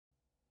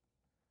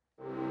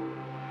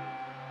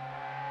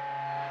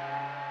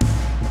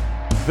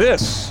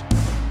This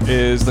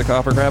is the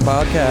Copper Crab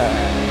Podcast.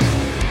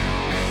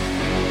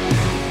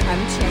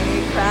 I'm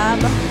Cheney Crab.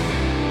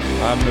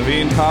 I'm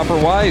Naveen Copper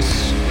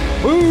Weiss.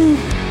 Woo!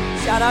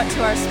 Shout out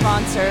to our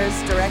sponsors,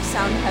 Direct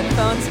Sound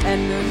Headphones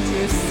and Moon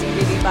Juice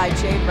CBD by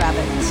Jade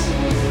Rabbit.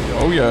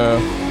 Oh yeah.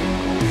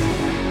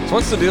 So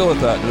what's the deal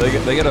with that? Do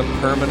they get a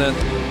permanent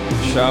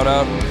shout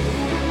out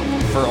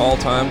for all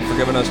time for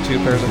giving us 2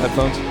 pairs of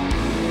headphones? 4.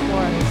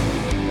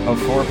 Oh,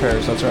 4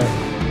 pairs. That's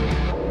right.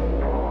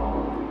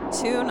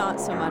 2, not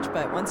so much,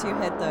 but once you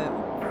hit the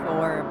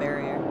 4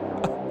 barrier.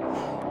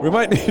 We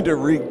might need to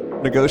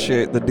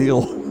renegotiate the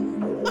deal.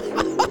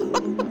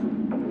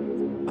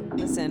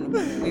 Listen,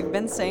 we've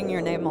been saying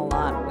your name a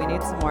lot. We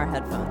need some more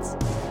headphones.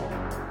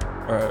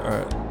 All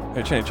right.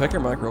 Hey, Cheney, check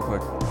your mic real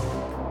quick.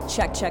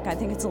 Check. I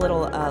think it's a little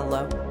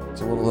low.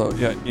 It's a little low.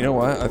 Yeah, you know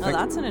what? Oh,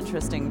 that's an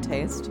interesting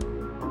taste.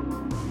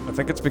 I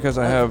think it's because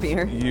I Of have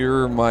beer.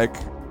 your mic.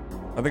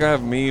 I think I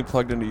have me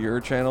plugged into your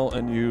channel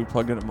and you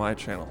plugged into my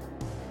channel.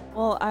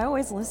 Well, I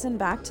always listen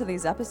back to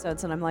these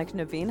episodes and I'm like,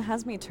 Naveen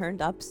has me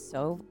turned up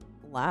so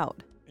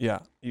loud. Yeah,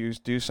 you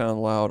do sound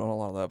loud on a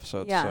lot of the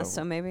episodes. Yeah,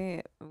 so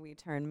maybe we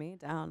turn me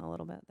down a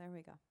little bit. There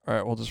we go. All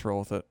right, we'll just roll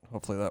with it.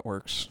 Hopefully that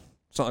works.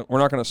 It's not, we're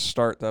not going to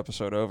start the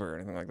episode over or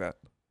anything like that.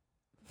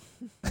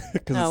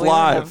 Because No, it's we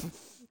would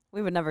live.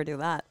 We would never do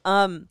that.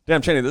 Damn,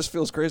 Cheney, this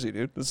feels crazy,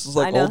 dude. This is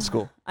like old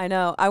school. I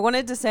know. I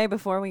wanted to say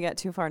before we get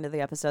too far into the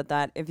episode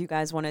that if you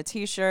guys want a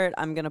t-shirt,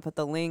 I'm going to put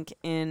the link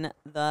in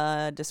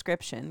the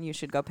description. You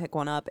should go pick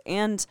one up.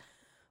 And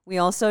we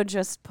also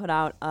just put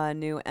out a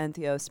new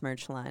Entheos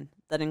merch line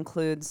that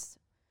includes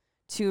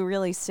 2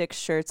 really sick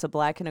shirts, a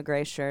black and a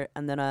gray shirt,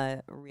 and then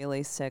a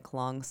really sick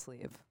long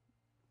sleeve.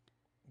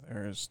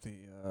 There's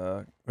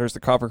the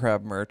Copper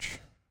Crab merch.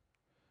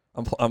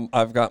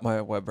 I've got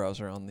my web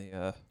browser on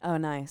the Oh,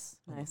 nice.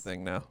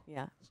 thing now.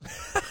 Yeah.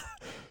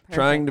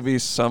 Trying to be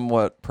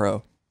somewhat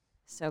pro.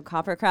 So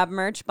Copper Crab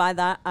merch, buy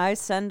that. I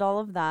send all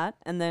of that.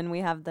 And then we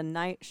have the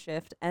Night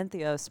Shift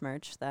Entheos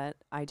merch that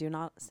I do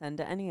not send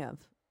to any of.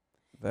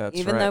 That's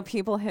Even right. though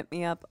people hit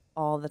me up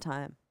all the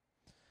time.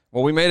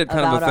 Well, we made it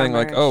kind of about a our thing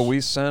like, oh, merch.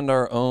 we send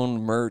our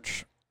own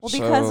merch. Well,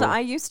 because so I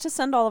used to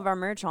send all of our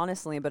merch,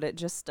 honestly, but it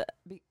just,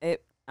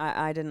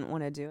 I didn't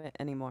want to do it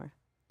anymore.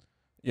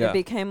 yeah, It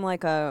became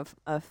like a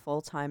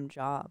full-time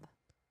job.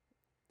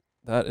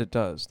 that it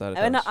does. That it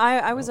And does.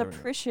 I was Oh, there we go.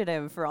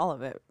 appreciative for all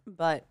of it.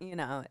 But, you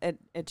know, it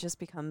just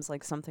becomes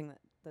like something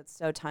that's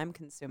so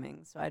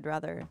time-consuming. So I'd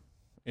rather,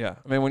 Yeah,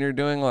 I mean, when you're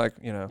doing like,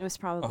 you know, it was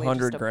probably $100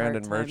 just a grand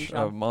in part-time merch a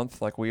job.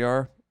 month like we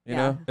are, you Yeah.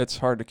 know, it's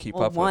hard to keep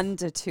Well, up 1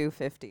 to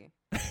 250.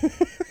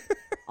 with.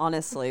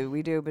 Honestly,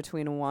 we do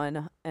between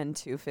 1 and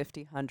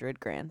 250, 100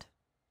 grand.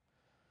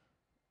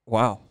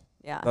 Wow.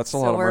 Yeah. That's a so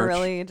lot of we're merch.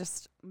 really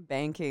just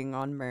banking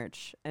on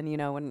merch. And you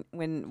know,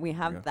 when we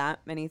have Yeah. that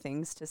many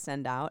things to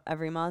send out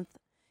every month,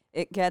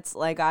 it gets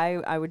like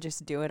I would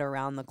just do it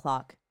around the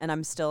clock, and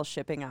I'm still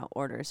shipping out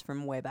orders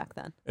from way back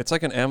then. It's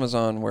like an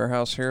Amazon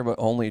warehouse here, but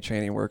only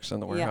Cheney works in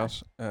the Yeah.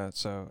 warehouse.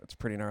 So it's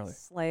pretty gnarly.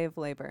 Slave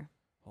labor.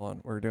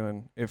 Hold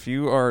on. If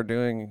you are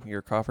doing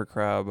your Copper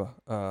Crab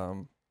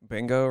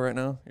bingo right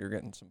now, you're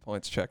getting some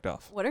points checked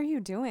off. What are you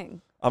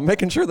doing? I'm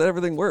making sure that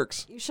everything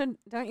works.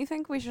 Don't you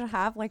think we should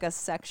have like a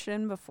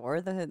section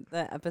before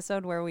the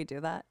episode where we do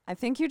that? I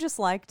think you just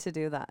like to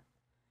do that.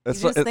 You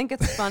just think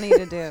it's funny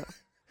to do.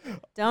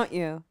 Don't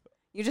you?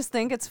 You just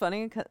think it's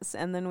funny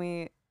and then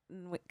we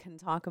can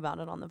talk about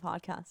it on the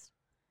podcast.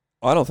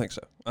 I don't think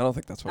so. I don't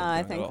think that's what I'm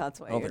I doing think at all. that's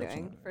what I don't you're think that's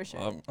doing,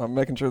 what I'm for sure. I'm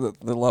making sure that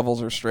the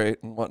levels are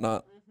straight and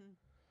whatnot.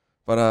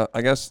 But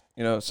I guess,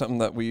 you know, something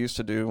that we used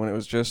to do when it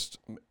was just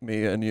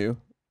me and you,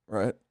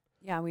 right?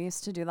 Yeah, we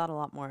used to do that a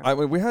lot more.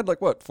 We had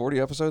like, what, 40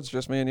 episodes,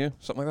 just me and you?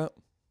 Something like that?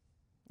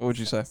 What would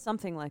you say?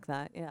 Something like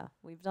that, yeah.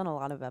 We've done a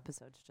lot of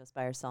episodes just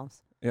by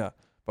ourselves. Yeah.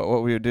 But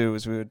what we would do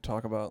is we would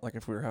talk about, like,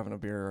 if we were having a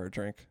beer or a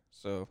drink.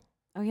 So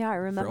Oh, yeah, I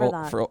remember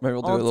that. maybe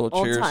we'll do a little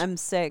old cheers.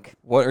 time's sake.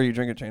 What are you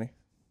drinking, Cheney?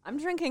 I'm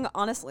drinking,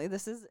 honestly,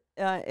 this is,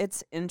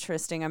 it's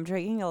interesting. I'm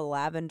drinking a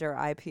lavender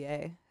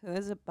IPA. Who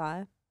is it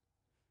by?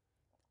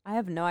 I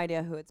have no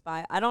idea who it's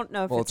by. I don't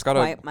know if Well, it's it's got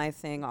quite my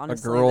thing,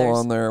 honestly. A girl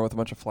on there with a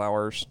bunch of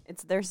flowers.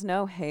 There's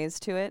no haze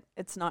to it.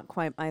 It's not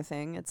quite my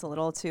thing. It's a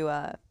little too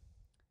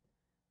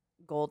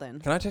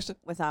golden Can I taste it?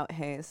 without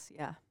haze.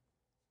 Yeah.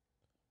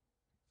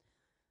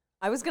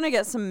 I was going to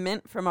get some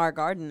mint from our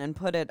garden and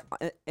put it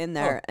in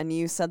there, and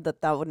you said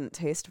that wouldn't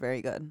taste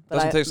very good. But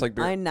Doesn't taste like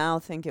beer. I now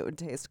think it would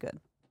taste good.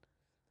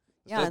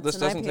 Yeah, This it's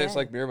an doesn't taste IPA.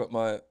 like beer,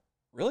 but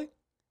really?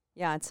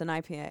 Yeah, it's an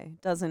IPA.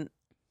 Doesn't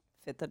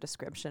fit the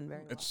description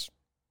very well. It's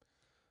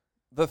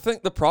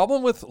the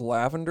problem with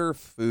lavender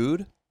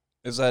food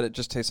is that it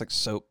just tastes like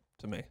soap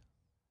to me.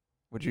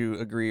 Would you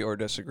agree or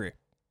disagree?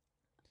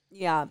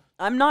 Yeah,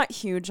 I'm not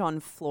huge on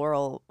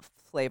floral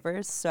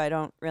flavors, so I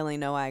don't really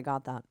know why I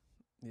got that.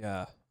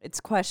 Yeah, It's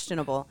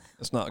questionable.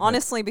 it's not good.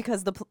 Honestly,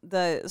 because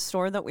the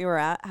store that we were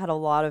at had a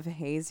lot of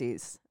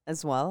hazies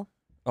as well.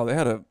 Oh, they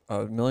had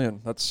a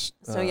million. That's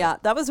So yeah,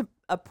 that was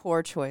a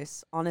poor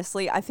choice.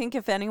 Honestly, I think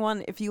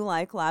if you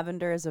like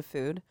lavender as a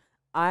food,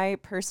 I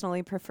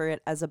personally prefer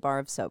it as a bar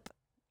of soap.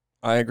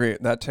 I agree.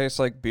 That tastes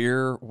like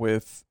beer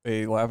with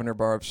a lavender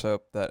bar of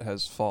soap that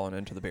has fallen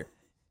into the beer,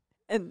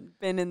 And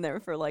been in there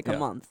for like a Yeah.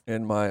 month.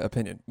 in my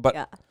opinion. But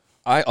Yeah.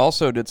 I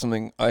also did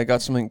something. I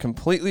got something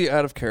completely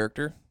out of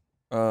character.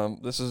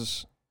 This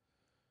is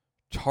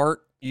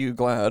Tart You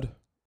Glad,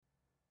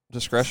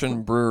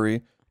 Discretion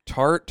Brewery.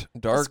 Tart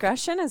Dark.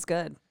 Discretion is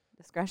good.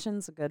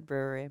 Discretion's a good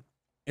brewery.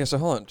 Yeah, so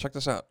hold on. Check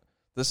this out.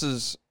 This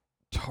is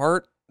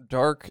Tart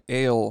Dark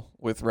Ale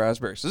with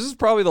raspberries. This is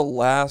probably the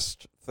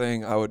last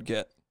thing I would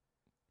get.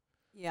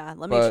 Yeah,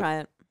 let me But- try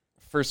it.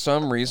 For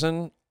some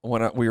reason,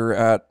 when we were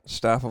at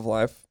Staff of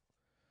Life,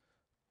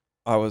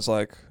 I was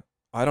like,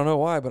 I don't know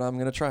why, but I'm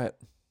going to try it.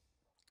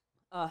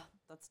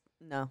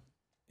 No.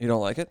 You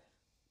don't like it?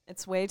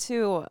 It's way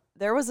too.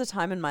 There was a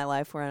time in my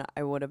life where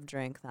I would have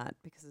drank that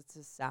because it's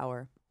a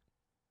sour.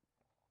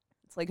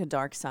 It's like a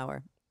dark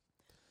sour.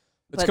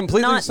 It's But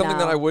completely not something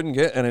that now. I wouldn't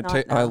get, and Not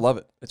I now. love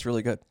it. It's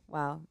really good.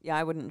 Wow. Yeah,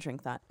 I wouldn't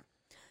drink that.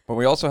 But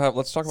we also have,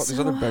 let's talk about these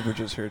other So-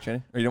 beverages here,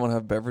 Jenny. Or you don't want to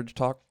have beverage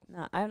talk?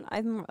 No,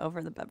 I'm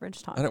over the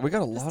beverage talk. I know, we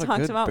got a Just lot of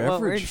talked good about what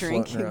we're beverage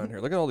floating drinking. around here.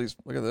 Look at all these.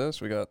 Look at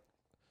this. We got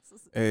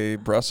This is- a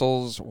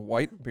Brussels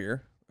white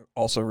beer,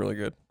 also really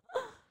good.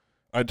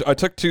 I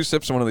took 2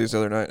 sips of one of these the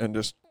other night and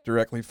just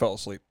directly fell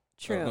asleep.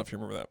 I don't know True. if you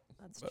remember that.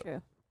 That's but-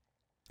 true.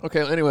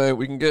 Okay, anyway,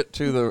 we can get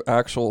to the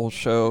actual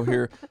show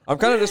here. I'm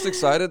kind of just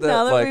excited that,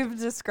 Now that like, we've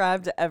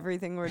described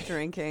everything we're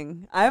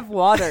drinking, I have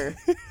water.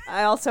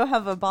 I also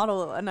have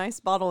a nice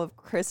bottle of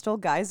Crystal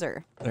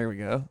Geyser. there we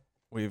go.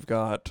 We've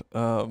got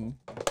a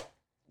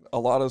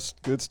lot of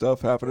good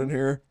stuff happening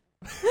here.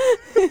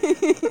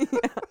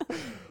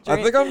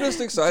 I think I'm just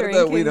excited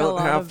that we drinking a don't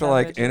lot have of to,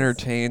 like, beverages.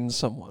 entertain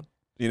someone.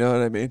 You know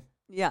what I mean?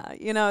 Yeah,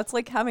 it's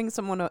like having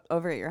someone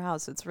over at your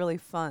house. It's really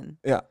fun.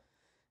 Yeah.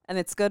 And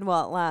it's good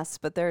while it lasts,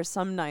 but there are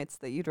some nights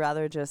that you'd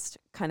rather just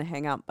kind of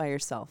hang out by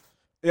yourself.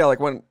 Yeah, like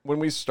when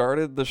we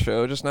started the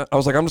show just now, I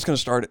was like, I'm just going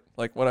to start it.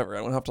 Like, whatever.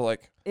 I don't have to,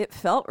 like, It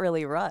felt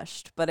really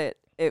rushed, but it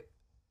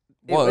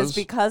was was.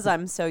 because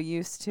I'm so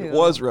used to It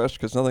was rushed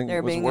because nothing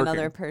there was being working.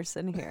 another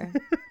person here.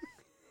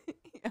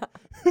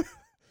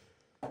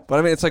 But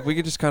I mean, it's like we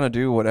could just kind of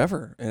do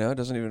whatever, you know? It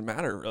doesn't even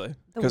matter really,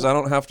 because I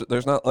don't have to.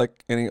 There's not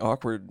like any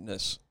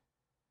awkwardness.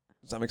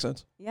 Does that make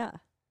sense? Yeah.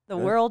 The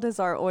Yeah. world is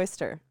our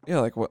oyster. Yeah,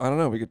 like I don't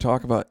know. We could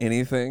talk about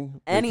anything. We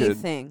could-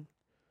 Anything.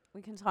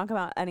 We can talk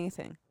about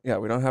anything. yeah,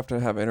 we don't have to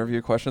have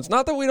interview questions.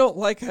 Not that we don't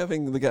like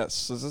having the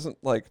guests. This isn't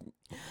like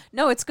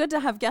No, it's good to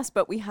have guests,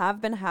 but we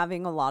have been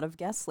having a lot of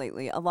guests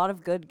lately. A lot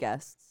of good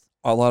guests.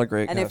 a lot of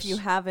great And guests. if you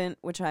haven't,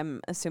 which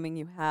I'm assuming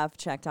you have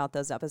checked out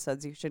those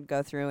episodes, you should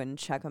go through and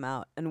check them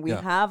out. And we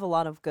Yeah. have a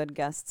lot of good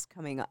guests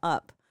coming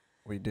up.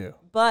 we do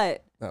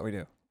But that. We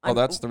do. I'm-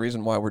 That's the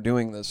reason why we're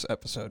doing this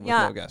episode with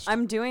yeah, no guest.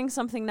 I'm doing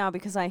something now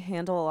because I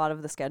handle a lot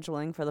of the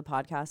scheduling for the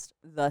podcast.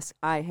 Thus,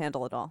 I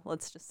handle it all.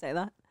 Let's just say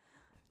that.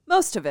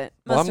 Most of it.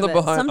 Well, Most I'm of the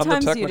it. behind- I'm the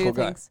Sometimes you do technical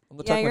guy. things. I'm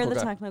the Yeah, you're technical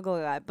the guy. technical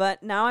guy.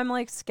 But now I'm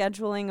like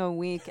scheduling a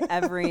week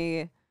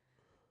every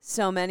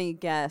so many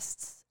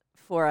guests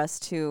for us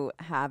to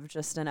have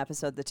just an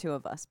episode, the two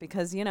of us,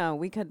 because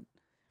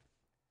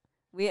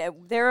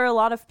there are a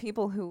lot of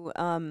people who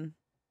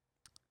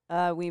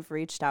we've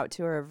reached out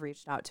to or have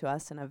reached out to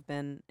us and have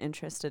been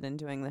interested in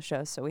doing the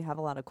show. So we have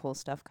a lot of cool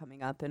stuff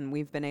coming up, and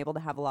we've been able to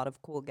have a lot of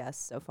cool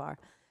guests so far.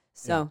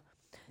 So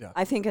Yeah.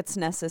 I think it's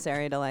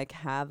necessary to like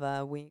have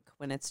a week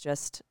when it's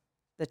just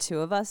the two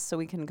of us, so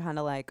we can kind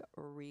of like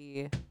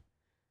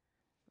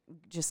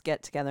just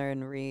get together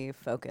and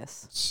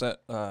refocus, Set.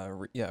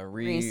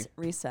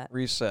 reset.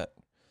 Reset.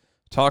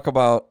 Talk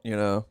about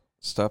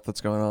stuff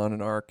that's going on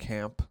in our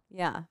camp,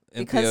 Yeah,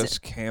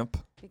 Entheos camp.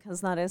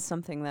 because that is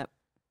something that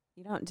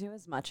you don't do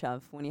as much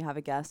of when you have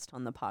a guest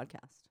on the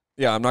podcast.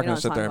 Yeah, I'm not We going don't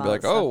to sit talk there and be about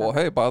like, that stuff oh, well,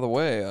 ever. hey, by the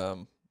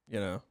way,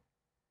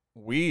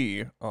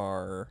 we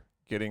are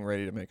getting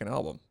ready to make an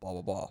album, blah,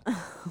 blah, blah.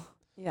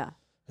 Yeah.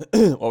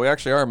 Well, we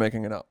actually are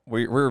making it up.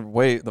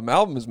 The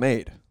album is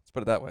made. Let's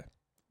put it that way.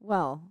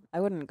 Well, I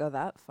wouldn't go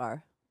that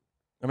far.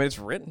 I mean, it's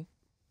written.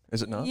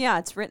 Is it not? Yeah,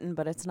 it's written,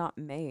 but it's not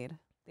made.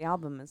 The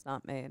album is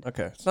not made.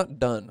 Okay, it's not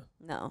done.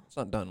 No. It's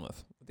not done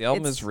with. The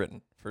album is It's-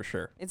 written, for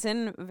sure. It's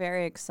in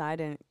very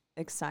exciting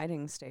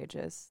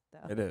stages,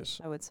 though, It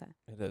is. I would say.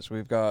 It is.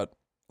 We've got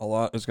a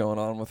lot is going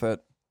on with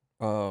it.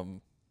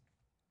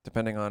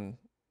 Depending on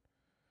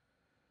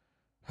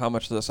how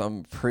much of this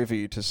I'm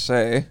privy to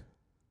say,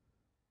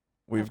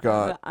 we've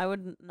got... I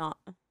would not,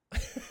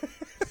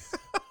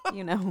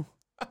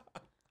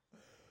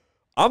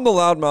 I'm the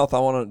loudmouth. I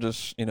want to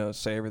just,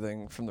 say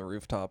everything from the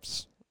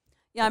rooftops.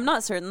 Yeah, I'm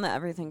not certain that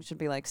everything should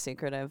be like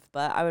secretive,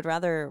 but I would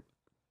rather,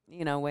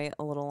 wait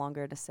a little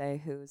longer to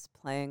say who's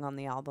playing on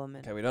the album,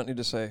 and Okay, we don't need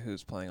to say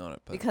who's playing on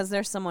it, but because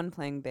there's someone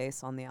playing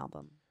bass on the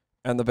album.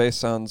 and the bass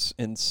sounds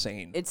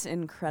insane. It's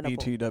incredible.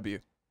 BTW.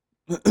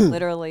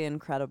 Literally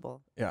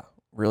incredible. Yeah,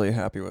 really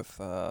happy with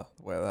the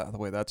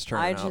way that's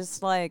turning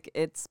out.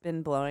 It's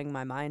been blowing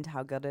my mind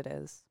how good it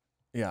is.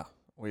 Yeah,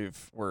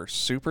 we're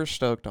super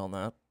stoked on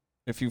that.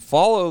 If you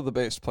follow the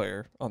bass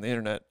player on the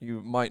internet,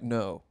 you might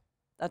know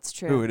That's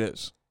true. who it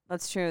is.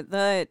 That's true.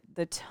 The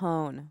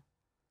tone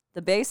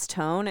The bass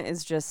tone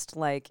is just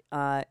like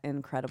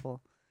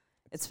incredible.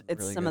 It's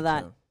really some of good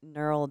that tone.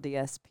 neural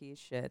DSP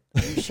shit,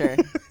 I'm sure.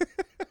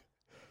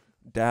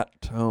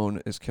 That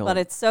tone is killing. But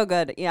it's so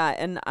good. Yeah,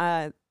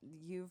 and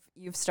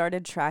you've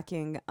started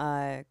tracking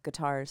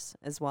guitars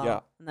as well. Yeah.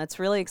 And that's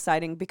really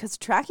exciting because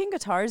tracking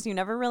guitars, you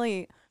never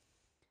really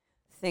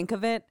think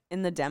of it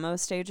in the demo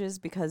stages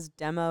because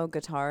demo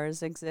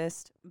guitars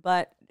exist,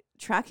 but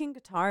tracking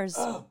guitars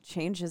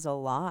changes a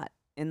lot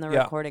in the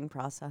Yeah. recording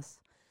process.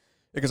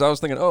 Because I was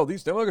thinking, oh,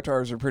 these demo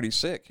guitars are pretty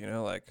sick. You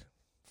know, like,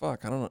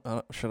 fuck, I don't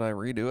know. Should I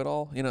redo it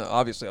all? You know,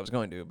 obviously I was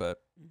going to,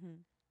 but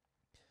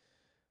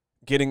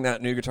getting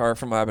that new guitar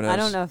from Ibanez. I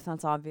don't know if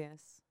that's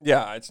obvious.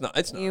 Yeah, it's not.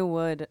 It's not. You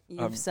would.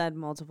 You've said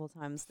multiple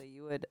times that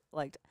you would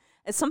like.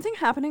 Is something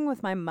happening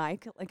with my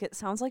mic? Like it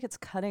sounds like it's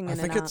cutting in I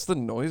think and it's out.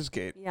 the noise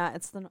gate. Yeah,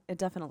 it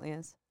definitely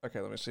is. Okay,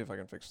 let me see if I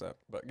can fix that.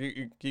 But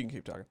you can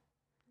keep talking.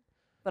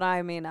 But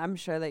I mean, I'm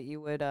sure that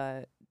you would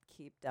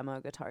keep demo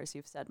guitars.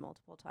 You've said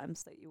multiple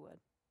times that you would.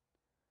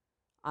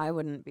 I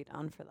wouldn't be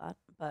down for that,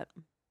 but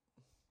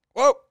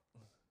Whoa.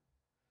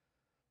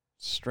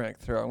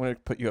 Strength. Here, I'm going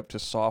to put you up to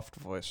soft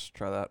voice.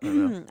 Try that. Right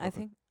now.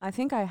 I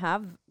think I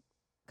have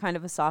kind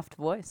of a soft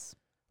voice.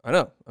 I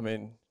know. I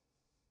mean,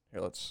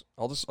 here,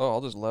 I'll just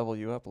level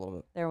you up a little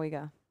bit. There we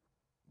go.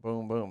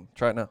 Boom, boom.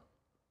 Try it now.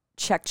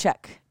 Check,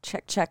 check.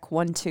 Check, check.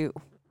 1, 2.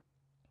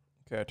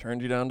 Okay, I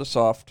turned you down to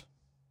soft.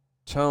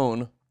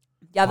 Tone.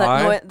 Yeah,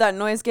 high. that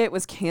noise gate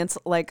was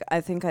cancel. Like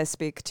I think I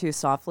speak too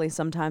softly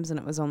sometimes, and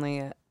it was only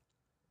it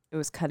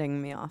was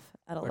cutting me off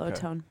at a low Okay.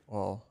 tone.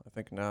 Well, I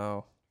think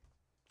now.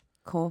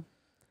 Cool.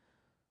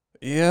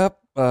 Yep.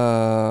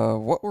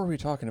 What were we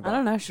talking about? I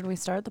don't know. Should we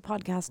start the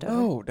podcast over?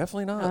 No,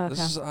 definitely not. Oh, This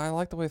okay. is. I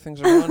like the way things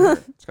are going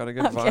here. It's got a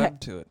good Okay. vibe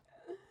to it.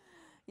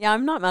 Yeah,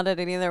 I'm not mad at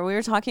it either. We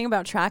were talking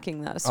about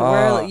tracking though. So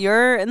Ah.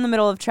 you're in the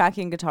middle of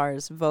tracking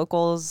guitars.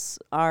 Vocals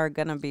are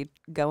going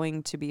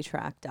to be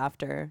tracked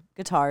after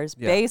guitars.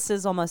 Yeah. Bass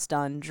is almost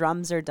done.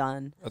 Drums are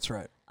done. That's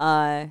right.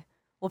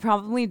 We'll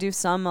probably do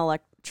some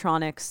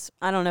electronics.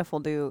 I don't know if we'll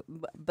do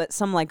but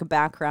some like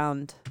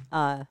background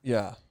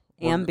Yeah.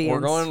 ambience We're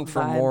going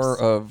for more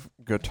vibes. of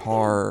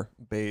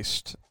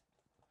guitar-based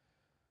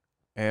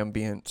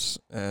ambience,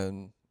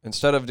 and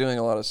instead of doing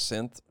a lot of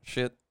synth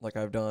shit like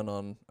I've done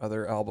on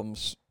other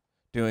albums,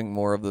 doing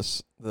more of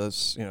this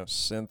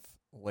synth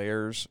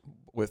layers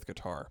with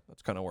guitar.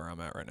 That's kind of where I'm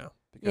at right now.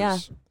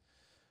 Because Yeah.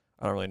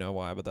 I don't really know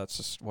why, but that's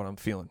just what I'm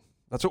feeling.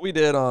 That's what we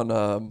did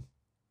on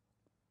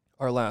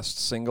our last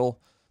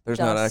single. There's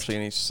not Dust. actually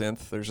any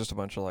synth. There's just a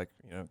bunch of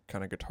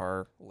kind of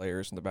guitar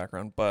layers in the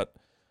background. But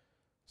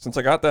since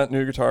I got that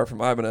new guitar from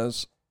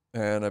Ibanez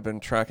and I've been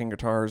tracking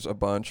guitars a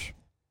bunch,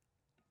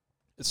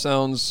 it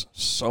sounds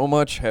so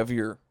much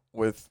heavier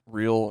with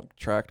real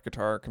tracked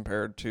guitar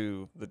compared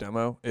to the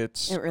demo.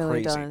 It's It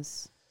really crazy.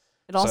 does.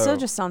 It also So-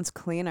 just sounds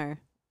cleaner.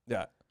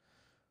 Yeah.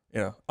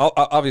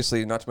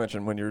 Obviously, not to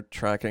mention when you're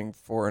tracking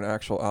for an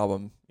actual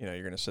album, you're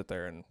going to sit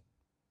there and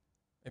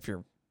if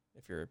you're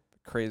a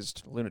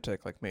crazed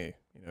lunatic like me,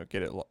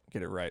 get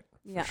it right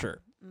Yeah. for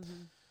sure.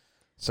 Mm-hmm.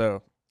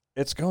 So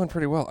it's going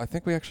pretty well. I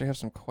think we actually have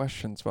some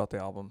questions about the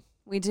album.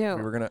 We do.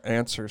 We were going to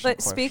answer some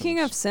But speaking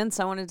of questions. synths,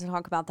 I wanted to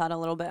talk about that a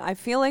little bit. I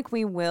feel like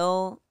we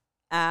will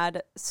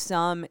add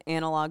some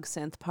analog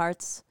synth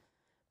parts,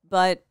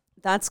 but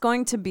that's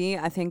going to be,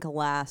 I think, a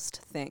last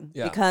thing.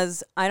 Yeah.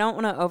 Because I don't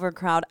want to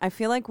overcrowd. I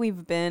feel like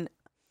we've been,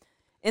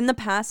 in the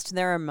past,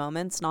 there are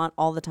moments, not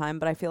all the time,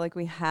 but I feel like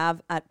we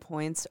have at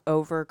points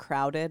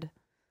overcrowded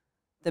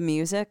the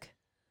music.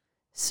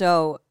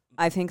 So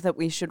I think that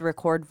we should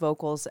record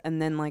vocals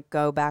and then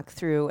go back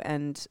through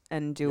and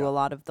do Yeah. a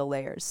lot of the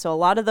layers. So a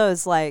lot of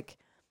those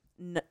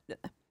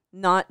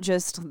not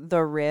just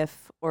the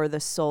riff or the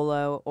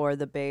solo or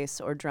the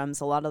bass or drums,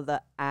 a lot of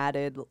the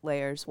added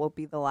layers will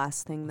be the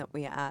last thing that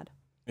we add,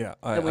 Yeah,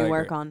 that we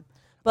work agree. on.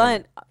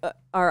 But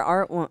our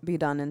art won't be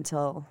done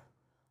until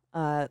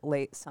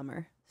late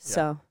summer. Yeah.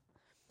 So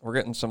We're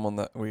getting someone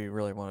that we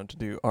really wanted to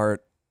do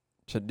art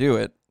to do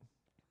it.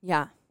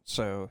 yeah.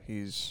 So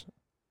he's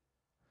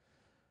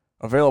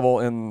available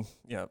in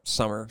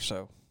summer.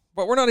 So,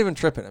 but we're not even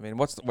tripping. I mean,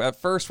 at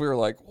first we were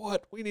like,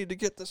 "What? We need to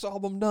get this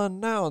album done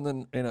now." And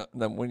then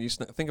then when you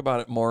think about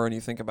it more, and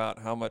you think about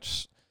how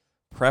much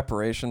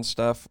preparation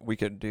stuff we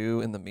could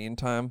do in the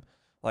meantime,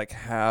 like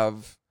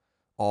have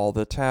all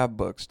the tab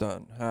books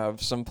done,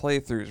 have some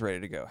playthroughs ready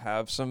to go,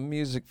 have some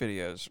music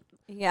videos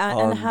Yeah,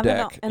 on and have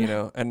deck, it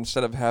and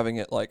instead of having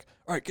it like,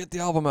 all right, get the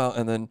album out,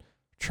 and then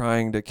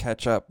trying to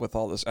catch up with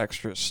all this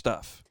extra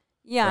stuff.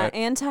 yeah, right?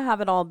 and to have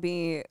it all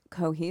be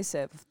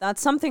cohesive.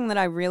 That's something that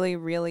I really,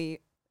 really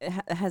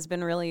has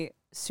been really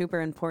super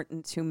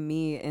important to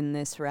me in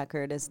this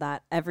record, is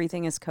that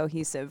everything is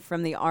cohesive,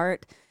 from the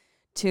art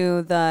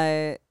to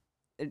the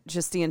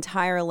just the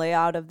entire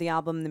layout of the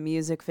album, the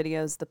music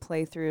videos, the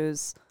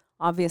playthroughs.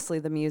 Obviously,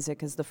 the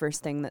music is the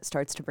first thing that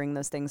starts to bring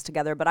those things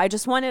together. But I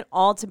just want it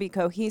all to be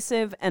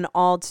cohesive and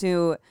all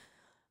to.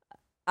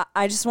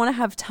 I just want to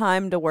have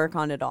time to work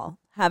on it all.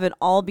 Have it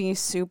all be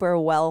super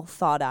well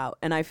thought out.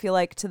 And I feel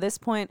like to this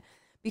point,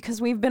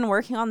 because we've been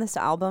working on this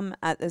album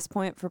at this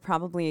point for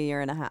probably a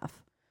year and a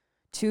half.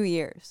 2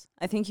 years.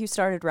 I think you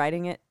started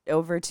writing it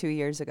over 2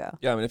 years ago.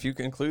 Yeah, I mean, if you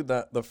include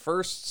that, the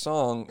first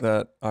song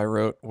that I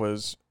wrote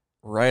was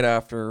right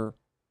after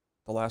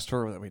the last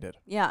tour that we did.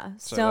 Yeah.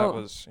 So that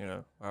was,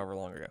 however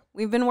long ago.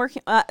 We've been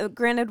working,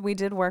 granted, we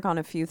did work on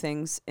a few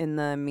things in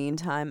the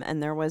meantime,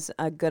 and there was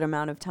a good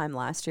amount of time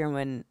last year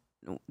when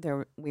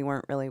we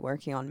weren't really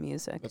working on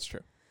music. That's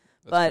true.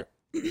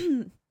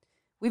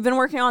 We've been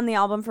working on the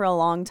album for a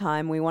long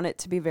time. We want it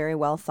to be very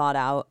well thought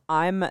out.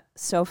 I'm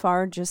so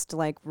far just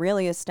like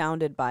really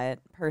astounded by it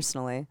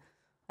personally.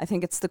 I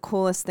think it's the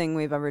coolest thing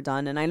we've ever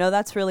done. And I know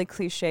that's really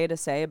cliche to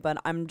say, but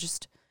I'm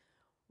just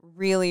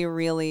really,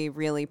 really,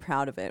 really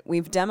proud of it.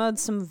 We've demoed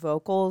some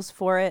vocals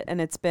for it, and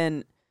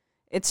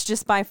it's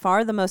just by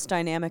far the most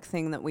dynamic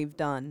thing that we've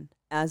done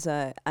as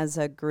a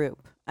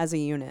group, as a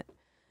unit.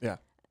 Yeah.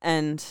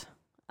 And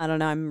I don't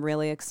know, I'm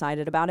really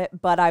excited about it,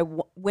 but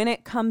when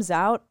it comes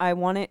out, I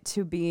want it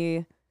to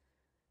be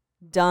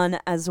done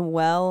as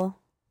well,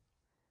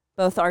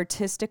 both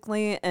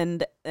artistically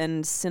and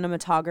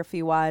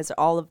cinematography wise,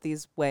 all of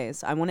these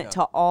ways. I want it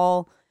to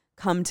all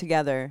come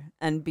together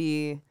and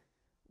be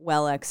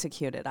well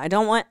executed. I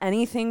don't want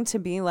anything to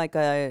be like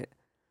a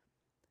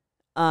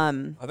I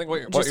think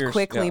what you're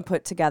quickly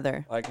put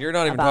together. Like, you're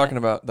not even talking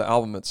about the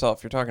album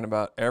itself. You're talking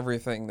about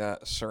everything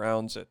that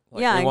surrounds it.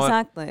 Like, yeah, we want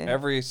exactly.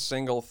 every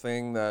single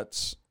thing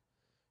that's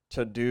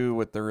to do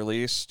with the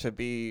release to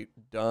be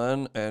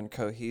done and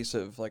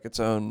cohesive, like its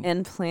own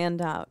and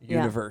planned out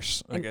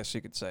universe, I guess you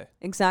could say.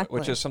 Exactly.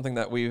 Which is something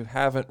that we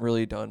haven't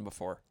really done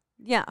before.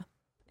 Yeah.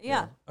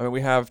 Yeah. I mean,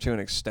 we have to an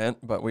extent,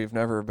 but we've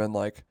never been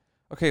like,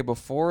 okay,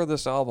 before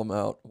this album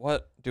out,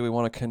 what do we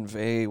want to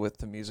convey with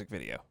the music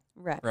video?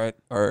 Right?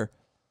 Or,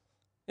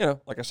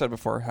 like I said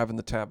before, having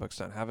the tab books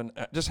done,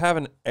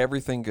 having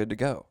everything good to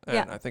go.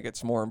 And I think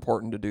it's more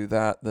important to do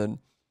that than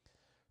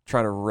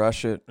try to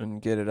rush it and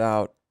get it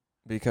out,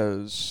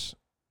 because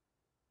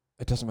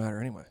it doesn't matter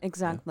anyway.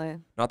 Exactly.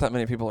 Not that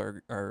many people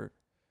are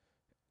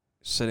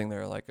sitting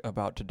there like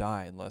about to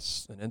die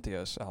unless an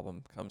Entheos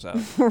album comes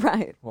out.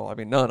 Right. Well, I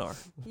mean, none are.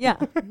 Yeah.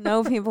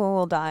 No people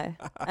will die.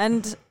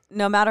 And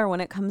no matter when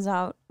it comes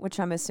out, which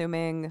I'm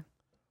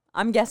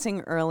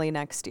guessing early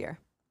next year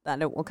that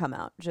it will come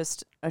out.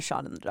 Just a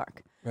shot in the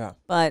dark. Yeah.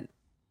 But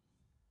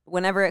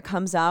whenever it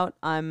comes out,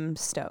 I'm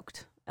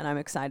stoked and I'm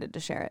excited to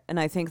share it. And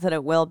I think that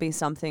it will be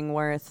something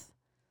worth.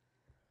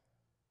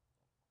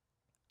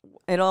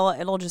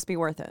 It'll just be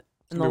worth it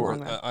in the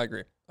long run. I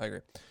agree.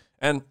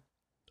 And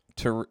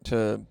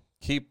to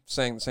keep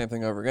saying the same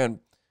thing over again,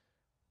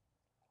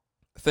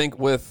 I think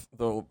with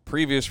the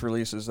previous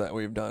releases that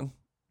we've done,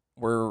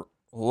 we're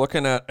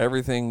looking at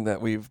everything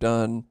that we've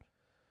done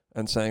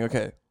and saying,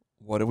 okay,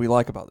 what do we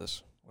like about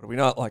this? What do we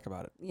not like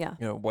about it? Yeah.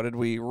 What did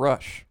we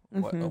rush?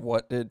 Mm-hmm.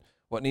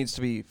 What needs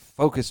to be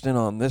focused in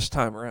on this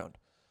time around?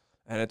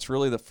 And it's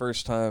really the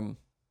first time.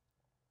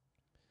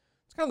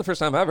 It's kind of the first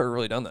time I've ever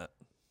really done that.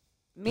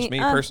 Me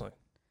personally,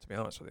 to be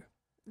honest with you.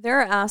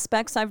 There are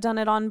aspects I've done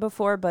it on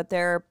before, but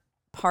there are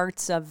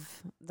parts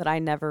of that I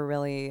never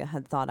really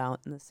had thought out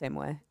in the same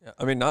way. Yeah,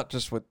 I mean, not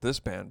just with this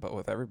band, but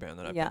with every band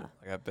that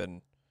I've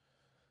been.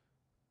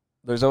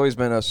 There's always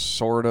been a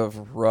sort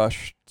of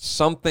rush.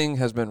 Something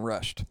has been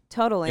rushed.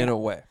 Totally. In a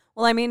way.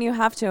 Well, I mean, you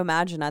have to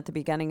imagine at the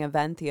beginning of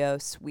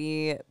Entheos,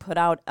 we put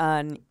out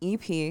an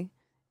EP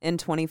in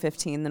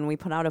 2015, then we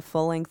put out a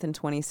full length in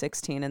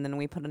 2016, and then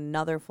we put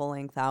another full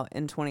length out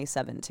in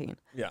 2017.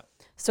 Yeah.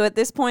 So at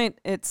this point,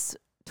 it's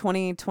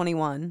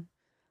 2021.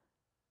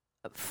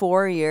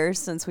 4 years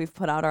since we've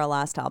put out our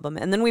last album,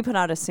 and then we put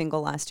out a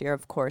single last year,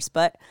 of course.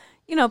 But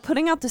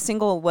putting out the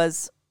single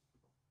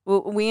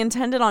we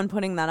intended on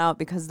putting that out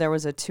because there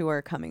was a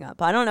tour coming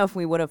up. I don't know if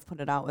we would have put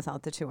it out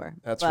without the tour.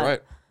 That's right.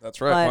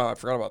 Wow, I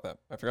forgot about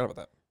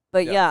that.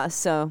 But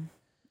so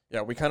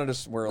yeah, we kind of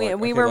just were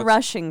we were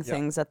rushing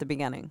things at the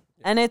beginning,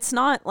 and it's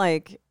not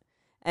like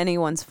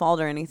anyone's fault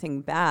or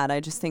anything bad. I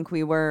just think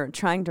we were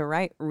trying to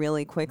write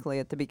really quickly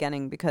at the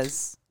beginning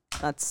because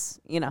that's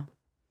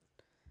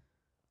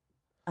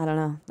I don't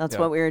know. That's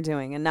what we were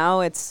doing. And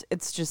now it's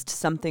just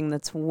something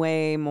that's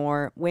way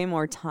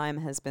more time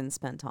has been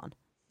spent on.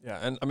 Yeah,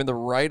 and I mean, the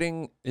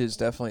writing is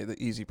definitely the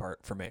easy part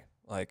for me.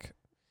 Like,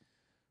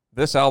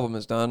 this album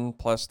is done,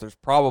 plus there's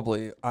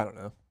probably, I don't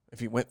know,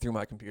 if you went through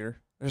my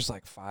computer, there's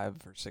like 5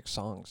 or 6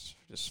 songs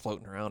just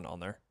floating around on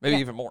there. Maybe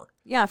even more.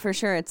 Yeah, for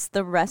sure. It's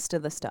the rest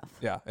of the stuff.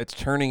 Yeah, it's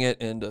turning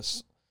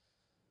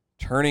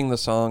the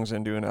songs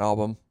into an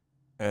album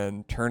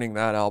and turning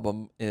that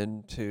album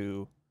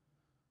into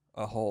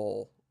a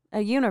whole... A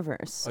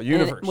universe.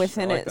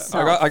 Within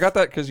itself. I got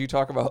that because you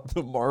talk about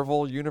the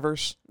Marvel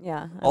universe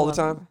all the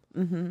time.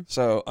 Mm-hmm.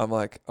 So I'm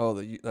like,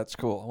 that's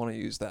cool. I want to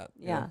use that.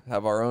 Yeah.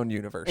 Have our own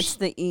universe. It's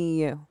the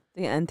EU,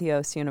 the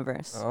Entheos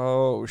universe.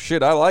 Oh,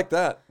 shit. I like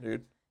that,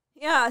 dude.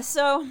 Yeah,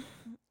 so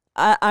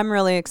I'm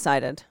really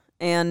excited.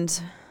 And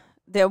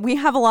we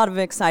have a lot of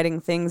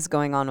exciting things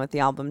going on with the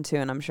album, too.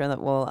 And I'm sure that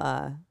we'll,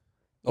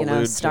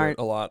 start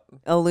to it a lot.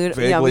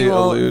 We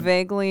will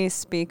vaguely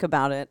speak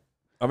about it.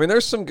 I mean,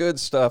 there's some good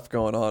stuff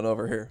going on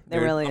over here. There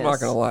dude. really I'm is. not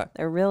gonna lie.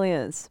 There really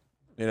is.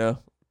 You know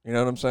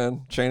what I'm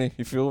saying, Cheney?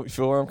 You feel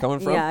where I'm coming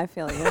from? Yeah, I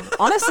feel you.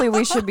 Honestly,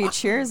 we should be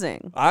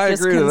cheersing. I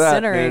just agree to that,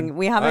 considering dude.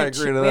 we I haven't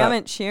agree to we that.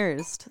 haven't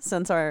cheersed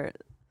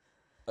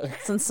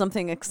since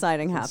something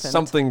exciting happened.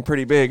 Something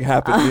pretty big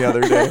happened the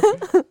other day.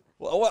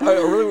 Well,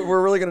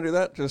 we're really gonna do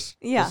that? Just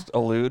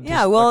allude.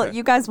 Yeah, well,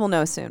 you guys will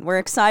know soon. We're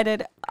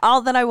excited.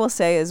 All that I will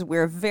say is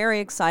we're very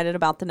excited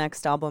about the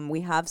next album.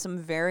 We have some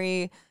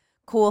very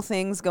cool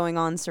things going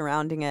on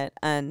surrounding it,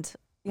 and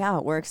yeah,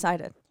 we're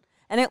excited.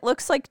 And it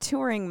looks like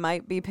touring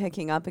might be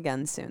picking up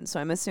again soon. So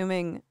I'm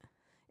assuming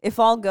if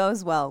all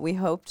goes well, we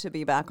hope to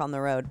be back on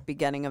the road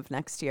beginning of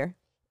next year.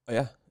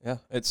 Yeah.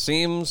 It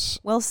seems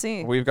We'll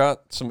see. we've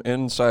got some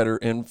insider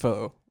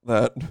info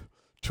that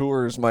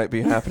tours might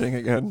be happening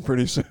again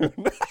pretty soon.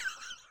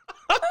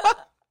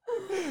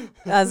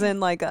 As in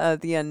like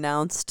the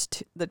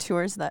announced the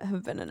tours that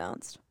have been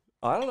announced.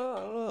 I don't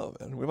know,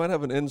 man. We might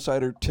have an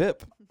insider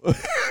tip.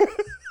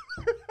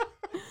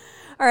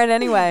 All right,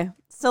 anyway.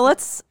 So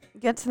let's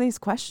get to these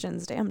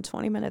questions. Damn,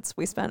 20 minutes.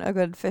 We spent a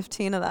good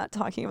 15 of that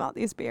talking about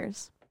these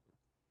beers.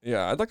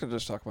 Yeah, I'd like to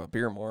just talk about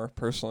beer more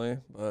personally,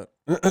 but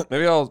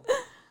maybe I'll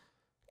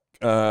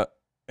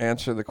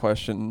answer the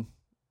question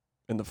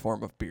in the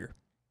form of beer,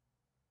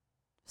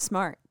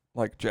 Smart.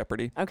 like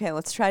Jeopardy. Okay,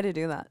 let's try to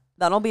do that.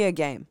 That'll be a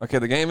game. Okay,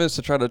 the game is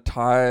to try to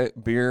tie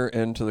beer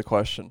into the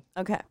question.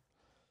 Okay.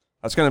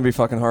 That's going to be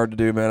fucking hard to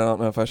do, man. I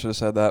don't know if I should have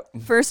said that.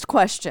 First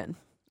question.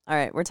 All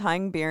right, we're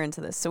tying beer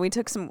into this. So we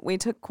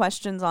took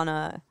questions on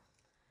a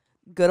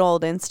good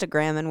old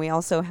Instagram, and we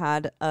also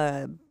had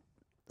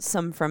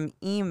some from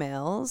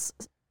emails.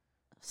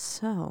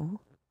 So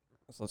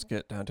Let's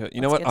get down to it.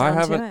 You know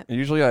what?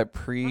 Usually I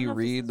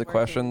pre-read the working.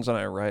 questions and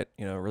I write,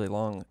 really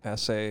long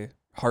essay,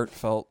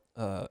 heartfelt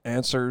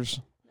answers.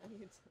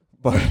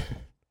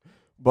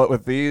 But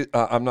with these,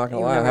 I'm not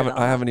gonna lie,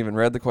 I haven't even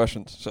read the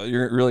questions. So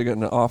you're really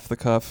getting an off the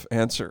cuff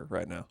answer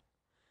right now.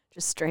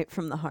 just straight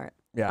from the heart.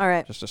 Yeah. All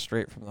right. Just a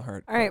straight from the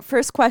heart. All right,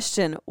 first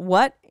question.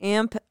 What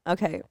amp...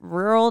 Okay,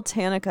 Rural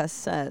Tanica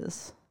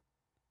says,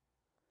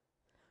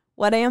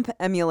 what amp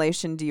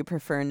emulation do you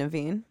prefer,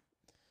 Naveen?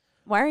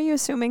 Why are you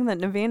assuming that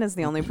Naveen is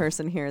the only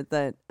person here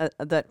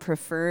that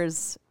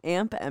prefers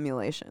amp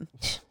emulation?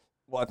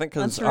 Well, I think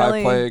because That's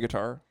really- I play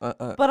guitar.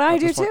 But I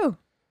do too.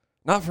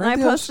 Not for And I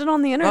Entheos. posted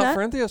on the Not internet.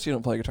 for Entheos, you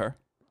don't play guitar.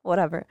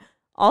 Whatever.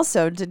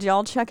 Also, did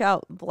y'all check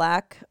out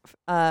Black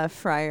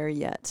Friar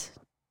yet?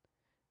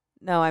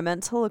 No, I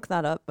meant to look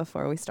that up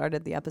before we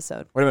started the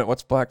episode. Wait a minute,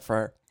 what's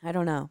Blackfriar? I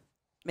don't know.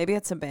 Maybe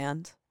it's a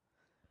band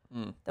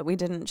Mm. that we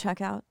didn't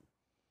check out.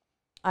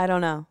 I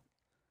don't know.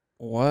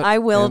 What? I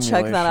will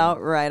check that emulation?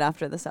 out right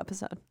after this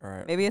episode. All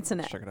right. Maybe it's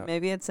let's check it out.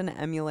 maybe it's an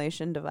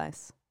emulation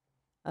device.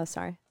 Oh,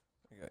 sorry.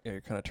 Yeah,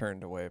 you kind of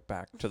turned away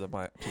back to the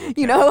mic.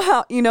 You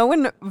know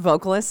when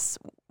vocalists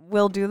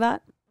will do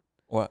that?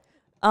 What?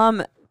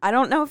 I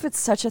don't know if it's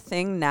such a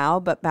thing now,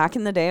 but back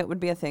in the day it would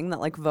be a thing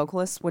that like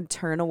vocalists would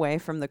turn away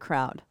from the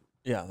crowd.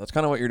 Yeah, that's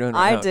kind of what you're doing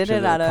right I now. did to it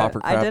the at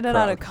Copper I Crab did it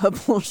at a crowd.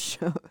 couple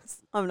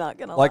shows. I'm not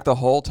gonna Like lie. the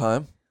whole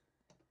time?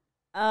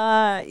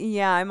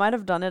 Yeah, I might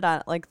have done it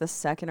at like the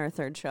second or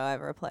third show I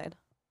ever played.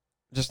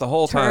 Just the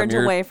whole time.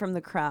 Turned away from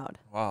the crowd.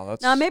 Wow,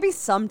 that's... Now maybe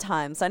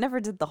sometimes. I never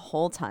did the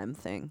whole time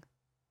thing.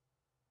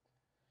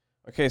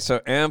 Okay, so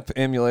amp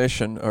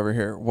emulation over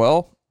here.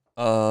 Well,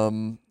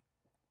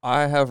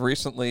 I have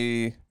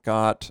recently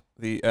got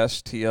the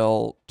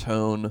STL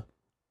Tones.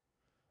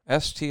 I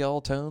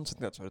think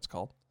that's what it's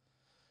called.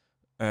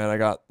 And I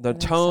got the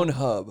Makes Tone sense.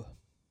 Hub.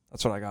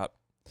 That's what I got.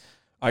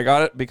 I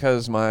got it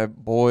because my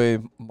boy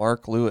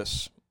Mark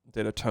Lewis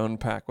did a tone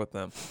pack with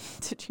them.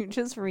 Did you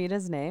just read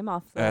his name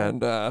off the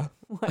And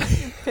Why did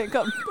you pick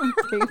up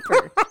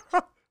the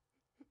paper?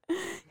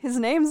 His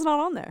name's not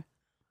on there.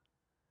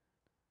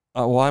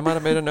 well, I might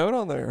have made a note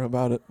on there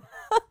about it.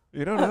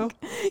 You don't know.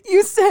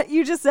 You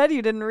just said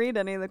you didn't read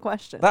any of the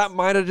questions. That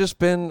might have just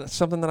been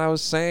something that I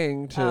was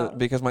saying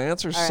because my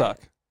answers All right.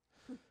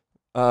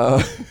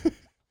 suck.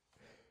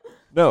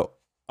 No.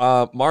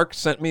 Mark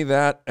sent me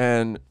that,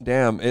 and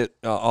damn,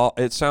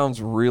 it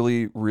sounds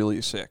really,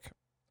 really sick.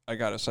 I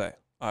gotta say,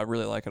 I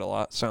really like it a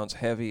lot. Sounds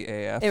heavy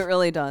AF. It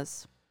really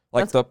does.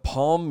 Like the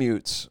palm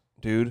mutes,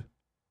 dude.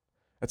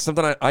 It's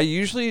something what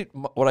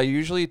I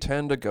usually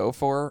tend to go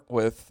for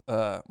with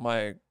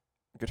my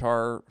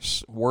guitar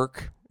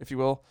work, if you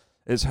will,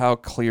 is how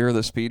clear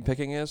the speed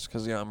picking is,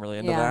 because I'm really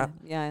into that.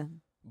 Yeah.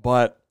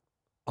 But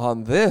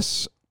on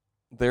this,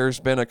 there's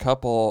been a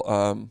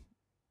couple,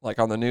 like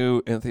on the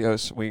new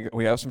Entheos,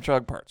 we have some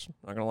chug parts.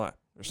 Not gonna lie,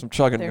 there's some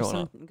chugging There's going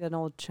on. some good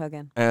old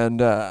chugging.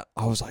 And I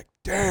was like,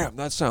 damn,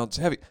 that sounds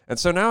heavy. And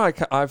so now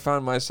I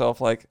found myself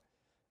like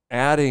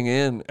adding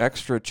in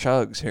extra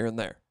chugs here and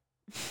there.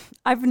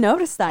 I've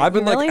noticed that. I've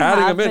been You really like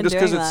adding have them in been just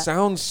because doing it that.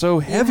 sounds so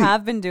heavy. You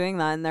have been doing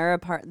that, and they're a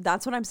part.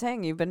 That's what I'm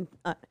saying. You've been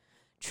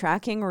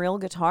tracking real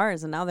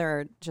guitars, and now there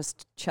are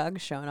just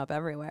chugs showing up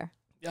everywhere.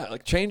 Yeah,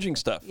 like changing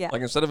stuff. Yeah.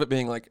 Like instead of it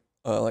being like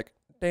it'll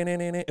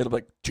be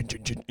like chin,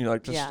 chin, chin,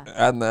 like just Yeah.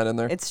 adding that in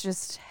there. It's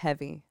just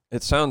heavy.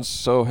 It sounds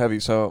so heavy.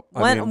 So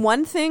I mean,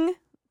 One thing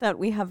that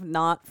we have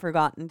not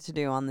forgotten to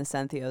do on the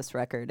Entheos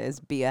record is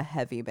be a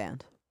heavy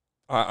band.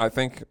 I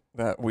think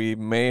that we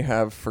may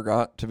have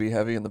forgot to be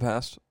heavy in the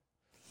past,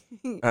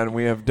 and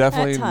we have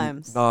definitely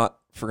times. not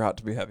forgot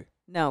to be heavy.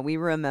 No, we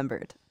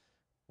remembered.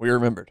 We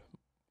remembered.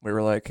 We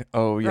were like,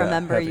 oh, yeah.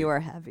 Remember heavy. you are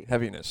heavy.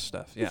 Heaviness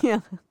stuff. Yeah. Yeah.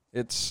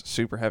 It's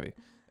super heavy.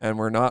 And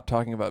we're not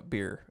talking about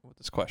beer with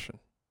this question.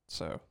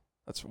 So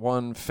that's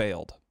one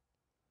failed.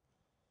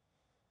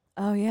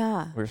 Oh,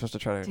 yeah. We were supposed to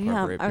try to Damn.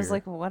 incorporate beer. I was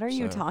like, what are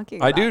you So, talking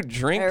about? I do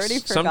drink. already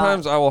forgot.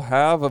 Sometimes I will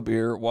have a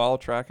beer while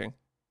tracking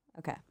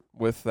Okay.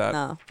 with that.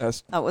 No.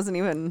 As That wasn't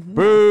even.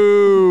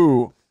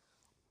 boo!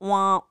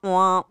 Wah,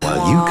 wah,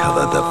 Well, you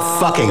cover the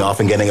fucking off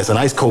and getting us an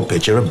ice cold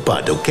pitcher of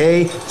Bud,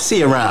 okay? See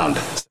you around.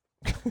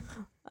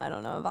 I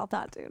don't know about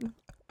that, dude.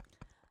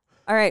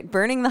 All right.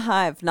 Burning the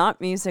Hive. Not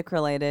music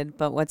related,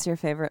 but what's your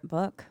favorite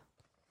book?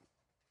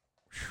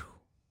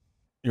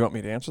 You want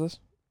me to answer this?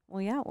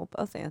 Well, yeah, we'll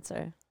both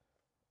answer.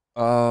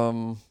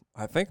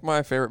 I think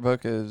my favorite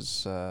book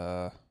is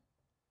that's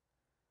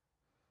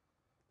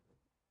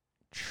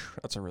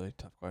a really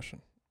tough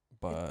question.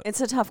 But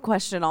It's a tough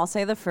question. I'll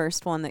say the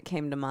first one that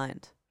came to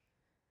mind.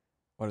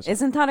 what is it?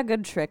 Isn't that a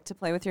good trick to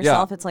play with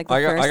yourself? It's like the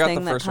I first got thing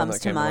the that first one comes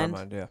that to came mind. my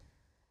mind. Yeah.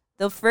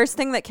 The first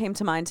thing that came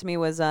to mind to me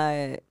was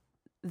The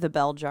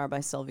Bell Jar by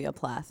Sylvia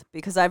Plath,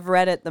 because I've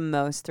read it the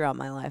most throughout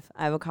my life.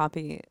 I have a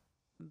copy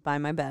by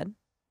my bed.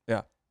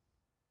 Yeah.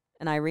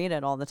 And I read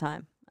it all the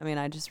time. I mean,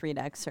 I just read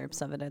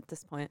excerpts of it at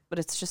this point, but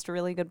it's just a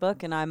really good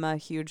book, and I'm a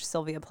huge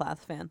Sylvia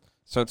Plath fan.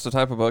 So it's the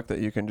type of book that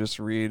you can just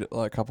read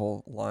like a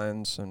couple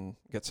lines and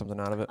get something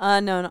out of it.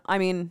 No. I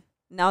mean,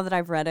 now that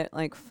I've read it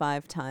like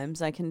 5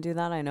 times, I can do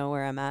that. I know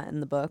where I'm at in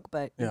the book,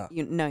 but Yeah.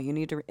 you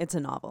need to. It's a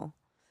novel.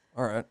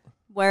 All right.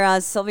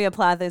 Whereas Sylvia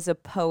Plath is a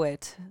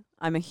poet.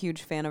 I'm a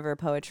huge fan of her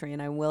poetry,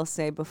 and I will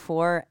say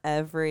before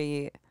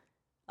every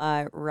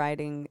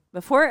writing,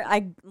 before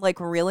I like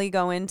really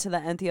go into the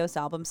Entheos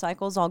album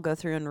cycles, I'll go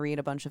through and read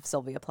a bunch of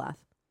Sylvia Plath.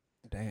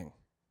 Dang.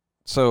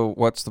 So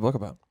what's the book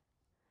about?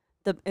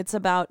 It's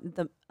about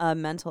the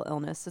mental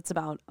illness. It's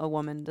about a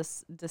woman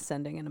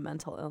descending into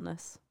mental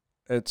illness.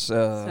 It's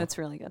So it's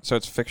really good. so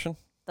it's fiction?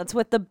 That's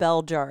what The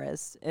Bell Jar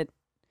is.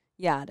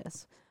 Yeah, it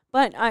is.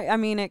 But I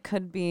mean, it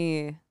could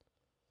be.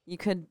 You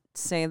could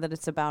say that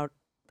it's about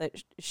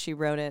that she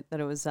wrote it. That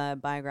it was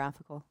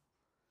biographical.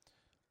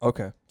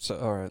 Okay. So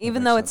all right. that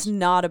Even makes though sense. it's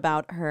not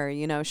about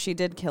her, she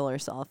did kill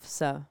herself.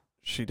 So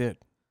She did.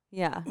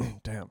 yeah,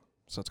 Damn.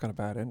 So it's got a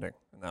bad ending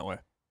in that way.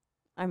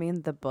 I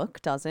mean the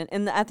book doesn't.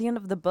 And at the end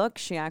of the book,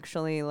 she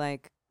actually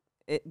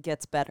it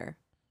gets better.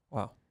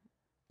 Wow.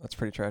 That's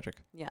pretty tragic.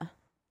 Yeah.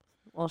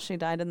 Well, she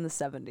died in the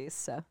 70s,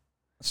 so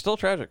It's still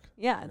tragic.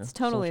 yeah, it's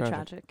still totally tragic.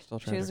 tragic. Still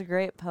She was a tragic.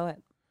 great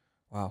poet.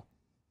 Wow.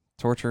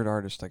 Tortured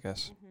artist, I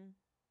guess.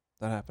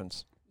 That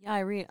happens. Yeah, I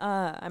read.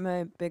 I'm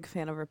a big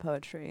fan of her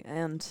poetry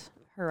and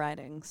her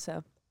writing.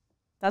 So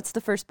that's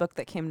the first book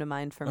that came to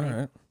mind for All me.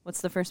 right.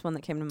 What's the first one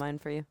that came to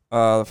mind for you?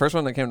 The first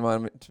one that came to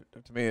mind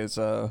to me is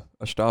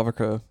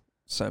Ashtavaka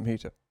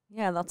Samhita.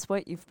 Yeah, that's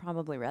what you've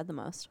probably read the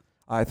most.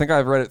 I think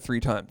I've read it 3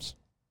 times,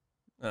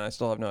 and I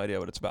still have no idea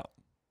what it's about.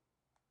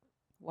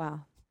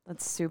 Wow,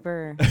 that's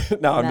super.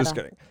 No, I'm just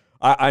Meta. kidding.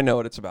 I know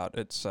what it's about.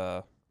 It's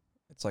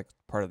like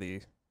part of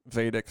the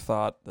Vedic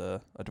thought,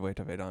 the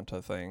Advaita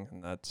Vedanta thing,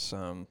 and that's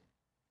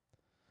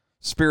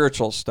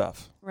spiritual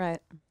stuff. Right.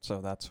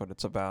 So that's what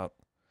it's about.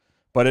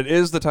 But it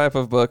is the type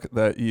of book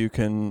that you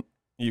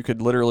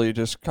could literally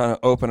just kind of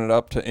open it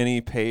up to any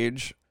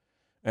page,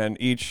 and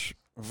each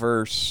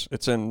verse,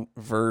 it's in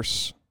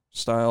verse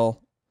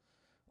style.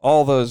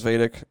 All those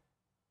Vedic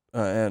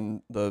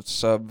and the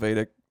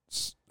sub-Vedic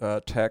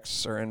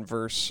texts are in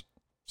verse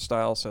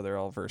style, so they're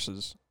all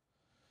verses.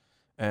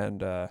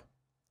 And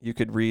you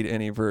could read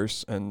any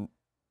verse, and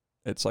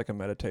it's like a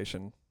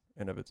meditation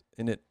in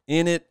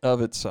it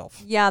of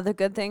itself. Yeah, the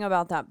good thing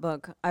about that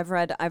book, I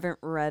haven't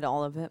read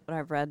all of it, but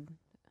I've read,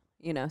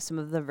 some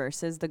of the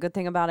verses. The good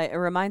thing about it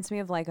reminds me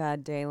of like a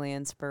daily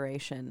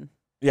inspiration.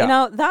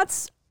 Yeah,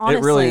 That's honestly.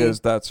 it really is.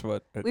 That's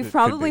what We've it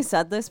probably could be.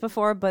 said this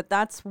before, but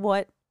that's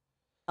what,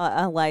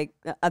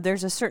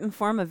 there's a certain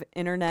form of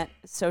internet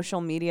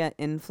social media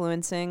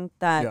influencing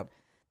Yep.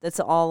 that's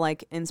all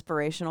like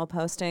inspirational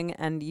posting,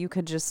 and you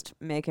could just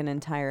make an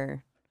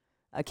entire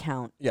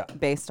account Yeah.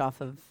 based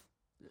off of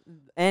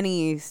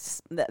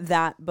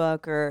that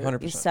book or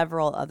 100%.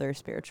 several other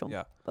spiritual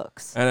Yeah.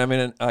 books. And I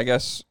mean, I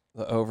guess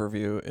the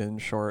overview in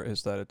short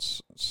is that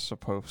it's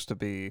supposed to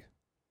be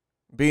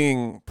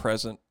being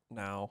present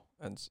now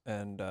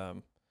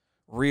and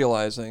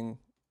realizing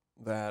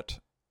that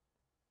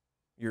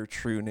your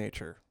true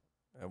nature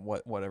and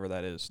whatever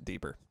that is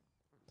deeper.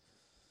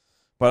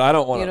 But I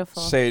don't want to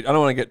Beautiful. I don't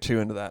want to get too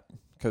into that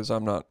because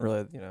I'm not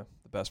really, the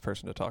best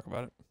person to talk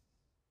about it.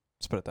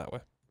 Let's put it that way.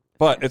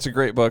 But it's a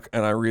great book,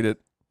 and I read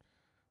it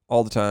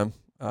all the time.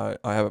 I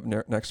have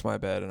it next to my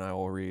bed, and I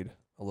will read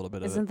a little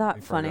bit Isn't of it that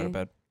before I go to funny?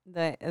 bed.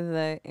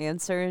 The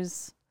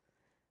answers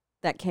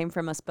that came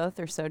from us both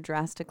are so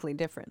drastically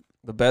different.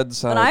 The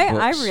bedside But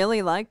I books.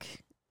 really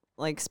like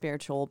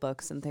spiritual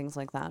books and things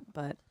like that.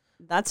 But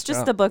That's just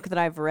Yeah. the book that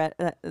I've read.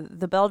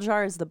 The Bell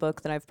Jar is the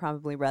book that I've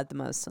probably read the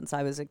most since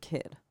I was a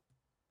kid.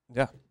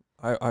 Yeah,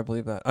 I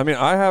believe that. I mean,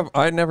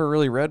 I never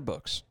really read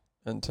books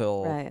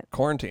until Right.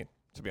 quarantine,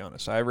 to be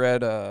honest. I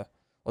read,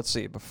 let's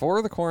see,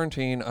 before the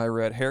quarantine, I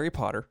read Harry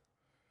Potter,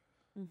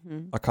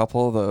 Mm-hmm. a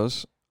couple of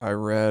those. I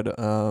read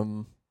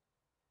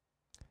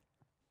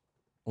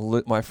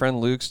my friend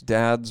Luke's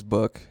dad's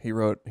book. He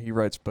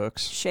writes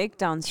books.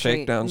 Shakedown Street.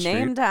 Shakedown Street.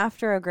 Named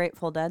after a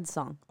Grateful Dead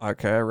song.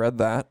 Okay, I read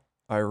that.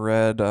 I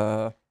read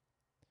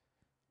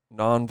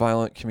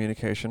Nonviolent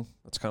Communication.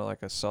 That's kind of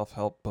like a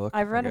self-help book.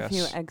 I've read I a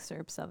few guess.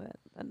 excerpts of it,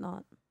 but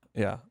not.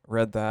 Yeah,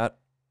 read that.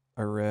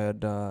 I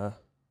read that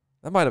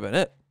might have been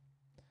it.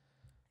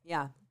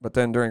 Yeah. But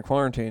then during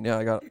quarantine, yeah,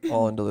 I got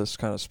all into this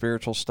kind of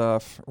spiritual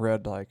stuff.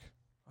 Read like,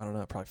 I don't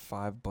know, probably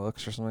 5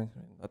 books or something. I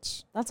mean,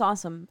 that's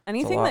awesome.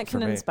 Anything lot that for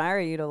can me. inspire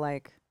you to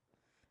like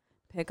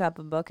pick up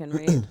a book and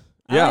read.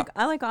 Yeah.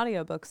 I like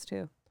audiobooks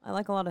too. I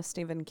like a lot of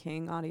Stephen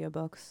King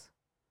audiobooks.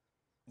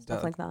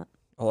 Stuff like that.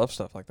 I love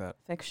stuff like that.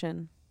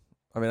 Fiction.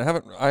 I mean,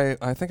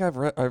 I think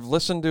I've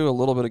listened to a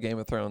little bit of Game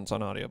of Thrones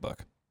on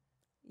audiobook.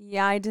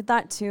 Yeah, I did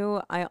that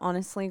too. I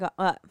honestly got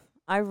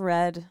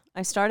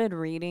I started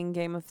reading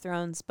Game of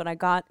Thrones, but I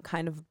got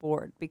kind of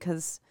bored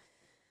because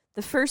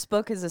the first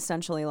book is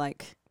essentially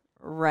like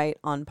right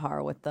on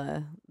par with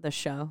the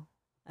show.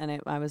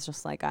 And I was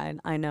just like,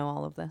 I know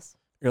all of this.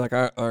 You're like,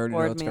 I already know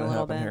Bored what's me a going to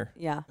little happen bit.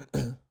 here.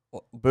 Yeah.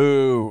 Well,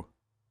 boo.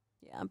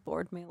 Yeah,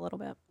 bored me a little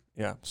bit.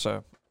 Yeah,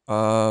 so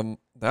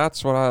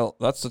that's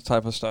the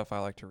type of stuff I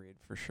like to read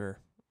for sure.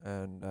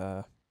 And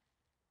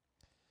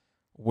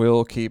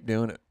we'll keep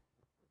doing it.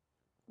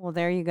 Well,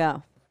 there you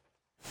go.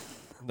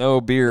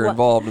 No beer What-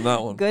 involved in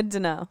that one. Good to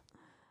know.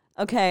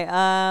 Okay,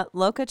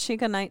 Loca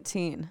Chica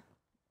 19.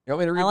 You want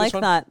me to read I like this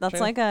one? that. That's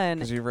Shane? like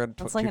Because you've read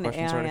that's two like an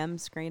questions already. AIM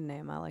screen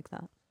name. I like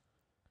that.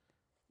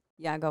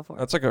 Yeah, go for it.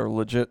 That's like a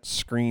legit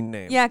screen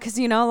name. Yeah, because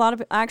a lot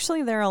of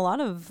there are a lot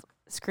of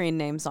screen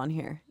names on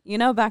here.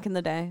 Back in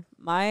the day,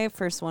 my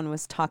first one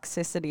was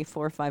Toxicity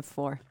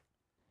 454.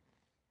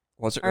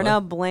 Was it Or really?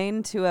 no,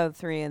 Blaine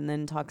 203, and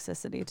then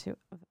Toxicity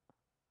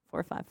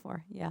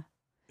 454. Yeah.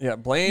 Yeah,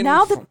 Blaine.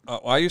 Now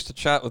I used to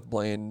chat with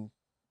Blaine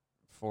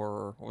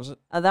for, what was it?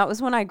 That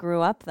was when I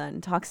grew up.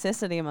 Then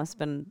Toxicity must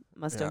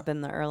Yeah. have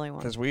been the early one.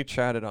 Because we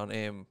chatted on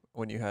AIM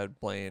when you had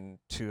Blaine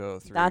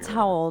 203. That's or-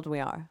 how old we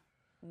are.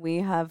 We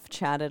have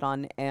chatted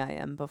on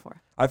AIM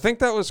before. I think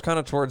that was kind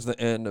of towards the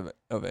end of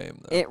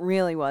AIM, though. It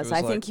really was. was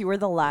I like think you were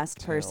the last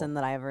tail. person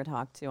that I ever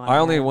talked to on I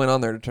only AIM. went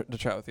on there to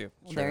chat with you.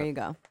 Well, there you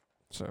go.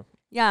 So,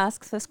 Yeah,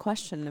 ask this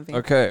question, Naveen.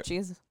 okay.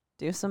 Jeez,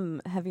 do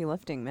some heavy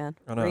lifting, man.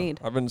 I know. Read.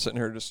 I've been sitting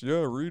here just,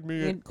 read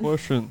me Read.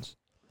 questions.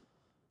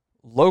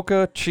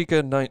 Loca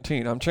Chica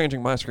 19. I'm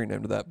changing my screen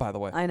name to that, by the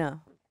way. I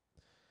know.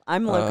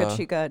 I'm Loca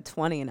Chica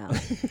 20 now.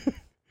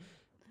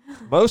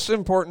 Most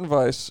important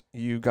advice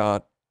you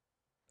got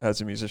as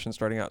a musician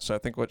starting out. So I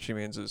think what she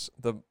means is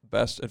the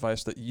best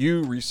advice that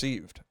you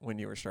received when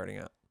you were starting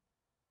out.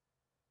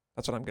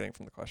 That's what I'm getting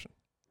from the question.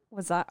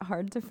 Was that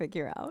hard to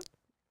figure out?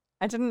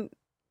 I didn't.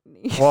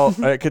 Well,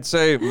 I could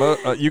say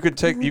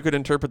you could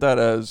interpret that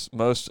as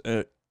most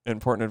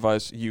important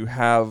advice you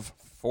have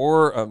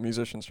for a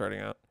musician starting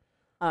out.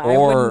 I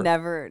or- would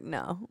never.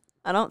 No,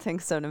 I don't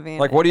think so, Naveen.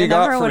 Like, what do you It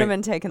got never for would me? have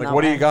been taken Like, that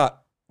what do way. you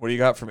got? What do you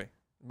got for me?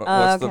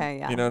 Okay,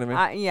 yeah. You know what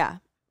I mean? Yeah.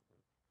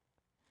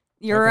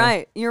 You're Okay.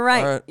 right. You're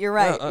right. All right. You're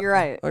right. Yeah, You're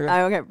right.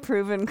 okay. Okay,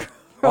 proven.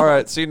 All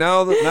right. See,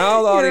 now the You're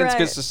audience right.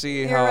 gets to see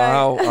You're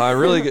how right. I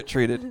really get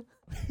treated.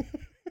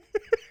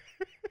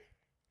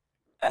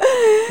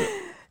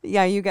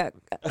 Yeah, you get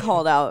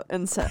called out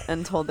and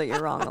told that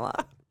you're wrong a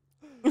lot.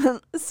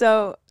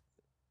 So,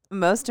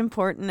 most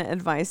important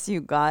advice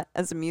you got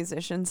as a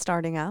musician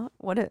starting out?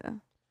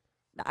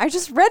 I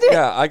just read it.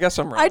 Yeah, I guess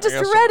I'm wrong. I just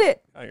guess I'm read wrong.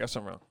 it. I guess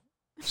I'm wrong.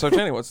 So,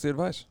 Jenny, what's the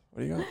advice?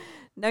 What do you got?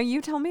 No,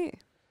 you tell me.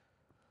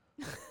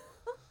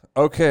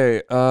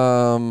 Okay.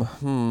 I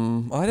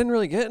didn't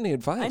really get any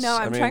advice. I know.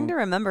 I'm trying to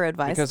remember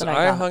advice because that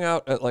I got. hung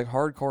out at like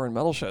hardcore and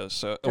metal shows.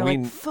 So They're I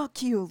mean, like,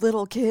 "Fuck you,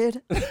 little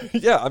kid."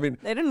 yeah. I mean,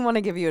 They didn't want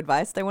to give you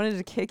advice. They wanted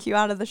to kick you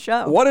out of the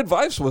show. what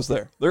advice was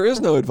there? There is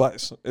no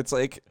advice. It's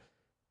like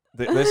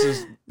this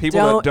is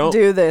people don't that don't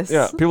do this.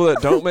 Yeah, people that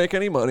don't make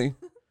any money.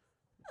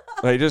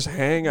 They just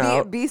hang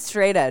out. Be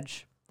straight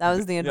edge. That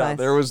was the advice. Yeah,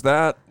 there was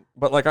that.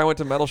 But like I went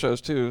to metal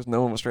shows too.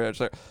 No one was straight edge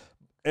there.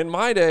 In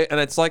my day, and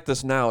it's like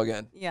this now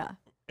again. Yeah.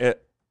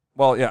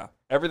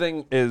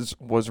 Everything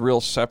was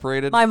real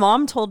separated. My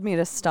mom told me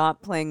to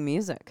stop playing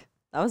music.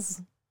 That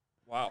was.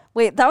 Wow.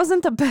 Wait, that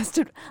wasn't the best.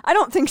 I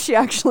don't think she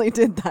actually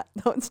did that.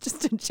 That was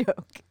just a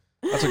joke.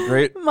 That's a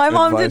great My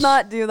mom did advice.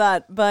 not do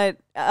that, but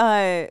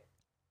that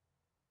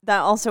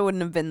also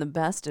wouldn't have been the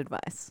best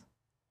advice.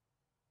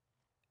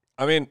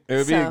 I mean, it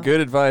would be So- good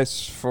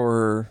advice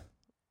for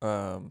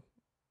not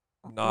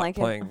Like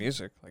if- playing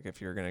music. Like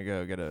if you're gonna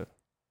go get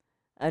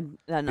An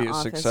be a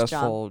office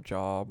successful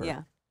job, job.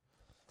 Yeah.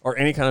 or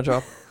any kind of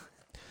job.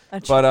 A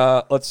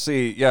But let's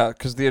see. Yeah,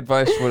 because the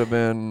advice would have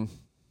been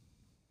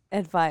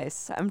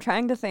advice. I'm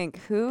trying to think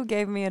who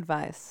gave me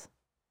advice.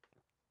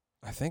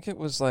 I think it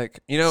was like,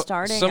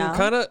 Starting some out?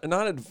 kind of,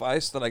 not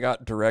advice that I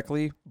got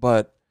directly,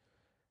 but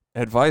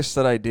advice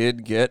that I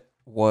did get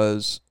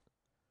was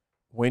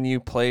when you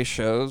play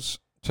shows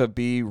to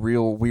be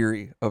real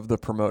weary of the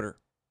promoter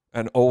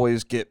and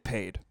always get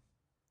paid.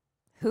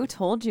 Who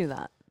told you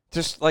that?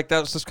 Just like, that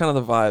was just kind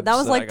of the vibe. That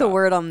was like the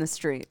word on the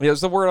street. Yeah, it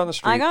was the word on the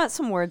street. I got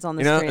some words on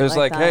the You know, street. it was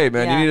like, that. hey,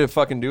 man, Yeah. you need to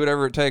fucking do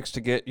whatever it takes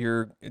to get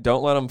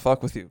don't let them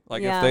fuck with you.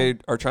 Like, Yeah. if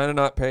they are trying to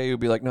not pay you,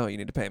 be like, no, you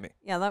need to pay me.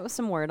 Yeah, that was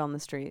some word on the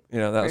street.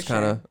 That For was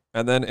kind of, sure.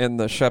 and then in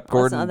the Shep What's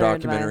Gordon other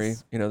documentary,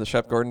 advice? the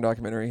Shep Gordon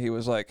documentary, he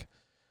was like,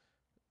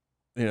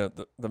 the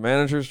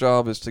manager's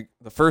job is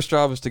the first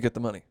job is to get the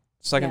money.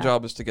 Second Yeah.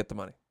 job is to get the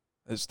money.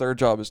 His third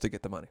job is to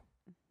get the money.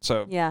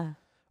 So Yeah.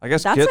 I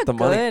guess That's get a the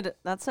money. good,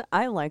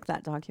 I like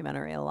that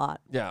documentary a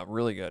lot. Yeah,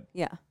 really good.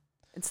 Yeah.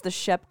 It's the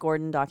Shep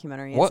Gordon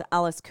documentary. What? It's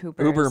Alice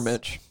Cooper.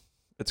 Ubermensch,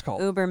 it's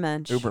called.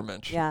 Ubermensch.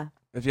 Ubermensch. Yeah.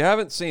 If you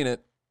haven't seen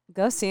it,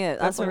 Go see it.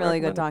 That's a Definitely really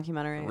good recommend it.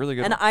 documentary. Really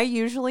good And one. I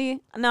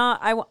usually,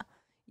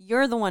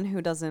 you're the one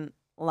who doesn't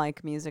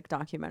like music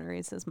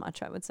documentaries as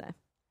much, I would say.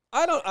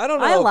 I don't know.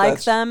 I if like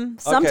that's- them.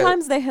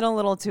 Sometimes they hit a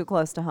little too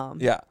close to home.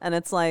 Yeah. And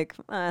it's like,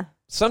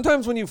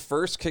 Sometimes when you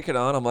first kick it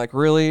on, I'm like,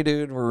 really,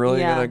 dude? We're really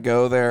Yeah. going to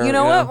go there? You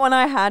know what one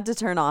I had to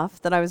turn off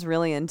that I was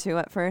really into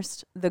at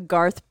first? The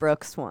Garth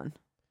Brooks one.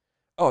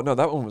 Oh, no,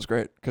 that one was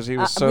great because he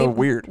was so we,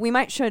 weird. We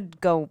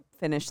should go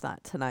finish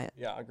that tonight.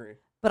 Yeah, I agree.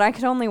 But I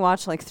could only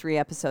watch like 3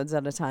 episodes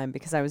at a time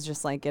because I was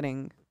just like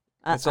getting...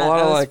 It's a lot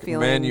I of was like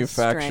feeling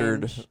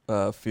manufactured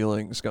strange.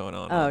 feelings going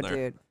on. Oh,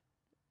 there. dude.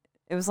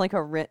 It was like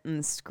a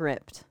written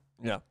script.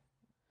 Yeah.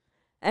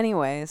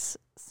 Anyways,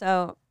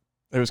 so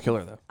It was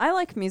killer, though. I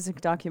like music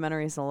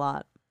documentaries a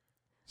lot.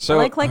 So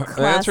like the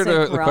answer to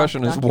classic the rock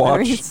question is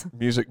watch documentaries.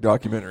 music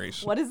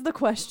documentaries. What is the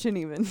question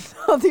even?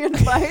 Oh, the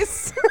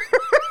advice?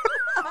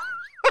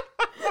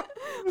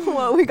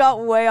 Well, we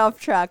got way off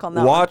track on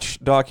that. Watch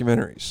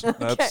documentaries.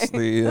 That's Okay.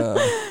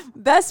 the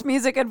Best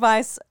music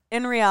advice.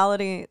 In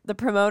reality, the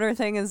promoter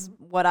thing is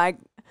what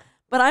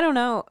but I don't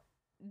know.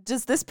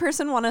 Does this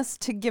person want us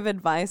to give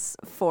advice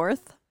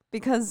forth?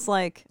 Because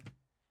like,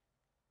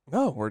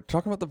 no. We're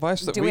talking about the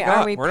advice that do we we got.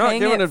 are we We're not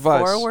paying giving it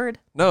advice. forward?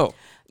 No.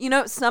 You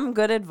know, some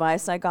good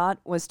advice I got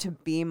was to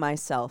be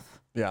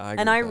myself. Yeah, I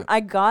agree And with that. I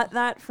got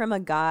that from a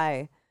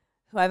guy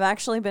who I've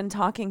actually been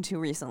talking to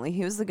recently.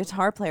 He was the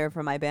guitar player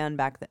for my band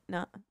back then.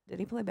 No, did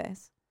he play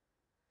bass?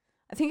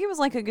 I think he was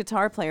like a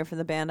guitar player for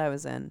the band I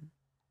was in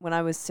when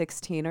I was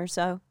 16 or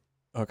so.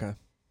 Okay.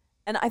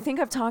 And I think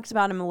I've talked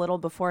about him a little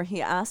before.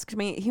 He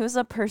was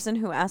a person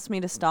who asked me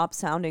to stop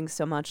sounding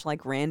so much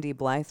like Randy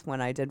Blythe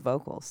when I did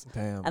vocals.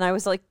 Damn. And I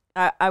was like,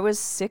 I was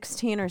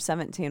 16 or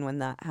 17 when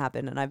that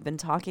happened. And I've been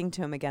talking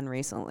to him again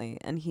recently.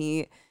 And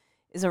he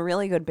is a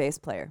really good bass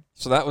player.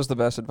 So that was the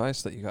best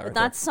advice that you got. Right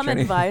That's there. some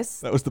Jenny, advice.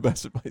 That was the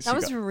best advice. That you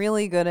was got.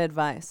 really good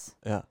advice.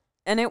 Yeah.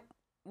 And it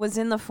was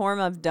in the form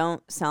of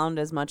don't sound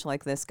as much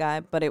like this guy,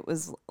 but it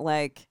was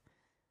like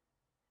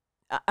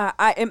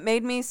it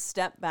made me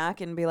step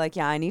back and be like,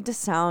 yeah, I need to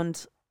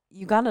sound,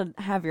 you got to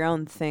have your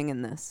own thing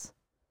in this.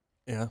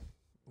 Yeah,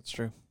 that's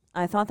true.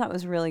 I thought that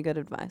was really good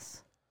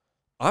advice.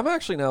 I'm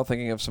actually now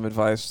thinking of some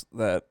advice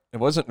that it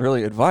wasn't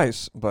really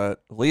advice,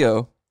 but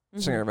Leo,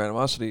 singer of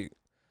Animosity,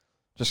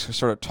 just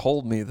sort of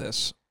told me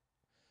this.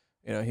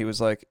 He was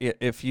like,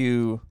 if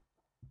you,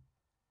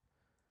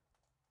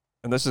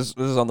 and this is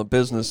on the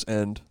business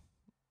end,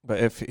 but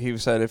if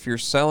you're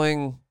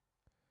selling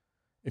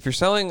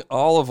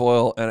olive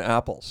oil and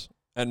apples,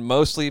 and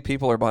mostly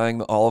people are buying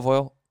the olive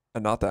oil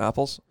and not the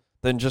apples,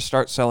 then just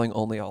start selling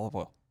only olive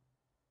oil.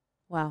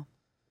 Wow.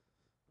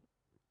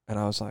 And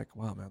I was like,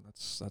 wow, man,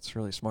 that's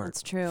really smart.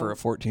 That's true. For a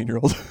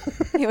 14-year-old.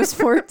 He was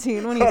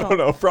 14 when he I told don't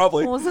know,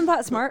 probably. Well, wasn't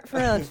that smart for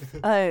a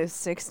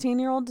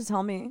 16-year-old to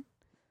tell me?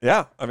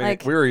 Yeah, I mean,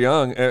 Like- we were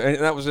young, and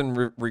that was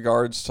in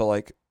regards to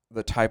like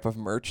the type of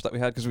merch that we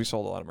had because we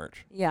sold a lot of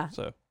merch. Yeah.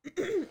 So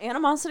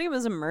Animosity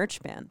was a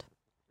merch band.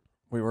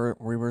 we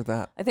were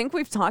that. I think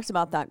we've talked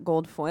about that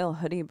gold foil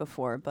hoodie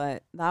before,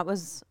 but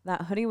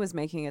that hoodie was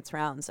making its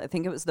rounds. I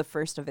think it was the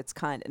first of its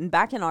kind. And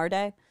back in our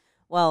day,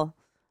 well,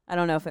 I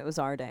don't know if it was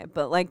our day,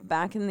 but like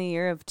back in the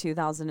year of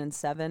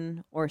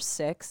 2007 or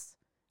 6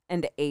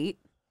 and 8,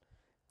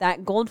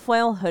 that gold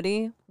foil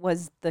hoodie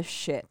was the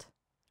shit.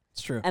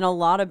 It's true. And a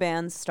lot of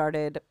bands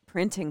started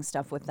printing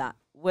stuff with that.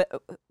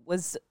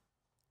 Was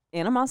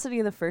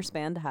Animosity the first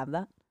band to have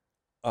that?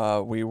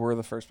 We were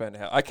the first band to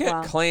have. I can't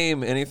Wow.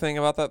 claim anything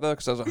about that though,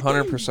 because that was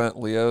 100%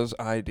 Leo's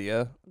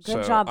idea. Good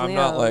so job, I'm Leo.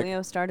 not like,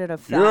 Leo started a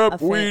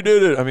yep, a we fan-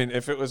 did it. I mean,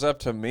 if it was up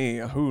to me,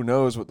 who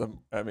knows what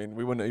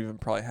we wouldn't have even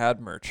probably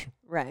had merch.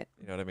 Right.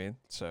 You know what I mean?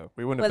 So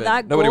we wouldn't But have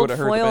that been. Nobody would gold have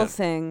heard the foil band.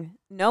 thing,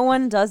 no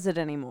one does it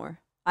anymore.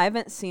 I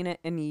haven't seen it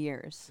in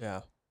years.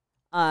 Yeah,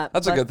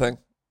 that's a but- good thing.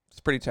 It's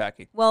pretty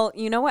tacky. Well,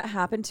 you know what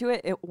happened to it?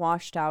 It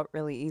washed out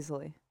really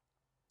easily.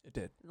 It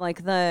did.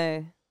 Like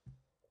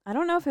I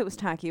don't know if it was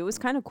tacky. It was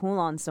kind of cool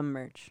on some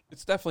merch.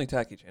 It's definitely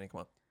tacky, Jenny. Come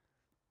on.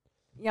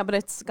 Yeah, but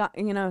it's got,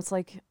 it's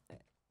like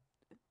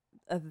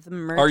the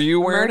merch. Are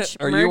you wearing merch,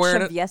 it? Are you merch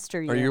wearing of it?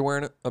 Yesteryear. Are you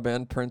wearing it? A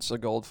band prints a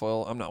gold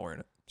foil. I'm not wearing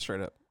it.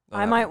 Straight up.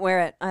 I might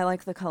wear it. I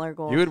like the color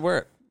gold. You would wear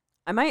it.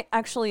 I might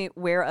actually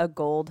wear a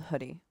gold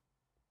hoodie.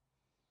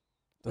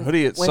 The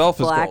hoodie itself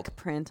with is black gold.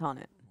 print on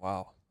it.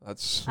 Wow,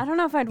 that's I don't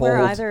know if I'd wear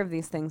bold. either of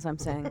these things I'm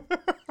saying.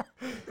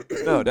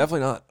 No,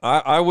 definitely not.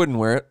 I wouldn't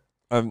wear it.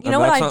 You know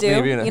what I do?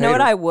 You know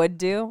what hater. I would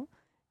do?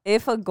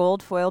 If a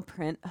gold foil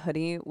print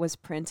hoodie was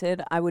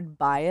printed, I would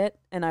buy it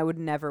and I would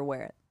never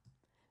wear it.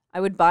 I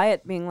would buy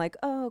it being like,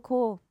 oh,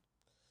 cool.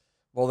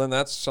 Well, then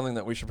that's something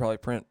that we should probably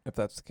print if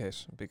that's the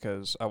case,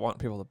 because I want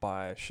people to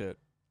buy shit.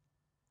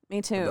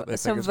 Me too. They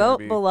So think it's gonna vote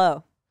be-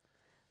 below.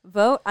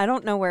 Vote. I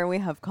don't know where we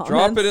have comments.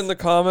 Drop it in the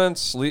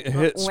comments. Hit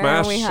Where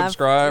smash we have-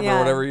 subscribe yeah. or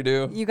whatever you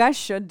do. You guys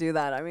should do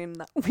that. I mean,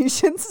 we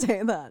should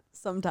say that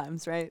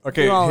sometimes, right?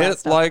 Okay, Do all that hit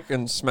stuff. like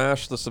and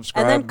smash the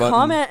subscribe And then button.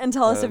 comment and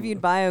tell us if and-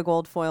 you'd buy a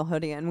gold foil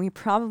hoodie, and we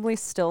probably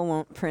still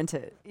won't print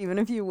it, even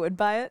if you would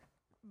buy it.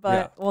 But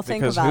Yeah, we'll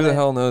think because about who the it.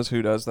 hell knows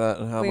who does that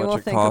and how We will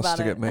much it think costs about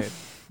to it. get made.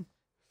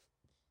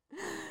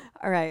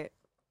 All right.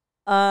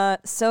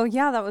 So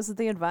yeah, that was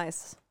the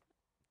advice.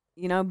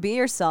 You know, be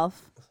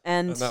yourself,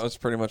 and And that was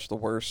pretty much the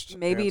worst.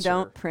 maybe answer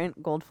don't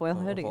print gold foil of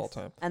all hoodies.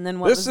 time. And then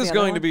what This was the is other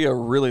going one? to be a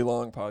really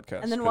long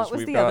podcast. And then what 'cause was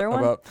we've the got other one?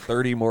 About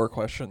 30 more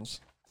questions.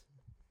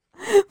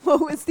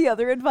 What was the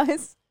other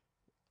advice?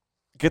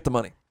 Get the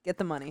money. Get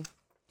the money.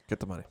 Get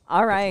the money.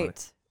 All the money.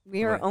 right. We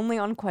The are money. only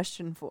on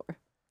question 4.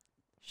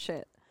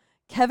 Shit.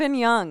 Kevin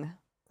Young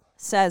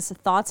says,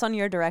 thoughts on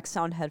your direct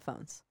sound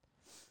headphones.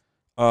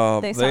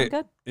 They sound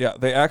good? Yeah,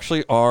 they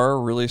actually are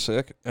really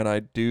sick, and I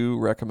do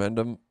recommend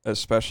them,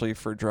 especially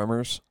for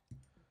drummers.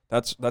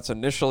 That's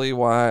initially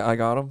why I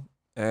got them,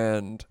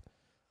 and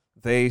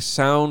they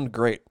sound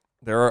great.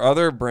 There are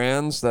other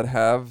brands that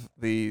have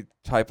the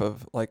type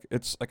of, like,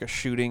 it's like a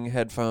shooting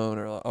headphone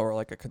or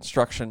like a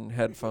construction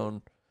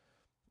headphone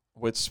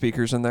with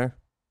speakers in there.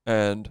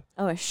 And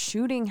Oh, a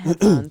shooting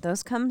headphone.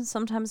 Those come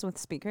sometimes with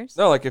speakers?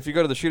 no, like if you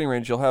go to the shooting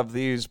range, you'll have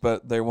these,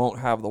 but they won't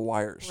have the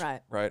wires.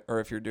 Right. Right. Or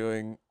if you're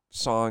doing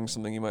songs,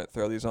 something, you might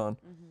throw these on.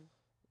 Mm-hmm.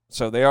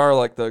 So they are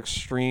like the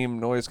extreme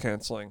noise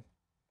canceling.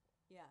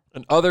 Yeah.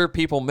 And other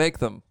people make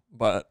them,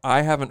 but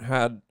I haven't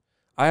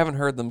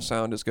heard them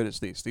sound as good as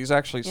these. These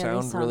actually Yeah, they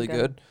sound sound really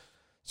good. good.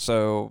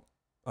 So,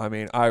 I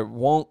mean, I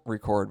won't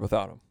record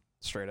without them,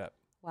 straight up.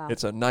 Wow.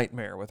 It's a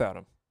nightmare without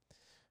them.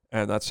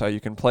 And that's how you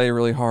can play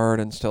really hard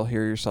and still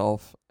hear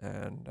yourself.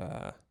 And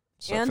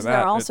so and for they're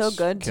that, also it's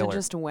good killer. to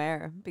just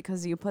wear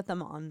because you put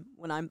them on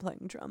when I'm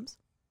playing drums.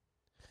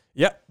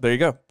 Yeah, there you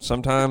go.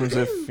 Sometimes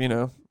if,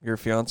 your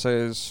fiance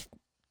is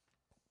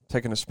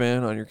taking a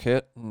spin on your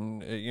kit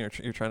and you're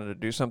trying to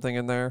do something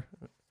in there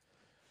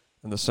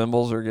and the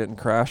cymbals are getting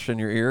crashed in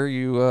your ear,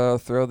 you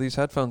throw these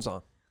headphones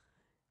on.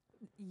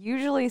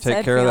 Usually Take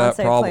said care of that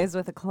fiance problem. plays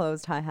with a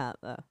closed hi-hat,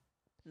 though.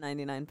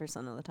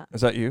 99% of the time. Is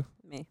that you?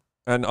 Me.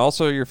 And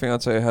also your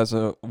fiance has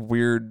a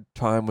weird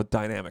time with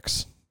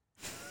dynamics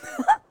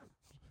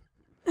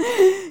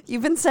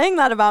You've been saying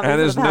that about me and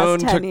for is the past known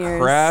 10 to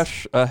years.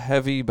 crash a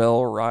heavy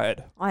bell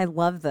ride. I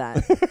love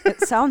that.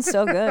 It sounds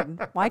so good.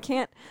 Why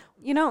can't...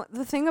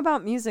 the thing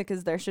about music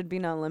is there should be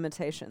no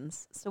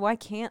limitations. So why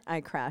can't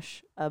I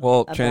crash a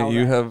Well, a Jenny, bell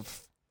you ride?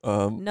 have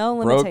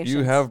No you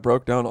limitations. have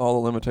broke down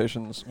all the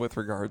limitations with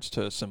regards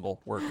to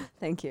cymbal work.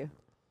 Thank you.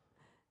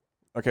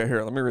 Okay,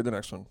 here, let me read the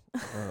next one.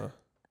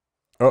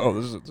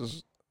 This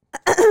is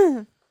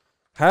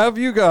Have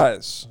you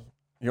guys...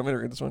 You want me to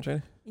read this one,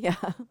 Jenny? Yeah,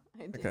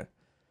 I do. Okay.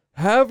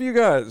 Have you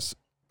guys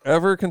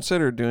ever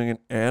considered doing an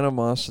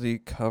Animosity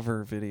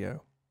cover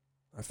video?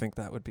 I think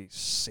that would be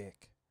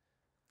sick.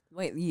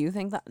 Wait, you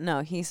think that?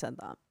 No, he said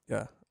that.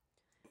 Yeah.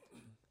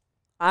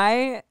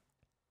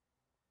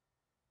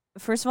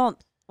 First of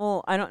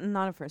all,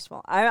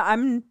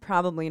 I'm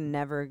probably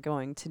never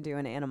going to do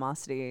an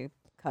Animosity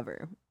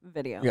cover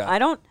video. Yeah. I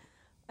don't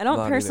Not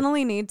either.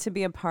 personally need to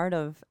be a part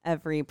of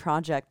every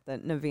project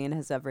that Naveen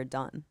has ever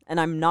done. And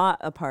I'm not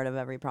a part of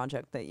every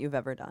project that you've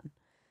ever done.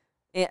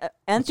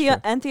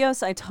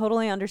 Entheos, I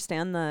totally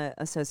understand the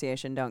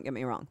association, don't get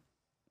me wrong.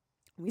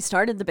 We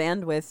started the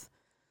band with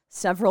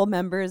several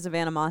members of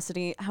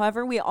Animosity.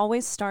 However, we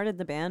always started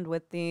the band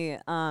with the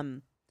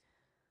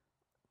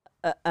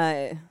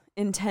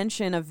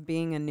intention of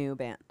being a new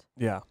band.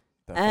 Yeah.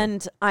 Definitely.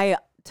 And I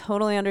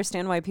totally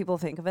understand why people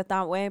think of it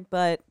that way,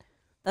 but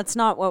that's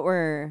not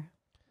the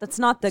That's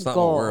not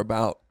goal. what we're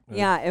about.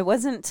 Yeah, it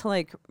wasn't to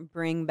like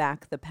bring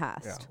back the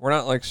past. Yeah. We're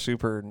not like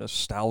super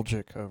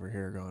nostalgic over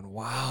here going,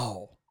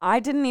 wow.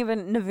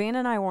 Naveen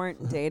and I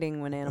weren't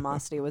dating when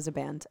Animosity was a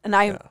band. And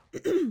I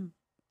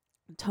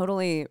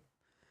totally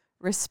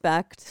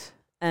respect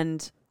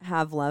and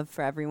have love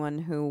for everyone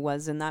who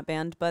was in that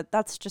band, but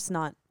that's just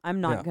not, I'm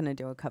not going to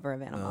do a cover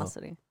of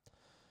Animosity.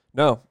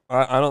 No,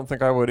 I don't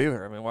think I would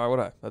either. I mean, why would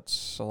I?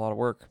 That's a lot of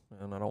work,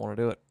 and I don't want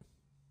to do it.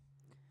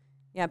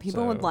 Yeah,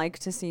 people would So- like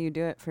to see you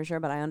do it for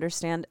sure, but I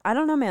understand. I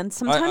don't know, man.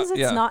 Sometimes it's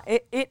yeah. not.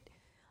 It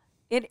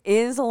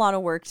is a lot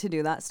of work to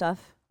do that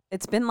stuff.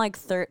 It's been like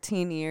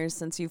 13 years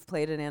since you've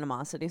played an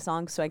Animosity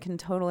song, so I can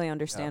totally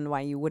understand why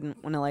you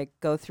wouldn't want to like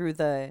go through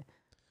the. That's true. Why you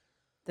wouldn't want to like go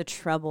through the effort. You know, the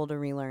trouble to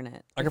relearn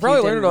it. I if could you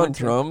probably learn didn't it on want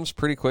to. drums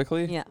pretty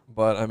quickly. Yeah.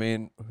 But I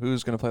mean,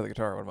 who's gonna play the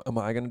guitar? Am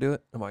I gonna do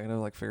it? Am I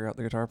gonna like figure out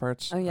the guitar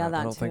parts? Oh, yeah, I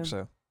that don't think too.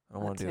 so. I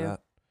don't want to That do too. that.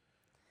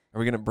 Are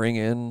we gonna bring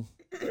in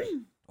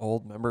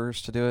old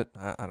members to do it?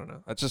 I don't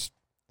know. It's just,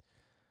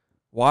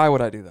 why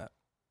would I do that?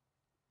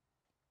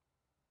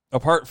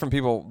 Apart from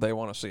people, they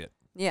want to see it.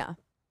 Yeah.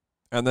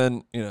 And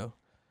then,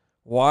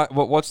 why?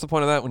 What's the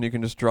point of that when you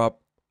can just drop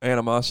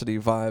animosity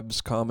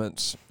vibes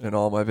comments in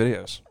all my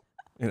videos?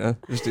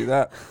 Just do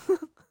that.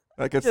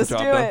 That gets Just the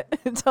job do done. it.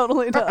 It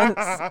totally does.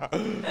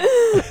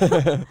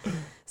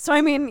 So,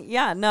 I mean,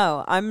 yeah,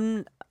 no,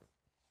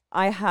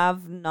 I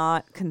have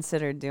not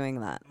considered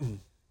doing that.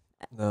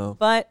 No.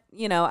 But,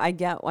 I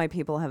get why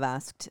people have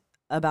asked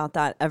about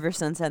that ever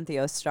since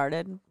Entheos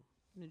started,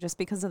 just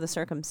because of the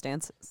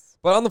circumstances.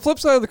 But on the flip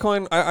side of the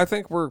coin, I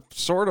think we're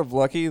sort of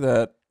lucky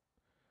that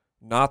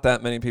not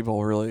that many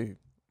people really,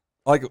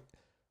 like,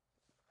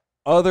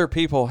 other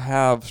people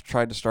have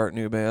tried to start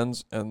new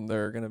bands and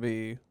they're going to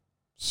be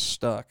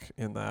stuck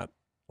in that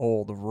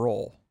old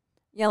role.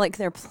 Yeah, like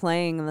they're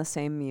playing the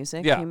same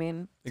music, Yeah, you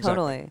mean?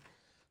 exactly.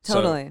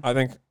 Totally.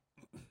 So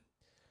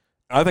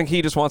I think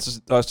he just wants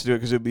us to do it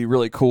because it would be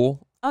really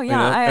cool. Oh,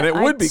 yeah. And it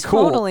would be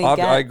totally cool.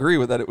 get, I agree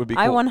with that. It would be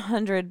cool. I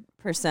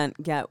 100%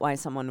 get why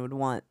someone would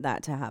want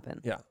that to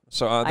happen. Yeah.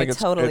 So I think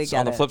totally it's get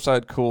on the it. flip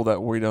side cool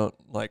that we don't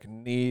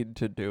need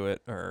to do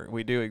it, or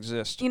we do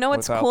exist. You know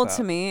what's without cool that.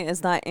 to me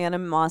is that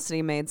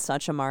Animosity made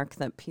such a mark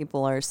that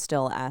people are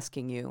still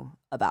asking you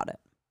about it.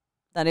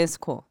 That is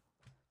cool.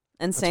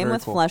 And same very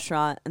with cool. Flesh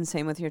Rot, and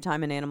same with your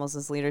time in Animals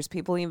as Leaders.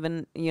 People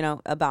even,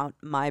 about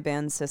my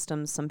band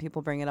Systems, some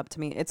people bring it up to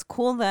me. It's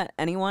cool that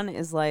anyone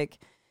is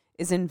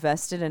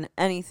invested in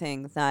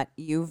anything that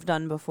you've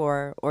done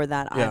before or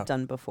that Yeah. I've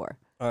done before.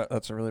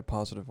 That's a really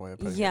positive way of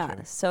putting it. Yeah,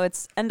 Jenny. so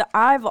and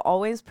I've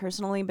always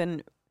personally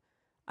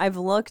I've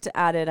looked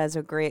at it as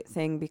a great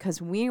thing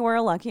because we were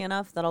lucky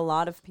enough that a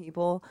lot of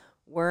people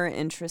were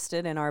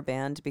interested in our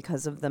band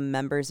because of the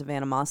members of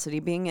Animosity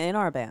being in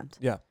our band.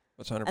 Yeah,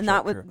 that's 100%. And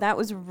that was true. that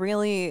was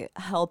really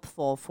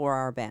helpful for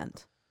our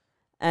band.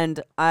 And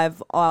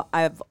I've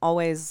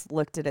always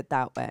looked at it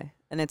that way,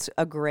 and it's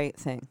a great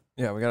thing.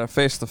 Yeah, we got to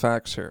face the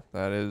facts here.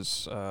 That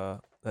is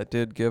that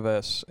did give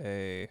us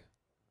a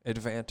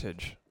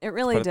advantage. It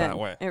really put it did. that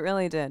way. It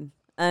really did.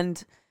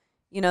 And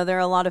there are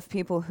a lot of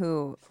people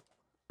who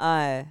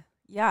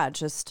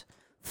just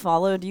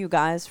followed you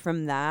guys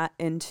from that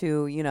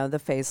into, the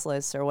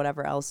Faceless or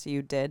whatever else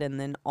you did, and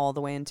then all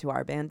the way into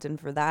our band. And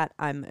for that,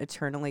 I'm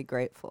eternally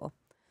grateful.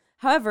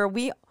 However,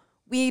 we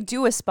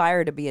do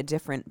aspire to be a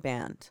different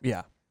band.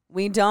 Yeah.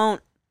 We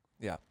don't,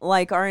 Yeah.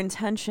 our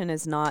intention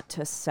is not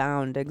to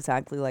sound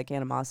exactly like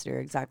Animosity or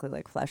exactly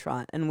like Flesh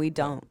Rot, and we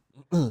don't.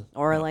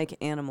 Or like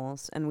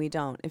Animals, and we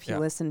don't. If you Yeah.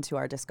 listen to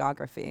our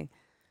discography,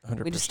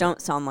 100%. we just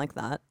don't sound like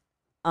that.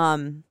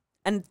 And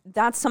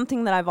that's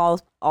something that I've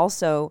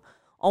also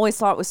always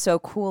thought was so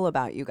cool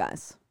about you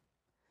guys.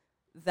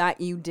 That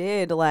you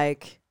did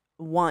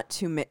want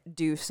to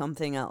do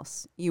something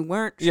else. You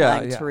weren't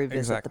trying to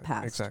revisit the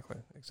past.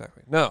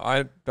 Exactly. No,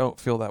 I don't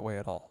feel that way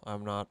at all.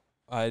 I'm not.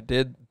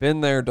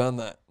 Been there, done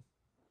that.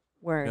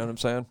 Word. You know what I'm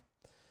saying?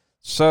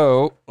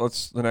 So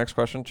the next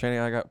question,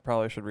 Chaney.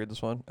 Probably should read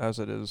this one as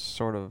it is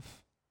sort of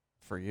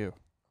for you.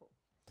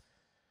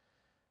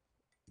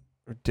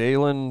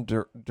 Dalen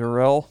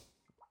Durrell.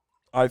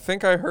 I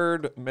think I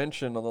heard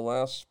mention on the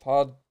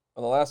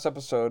last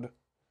episode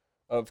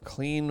of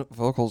clean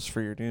vocals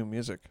for your new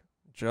music.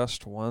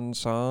 Just one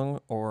song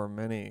or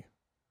many?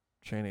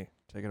 Chaney,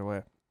 take it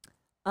away.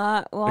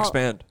 Well,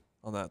 Expand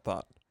on that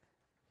thought.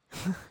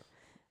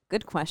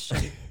 good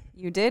question.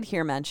 You did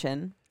hear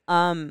mention.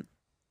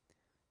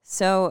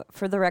 So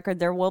for the record,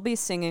 there will be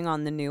singing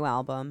on the new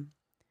album.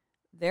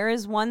 There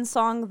is one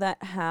song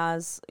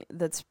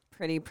that's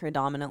pretty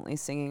predominantly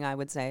singing, I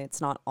would say.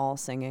 It's not all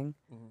singing.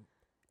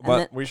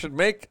 But we should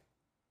make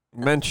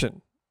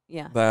mention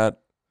Yeah.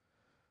 that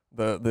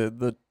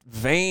the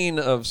vein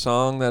of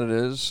song that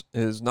it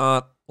is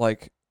not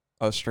like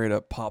a straight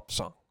up pop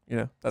song.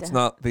 That's Yeah.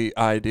 not the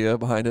idea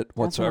behind it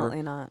whatsoever.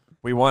 Definitely not.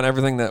 We want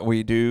everything that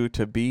we do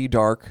to be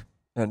dark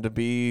and to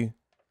be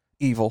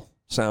evil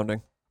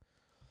sounding.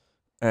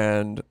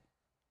 And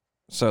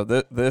so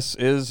this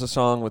is a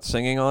song with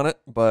singing on it,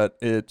 but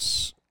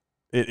it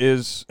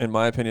is, in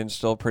my opinion,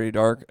 still pretty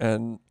dark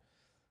and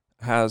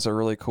has a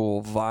really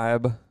cool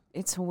vibe.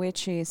 It's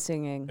witchy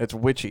singing. It's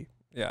witchy.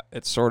 Yeah,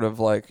 it's sort of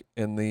like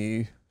in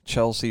the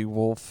Chelsea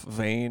Wolfe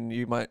vein.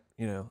 You might,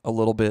 a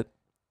little bit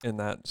in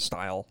that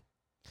style.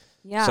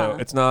 Yeah. So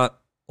it's not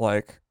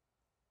like,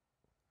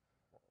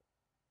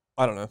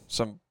 I don't know,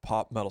 some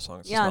pop metal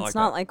song. Yeah, it's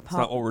not like It's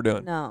not pop. what we're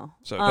doing. No.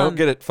 So don't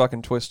get it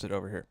fucking twisted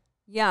over here.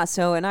 Yeah,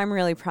 so, and I'm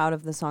really proud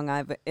of the song.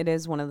 It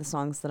is one of the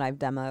songs that I've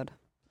demoed.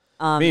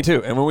 Me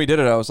too. And when we did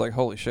it, I was like,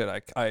 holy shit,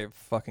 I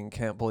fucking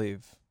can't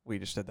believe we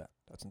just did that.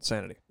 That's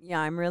insanity.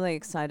 Yeah, I'm really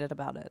excited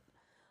about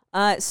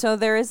it. So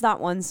there is that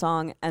one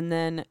song, and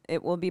then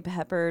it will be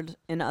peppered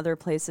in other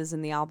places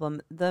in the album.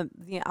 The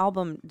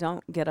album,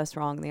 don't get us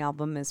wrong, the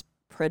album is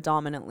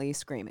predominantly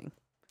screaming.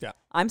 Yeah.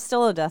 I'm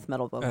still a death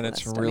metal vocalist. And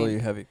it's really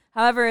heavy.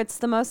 However, it's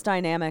the most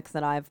dynamic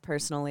that I've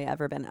personally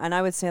ever been. And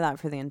I would say that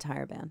for the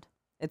entire band.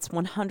 It's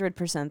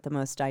 100% the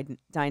most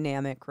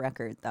dynamic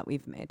record that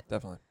we've made.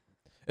 Definitely.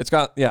 It's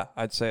got,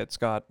 I'd say it's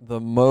got the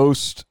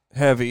most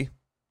heavy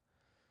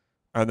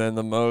and then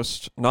the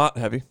most not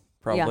heavy,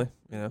 probably.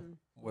 You know.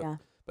 Yeah.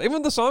 But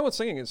even the song with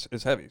singing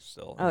is heavy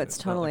still. Oh, it's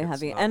totally not like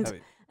heavy. It's not And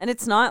heavy. and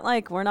it's not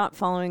like we're not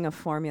following a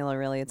formula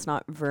really. It's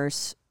not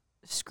verse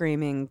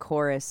screaming,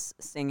 chorus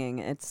singing.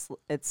 It's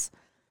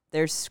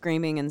there's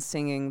screaming and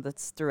singing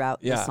that's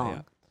throughout the song.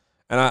 Yeah.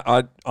 And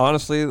I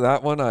honestly,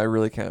 that one, I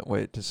really can't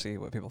wait to see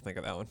what people think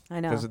of that one.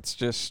 I know. Because it's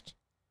just,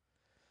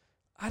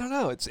 I don't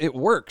know, it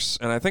works.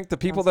 And I think the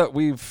people that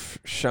we've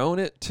shown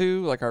it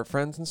to, like our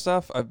friends and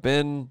stuff, I've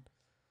been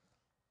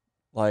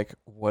like,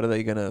 what are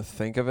they going to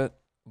think of it?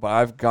 But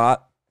I've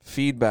got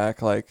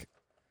feedback like,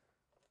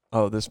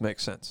 oh, this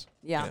makes sense.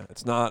 Yeah.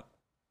 It's not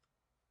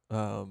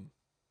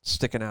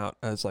sticking out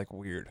as like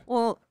weird.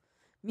 Well,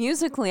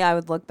 musically, I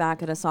would look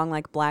back at a song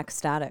like Black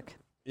Static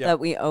that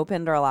we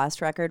opened our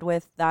last record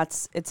with.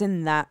 It's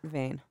in that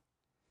vein.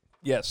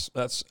 Yes,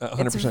 that's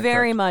 100% It's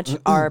very correct. much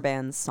our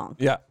band's song.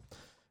 Yeah.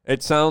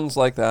 It sounds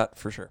like that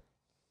for sure.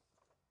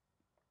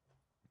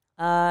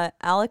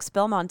 Alex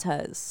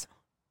Belmontez.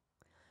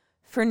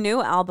 For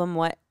new album,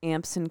 what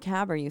amps and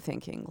cab are you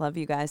thinking? Love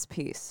you guys.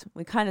 Peace.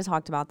 We kind of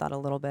talked about that a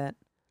little bit.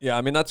 Yeah,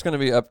 I mean, that's going to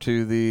be up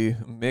to the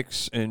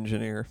mix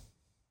engineer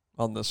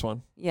on this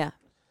one. Yeah.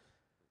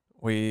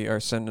 We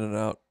are sending it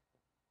out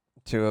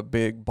to a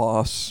big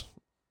boss,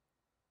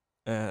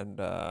 and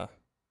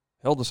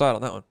he'll decide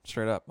on that one,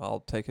 straight up. I'll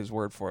take his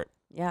word for it,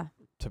 Yeah.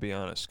 to be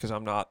honest, because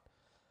I'm not...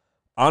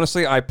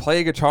 Honestly, I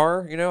play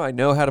guitar, you know. I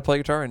know how to play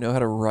guitar. I know how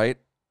to write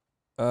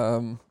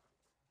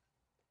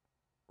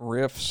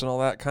riffs and all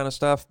that kind of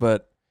stuff,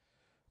 but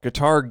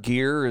guitar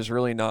gear is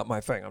really not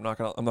my thing. I'm not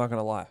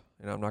gonna lie.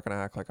 You know, I'm not gonna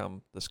act like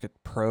I'm this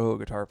pro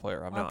guitar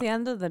player. I'm Well, not. at the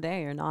end of the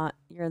day, you're not.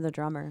 You're the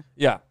drummer.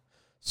 Yeah.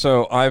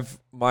 So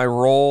my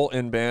role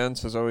in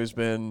bands has always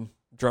been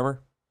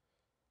drummer,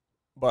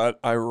 but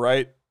I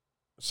write.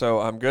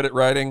 So I'm good at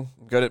writing,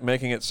 good at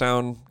making it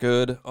sound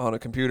good on a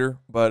computer.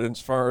 But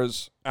as far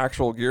as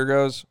actual gear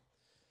goes,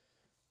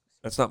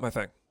 that's not my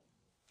thing.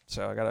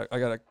 So I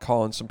gotta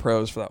call in some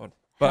pros for that one.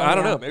 But Hell I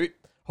don't yeah. know. Maybe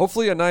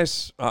hopefully a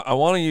nice. I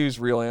want to use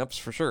real amps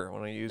for sure. I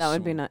want to use. That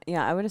would be some- not.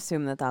 Yeah, I would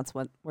assume that that's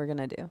what we're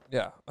gonna do.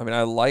 Yeah, I mean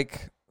I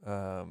like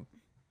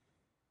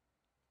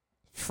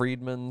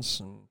Friedmans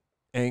and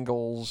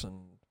Angles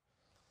and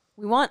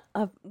We want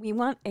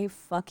a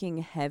fucking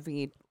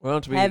heavy we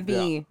want it to be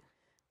yeah,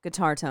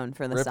 guitar tone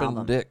for this ripping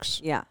album.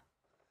 dicks. Yeah.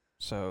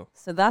 So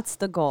that's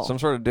the goal. some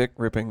sort of dick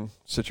ripping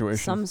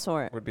situation Some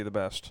sort. would be the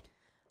best.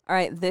 All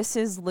right, this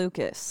is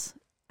Lucas.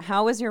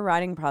 How was your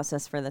writing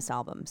process for this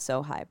album?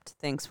 So hyped.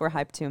 Thanks. We're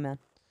hyped too, man.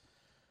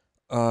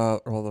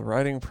 Well, the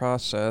writing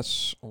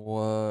process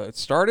it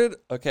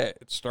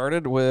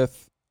started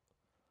with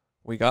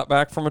we got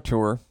back from a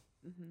tour,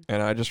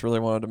 and I just really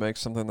wanted to make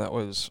something that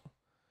was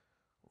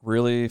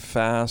really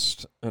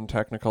fast and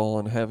technical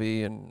and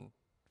heavy and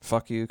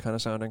fuck you kind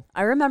of sounding.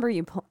 I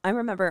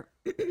remember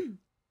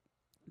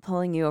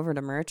pulling you over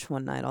to merch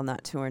one night on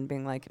that tour and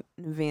being like,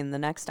 Naveen, the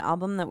next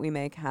album that we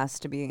make has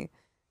to be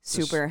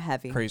super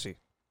heavy. Crazy.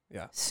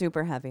 Yeah.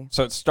 Super heavy.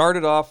 So it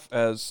started off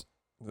as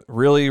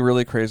really,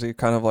 really crazy,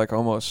 kind of like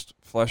almost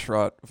flesh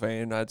rot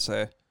vein, I'd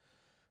say.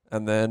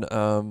 And then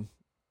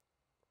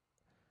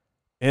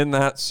in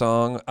that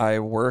song, I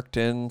worked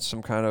in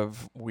some kind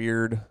of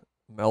weird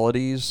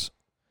melodies,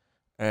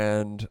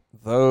 and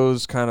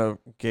those kind of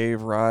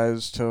gave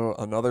rise to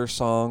another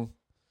song.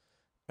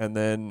 And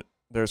then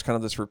there's kind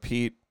of this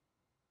repeat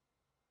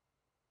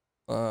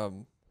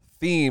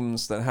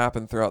themes that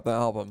happen throughout the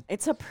album.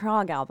 It's a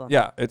prog album.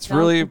 Yeah, it's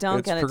Don't it's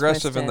get it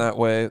progressive in twisted. that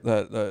way.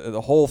 That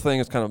the whole thing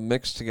is kind of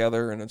mixed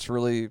together, and it's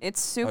really It's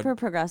super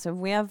progressive.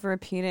 We have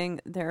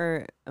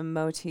there are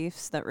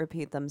motifs that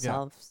repeat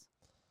themselves,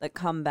 that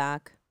come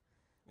back.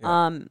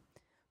 Yeah.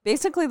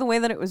 Basically the way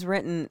that it was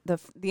written,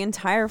 the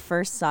entire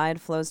first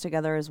side flows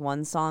together as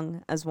one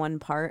song, as one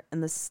part,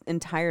 and this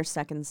entire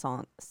second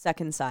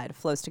side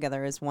flows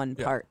together as one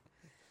part.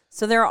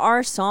 So there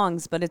are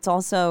songs, but it's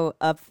also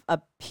a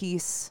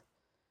piece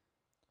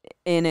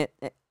in it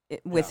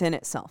within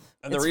itself.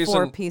 And it's the reason,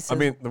 4 pieces. I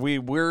mean, we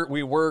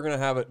were gonna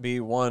have it be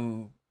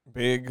one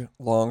big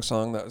long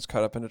song that was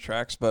cut up into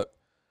tracks, but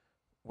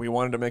we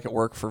wanted to make it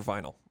work for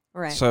vinyl.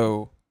 right.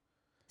 So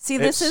See, it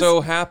this is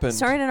so happened.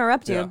 sorry to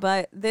interrupt you, Yeah.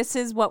 but this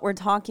is what we're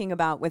talking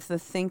about with the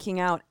thinking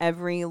out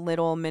every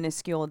little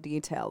minuscule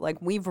detail.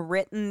 Like we've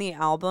written the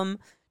album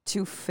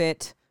to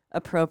fit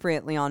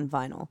appropriately on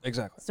vinyl.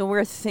 Exactly. So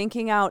we're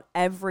thinking out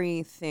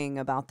everything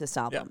about this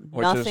album.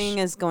 which Nothing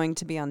is going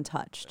to be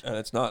untouched. And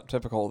it's not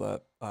typical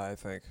that I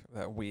think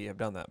that we have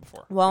done that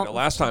before. Well-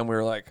 last time we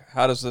were like,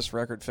 how does this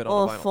record fit on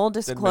Well, the vinyl? full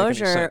Didn't make any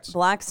disclosure, sense.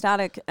 Black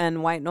Static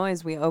and White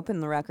Noise, we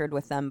opened the record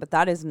with them, but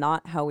that is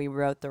not how we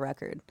wrote the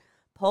record.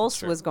 Pulse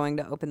true. was going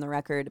to open the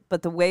record,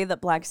 but the way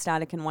that Black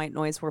Static and White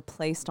Noise were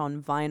placed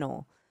on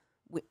vinyl,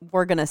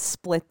 we're going to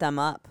split them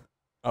up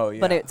Oh yeah.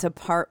 but it's a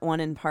part 1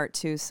 and part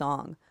 2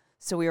 song.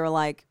 So we were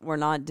like, we're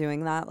not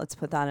doing that. Let's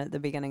put that at the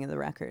beginning of the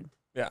record.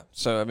 Yeah.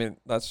 So I mean,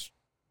 that's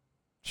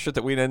shit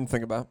that we didn't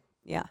think about,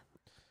 Yeah.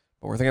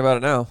 but we're thinking about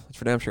it now. That's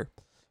for damn sure.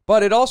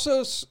 But it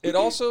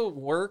also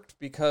worked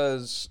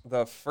because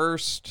the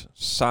first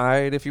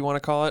side, if you want to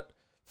call it,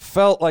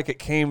 felt like it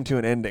came to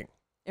an ending.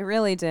 It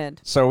really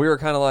did. So we were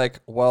kind of like,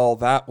 well,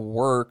 that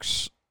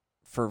works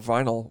for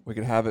vinyl. We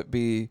could have it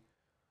be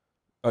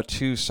a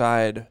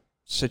 2-side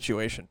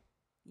situation.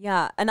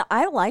 Yeah, and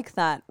I like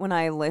that when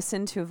I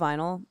listen to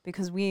vinyl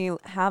because we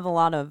have a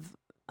lot of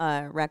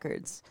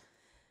records.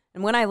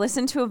 And when I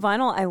listen to a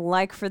vinyl, I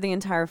like for the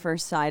entire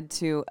first side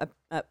to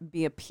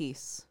be a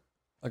piece.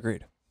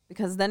 Agreed.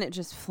 Because then it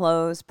just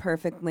flows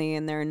perfectly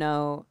and there are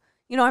no...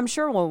 You know, I'm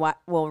sure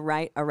we'll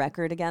write a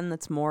record again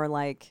that's more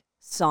like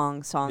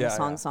song,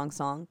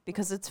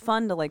 because it's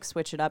fun to like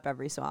switch it up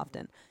every so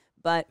often.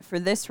 But for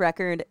this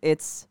record,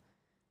 it's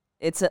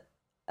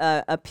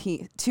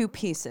two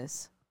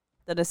pieces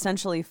that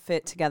essentially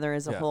fit together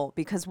as a whole.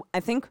 Because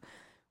I think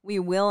we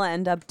will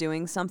end up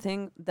doing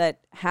something that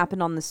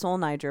happened on the Soul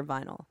Niger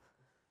vinyl,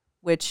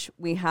 which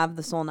we have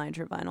the Soul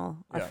Niger vinyl.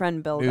 Our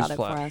friend Bill got it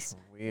for us.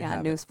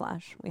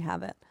 Newsflash, we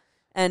have it.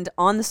 And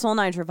on the Soul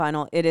Niger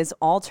vinyl, it is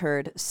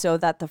altered so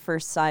that the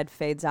first side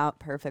fades out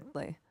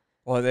perfectly.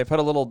 Well, they put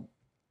a little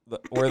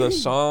where the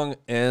song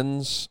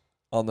ends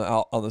on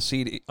the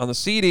CD. On the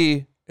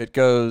CD, it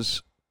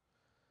goes.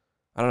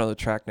 I don't know the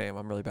track name.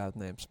 I'm really bad with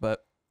names,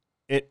 but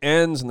it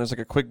ends and there's like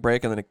a quick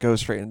break and then it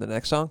goes straight into the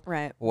next song.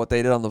 Right. Well, what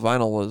they did on the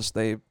vinyl was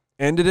they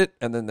ended it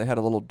and then they had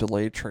a little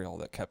delay trail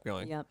that kept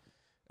going. Yep.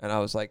 And I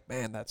was like,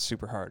 man, that's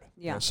super hard.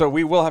 Yeah. You know, so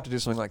we will have to do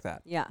something like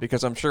that. Yeah.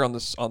 Because I'm sure on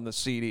the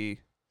CD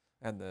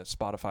and the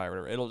Spotify or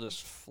whatever, it'll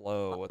just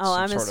flow with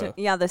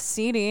the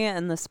CD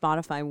and the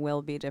Spotify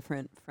will be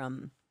different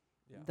from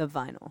the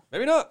vinyl.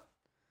 Maybe not.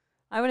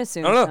 I would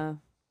assume I don't know.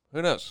 so.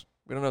 Who knows?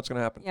 We don't know what's going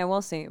to happen. Yeah,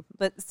 we'll see.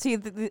 But see,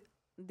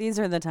 these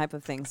are the type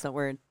of things that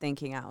we're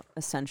thinking out,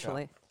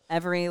 essentially. Yeah.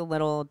 Every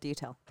little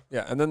detail.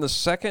 Yeah, and then the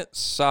second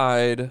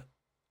side,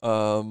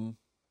 I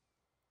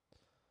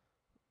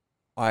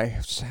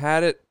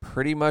had it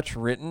pretty much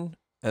written,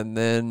 and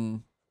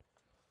then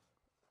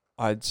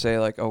I'd say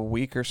like a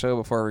week or so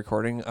before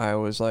recording, I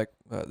was like,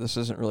 this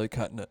isn't really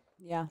cutting it.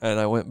 Yeah. And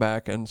I went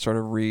back and sort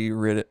of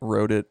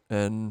wrote it,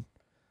 and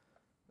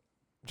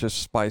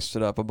just spiced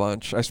it up a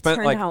bunch. I spent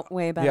Turned out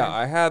way better. Yeah,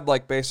 I had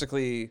like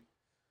basically,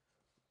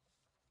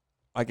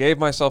 I gave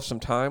myself some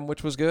time,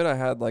 which was good. I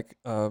had like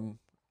a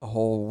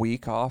whole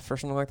week off or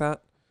something like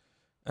that,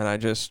 and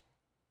it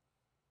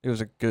was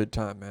a good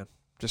time, man.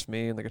 Just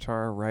me and the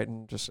guitar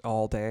writing just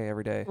all day,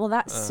 every day. Well,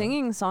 that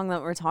singing song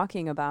that we're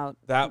talking about,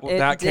 that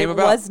came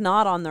about. It was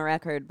not on the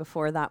record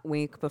before that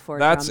week before.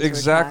 That's drums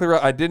exactly were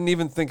right. I didn't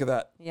even think of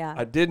that. Yeah,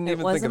 I didn't even think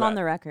of that. It wasn't on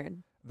the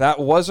record. That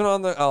wasn't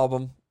on the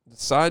album.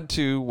 Side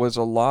 2 was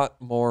a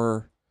lot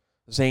more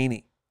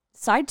zany.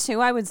 Side 2,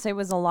 I would say,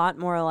 was a lot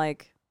more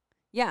like,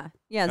 yeah.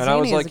 And zany I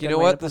was is like, a you good know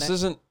way what? to put This it.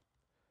 isn't.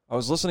 I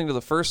was listening to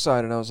the first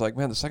side, and I was like,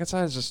 man, the second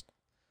side is just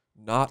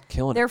not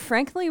killing There it.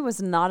 frankly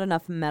was not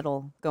enough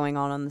metal going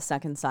on the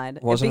second side.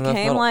 Wasn't it enough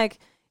became metal. like,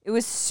 it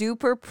was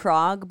super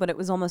prog, but it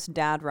was almost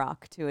dad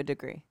rock to a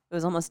degree. It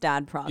was almost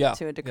dad prog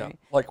to a degree. Yeah.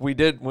 Like we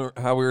did,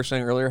 how we were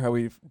saying earlier, how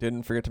we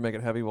didn't forget to make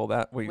it heavy. Well,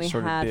 that we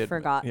sort had of did.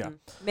 forgotten. Yeah.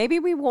 Maybe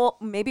we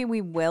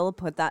will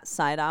put that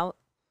side out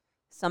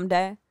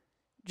someday,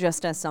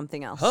 just as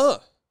something else. Huh.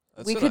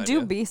 That's We an could idea.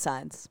 do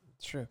B-sides.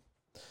 It's true.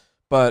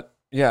 But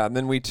yeah, and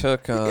then we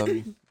took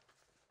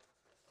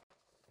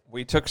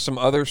some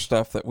other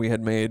stuff that we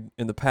had made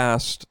in the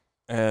past,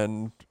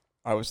 and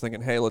I was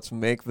thinking, hey, let's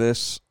make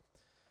this.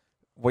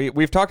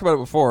 We've talked about it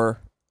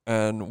before,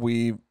 and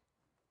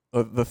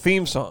the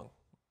theme song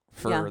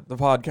for the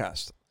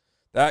podcast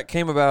that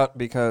came about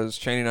because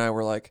Cheney and I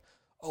were like,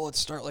 oh, let's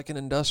start like an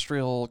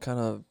industrial kind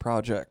of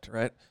project,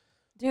 right?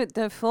 Dude,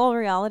 the full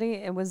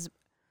reality,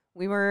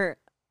 we were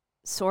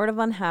sort of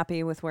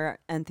unhappy with where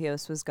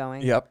Entheos was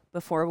going. Yep.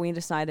 Before we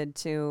decided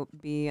to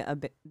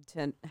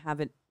have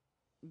it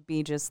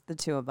be just the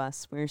two of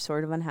us. We were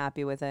sort of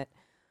unhappy with it.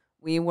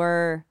 We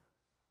were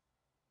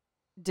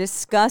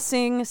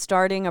discussing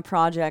starting a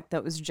project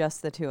that was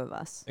just the two of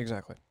us.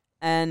 Exactly.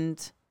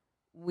 And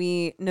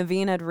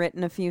Naveen had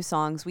written a few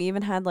songs. We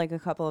even had like a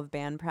couple of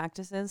band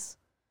practices.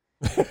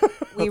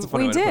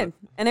 we did.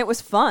 And it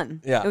was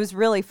fun. Yeah. It was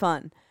really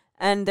fun.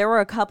 And there were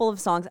a couple of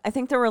songs. I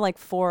think there were like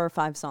 4 or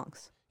 5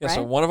 songs. Yeah, right?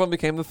 so one of them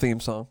became the theme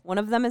song. One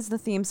of them is the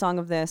theme song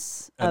of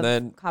this, And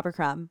then Copper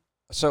Crab.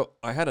 So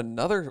I had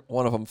another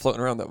one of them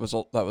floating around that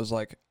was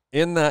like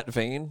in that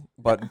vein,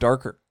 but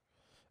darker.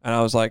 And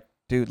I was like,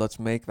 dude, let's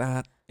make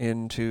that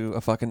into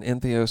a fucking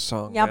Entheos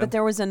song. Yeah, man. but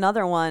there was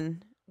another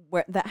one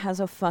that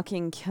has a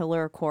fucking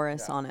killer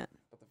chorus on it.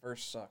 But the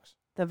verse sucks.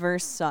 The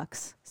verse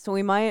sucks. So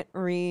we might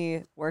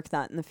rework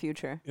that in the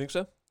future. You think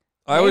so?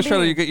 I always try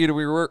to Maybe. get you to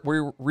rework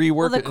Well, it, the and you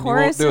won't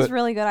chorus do is it.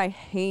 really good. I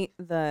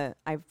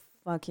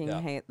fucking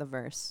hate the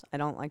verse. I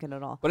don't like it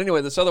at all. But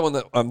anyway, this other one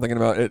that I'm thinking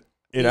about, it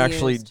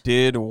actually Used.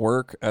 did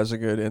work as a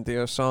good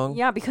Entheos song.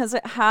 Yeah, because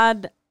it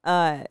had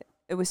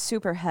it was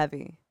super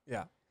heavy.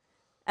 Yeah.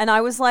 And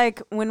I was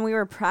like, when we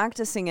were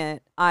practicing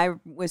it, I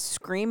was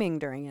screaming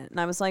during it. And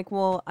I was like,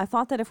 well, I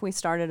thought that if we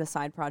started a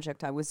side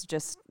project, I was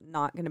just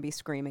not going to be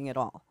screaming at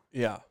all.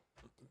 Yeah.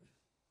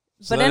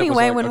 But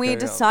anyway, when we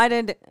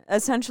decided,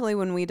 essentially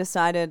when we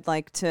decided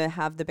like to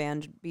have the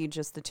band be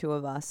just the two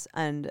of us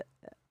and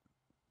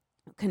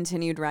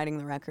continued writing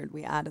the record,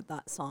 we added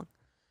that song.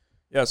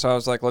 Yeah, so I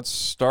was like, let's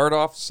start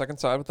off second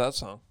side with that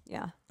song.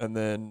 Yeah. And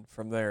then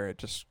from there, it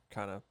just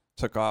kind of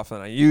took off,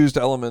 and I used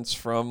elements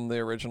from the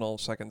original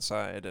second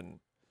side, and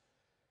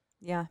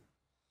yeah,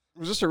 it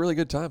was just a really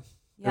good time.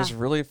 Yeah. It was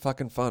really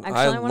fucking fun. Actually,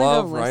 I want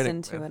to go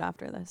listen to man. it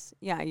after this.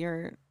 Yeah,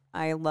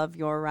 I love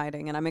your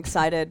writing, and I'm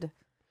excited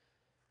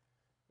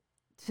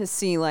to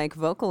see like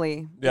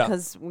vocally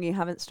because we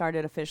haven't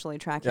started officially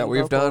tracking. Yeah,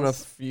 we've vocals. done a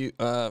few,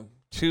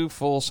 2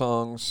 full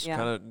songs, Yeah.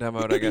 kind of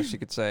demoed, I guess you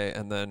could say,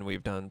 and then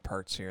we've done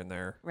parts here and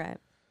there. Right.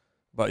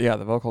 But yeah,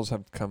 the vocals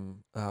have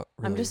come out.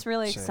 I'm just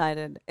really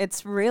excited.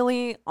 It's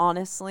really,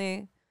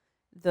 honestly,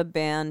 the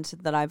band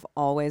that I've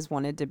always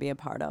wanted to be a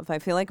part of. I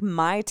feel like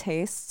my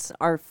tastes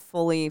are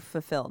fully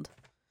fulfilled.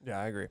 Yeah,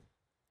 I agree.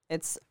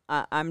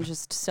 I'm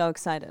just so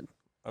excited.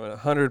 I'm in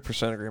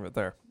 100% agreement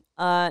there.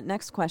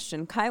 Next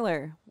question.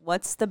 Kyler,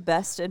 what's the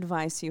best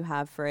advice you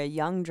have for a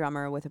young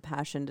drummer with a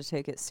passion to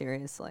take it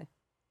seriously?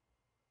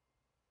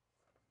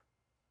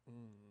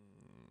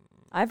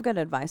 I've got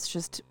advice.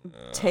 Just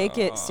take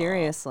it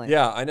seriously.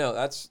 Yeah, I know.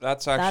 That's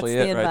actually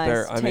it right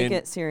there. Take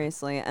it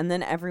seriously, and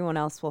then everyone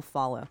else will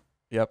follow.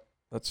 Yep.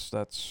 That's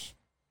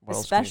what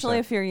Especially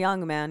if you're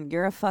young, man.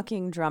 You're a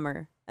fucking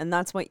drummer, and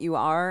that's what you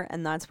are,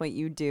 and that's what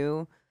you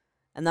do,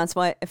 and that's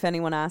what if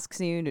anyone asks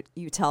you,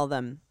 you tell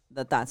them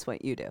that that's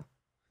what you do.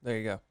 There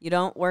you go. You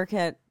don't work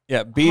at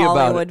be Hollywood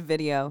about it.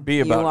 Video. Be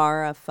about you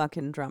are a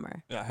fucking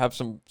drummer. Yeah, have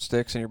some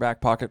sticks in your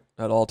back pocket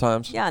at all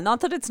times. Yeah,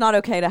 not that it's not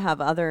okay to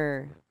have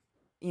other,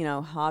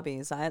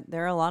 hobbies.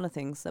 There are a lot of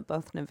things that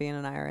both Naveen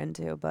and I are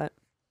into, but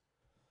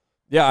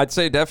yeah, I'd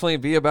say definitely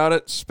be about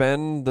it.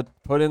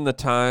 Put in the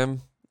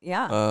time.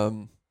 Yeah.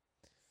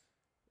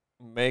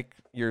 Make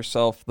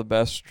yourself the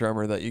best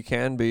drummer that you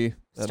can be.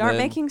 Start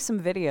making some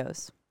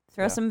videos.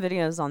 Throw some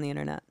videos on the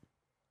internet.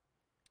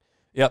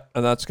 Yep,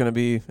 and that's going to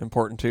be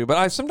important too.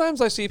 But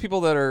sometimes I see people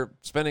that are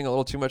spending a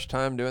little too much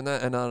time doing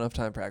that and not enough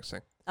time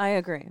practicing. I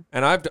agree.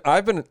 And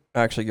I've been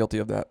actually guilty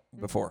of that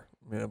before.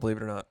 I mean, believe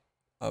it or not.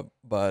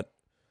 But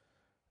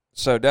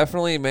so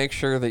definitely make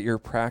sure that you're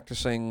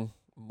practicing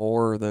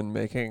more than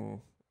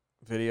making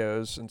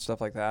videos and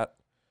stuff like that.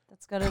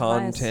 That's good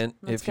content,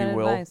 advice. if you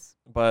will.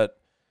 But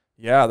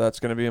yeah, that's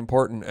going to be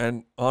important.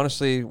 And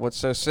honestly, what's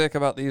so sick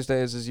about these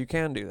days is you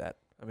can do that.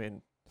 I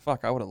mean,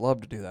 fuck, I would have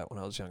loved to do that when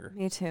I was younger.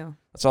 Me too.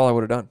 That's all I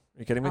would have done. Are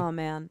you kidding me? Oh,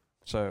 man.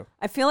 So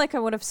I feel like I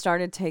would have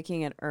started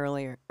taking it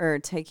earlier, or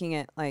taking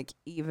it like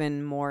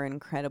even more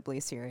incredibly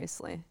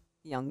seriously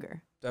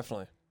younger.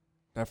 Definitely.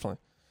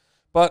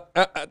 But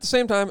at the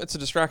same time, it's a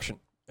distraction.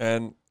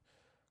 And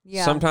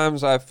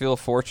sometimes I feel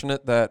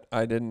fortunate that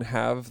I didn't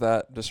have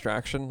that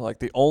distraction. Like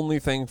the only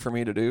thing for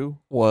me to do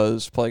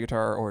was play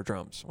guitar or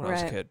drums when I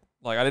was a kid.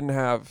 Like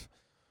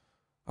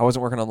I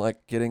wasn't working on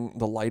like getting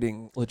the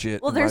lighting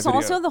legit. Well, there's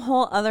also the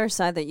whole other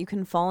side that you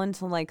can fall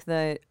into like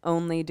the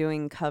only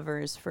doing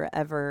covers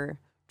forever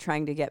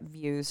trying to get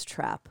views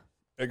trap.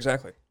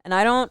 Exactly. And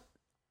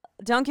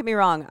don't get me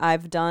wrong.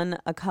 I've done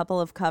a couple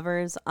of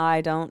covers.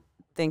 I don't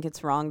think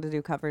it's wrong to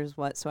do covers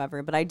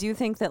whatsoever, but I do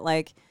think that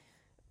like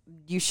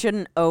you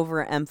shouldn't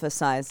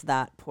overemphasize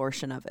that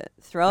portion of it.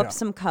 Throw up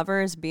some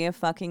covers, be a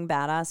fucking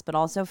badass, but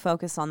also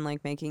focus on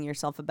like making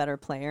yourself a better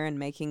player and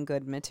making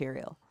good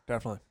material.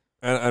 Definitely.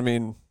 And I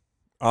mean,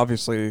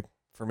 obviously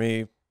for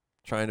me,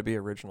 trying to be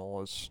original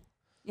was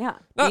not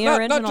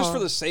just for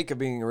the sake of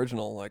being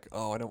original, like,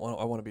 oh, I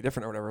want to be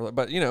different or whatever,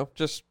 but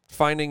just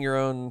finding your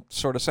own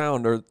sort of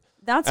sound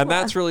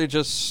that's really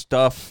just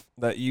stuff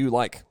that you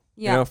like.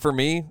 Yeah. For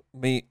me,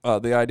 the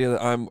idea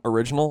that I'm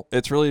original,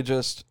 it's really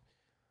just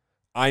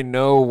I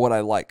know what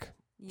I like.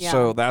 Yeah.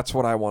 So that's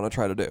what I want to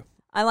try to do.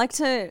 I like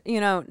to,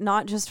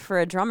 not just for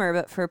a drummer,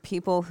 but for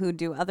people who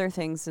do other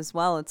things as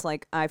well. It's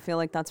like, I feel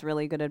like that's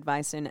really good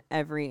advice in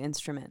every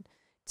instrument.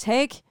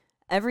 Take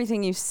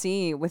everything you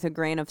see with a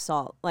grain of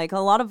salt. Like a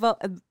lot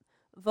of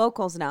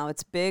vocals now,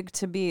 it's big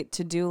to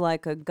do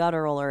like a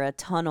guttural or a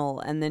tunnel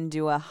and then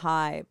do a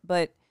high.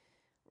 But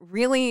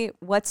really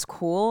what's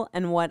cool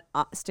and what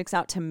sticks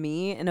out to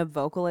me in a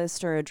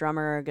vocalist or a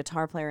drummer or a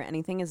guitar player or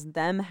anything is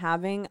them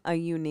having a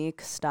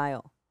unique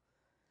style.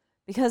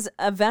 Because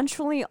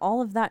eventually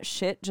all of that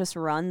shit just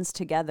runs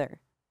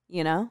together,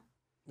 Yeah,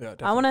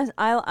 definitely.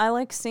 I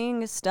like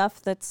seeing stuff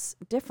that's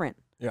different.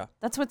 Yeah.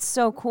 That's what's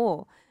so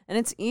cool. And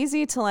it's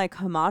easy to like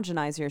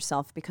homogenize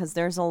yourself because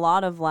there's a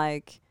lot of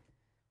like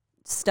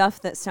stuff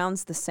that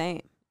sounds the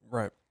same.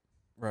 Right.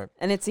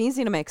 And it's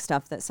easy to make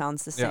stuff that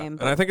sounds the same.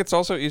 And I think it's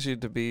also easy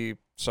to be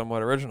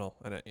somewhat original.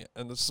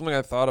 And this is something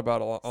I've thought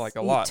about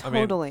a lot.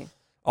 Totally. I mean,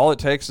 all it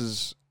takes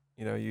is,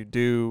 you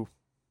do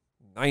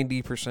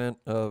 90%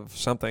 of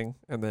something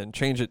and then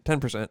change it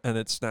 10% and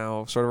it's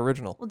now sort of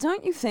original. Well,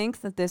 don't you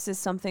think that this is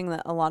something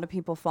that a lot of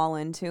people fall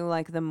into?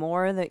 Like, the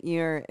more that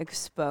you're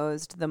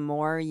exposed, the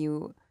more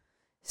you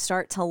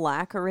start to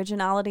lack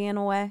originality in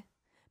a way.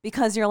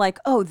 Because you're like,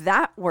 oh,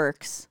 that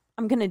works.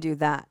 I'm going to do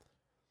that.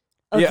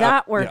 Oh, Yeah,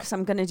 that works.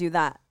 I'm going to do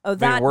that. Oh, I mean,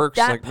 that works,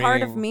 that like,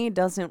 part of meaning- me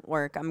doesn't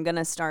work. I'm going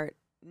to start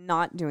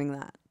not doing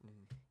that.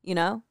 You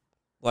know?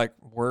 Like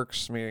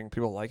works, meaning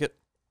people like it.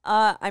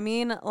 I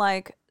mean,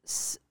 like,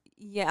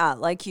 yeah,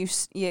 like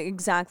yeah,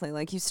 exactly.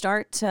 Like, you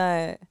start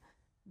to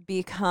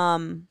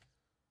become,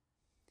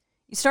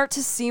 you start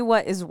to see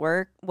what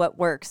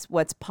works,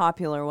 what's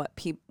popular,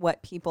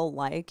 what people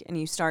like, and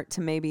you start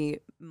to maybe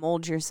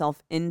mold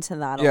yourself into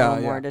that a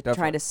little more to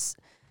try to.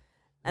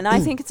 And I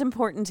think it's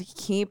important to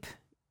keep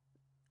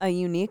a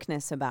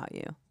uniqueness about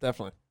you.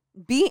 Definitely.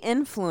 Be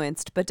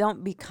influenced, but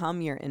don't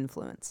become your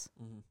influence.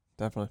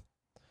 Definitely.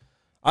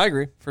 I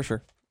agree, for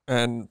sure.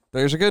 And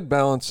there's a good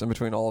balance in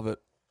between all of it.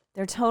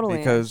 There totally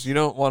Because is. you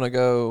don't want to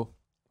go,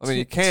 I mean,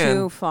 you can.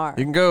 Too far.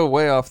 You can go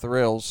way off the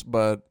rails,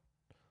 but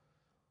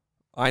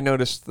I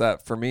noticed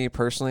that for me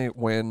personally,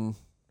 when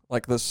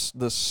like the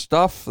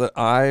stuff that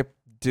I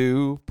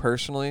do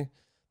personally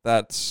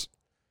that's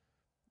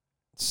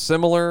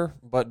similar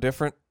but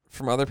different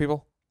from other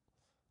people,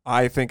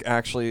 I think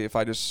actually, if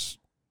I just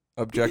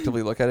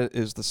objectively look at it,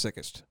 is the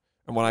sickest.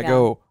 And when I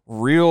go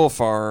real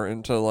far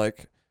into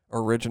like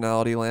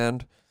originality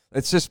land,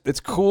 it's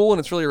cool and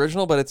it's really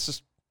original, but it's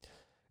just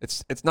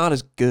it's not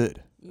as good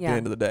at the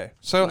end of the day.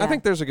 So I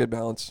think there's a good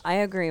balance. I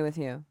agree with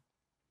you.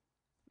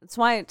 That's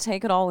why I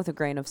take it all with a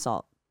grain of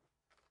salt.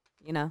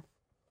 You know,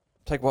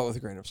 Take what with a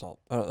grain of salt?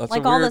 That's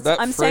like a all weird, this. that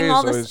I'm saying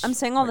all this. phrase I'm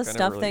saying all always, the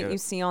like, I never stuff really that get you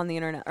it. see on the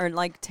internet, or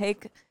like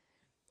take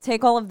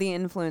all of the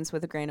influence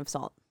with a grain of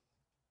salt.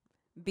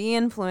 Be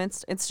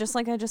influenced. It's just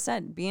like I just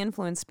said. Be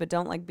influenced, but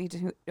don't like be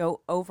too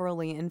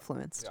overly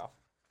influenced. Yeah.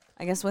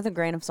 I guess with a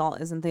grain of salt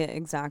isn't the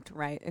exact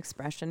right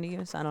expression to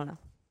use. I don't know.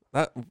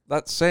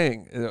 That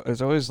saying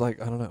is always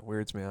like, I don't know,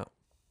 weirds me out.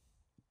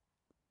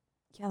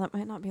 Yeah, that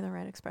might not be the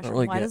right expression.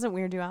 really Why get- does it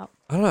weird you out?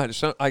 I don't know. I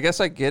just don't, I guess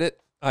I get it.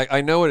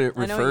 I know what it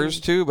I know what refers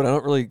to, but I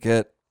don't really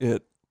get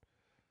it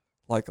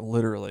like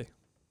literally.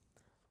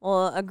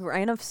 Well, a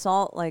grain of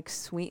salt like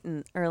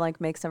sweeten or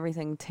like makes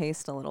everything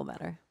taste a little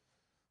better.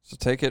 So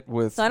take it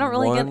with So I don't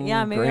really one get.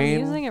 Yeah, maybe grain, I'm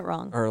using it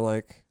wrong. or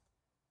like,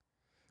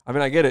 I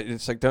mean, I get it.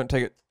 It's like, don't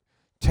take it.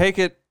 Take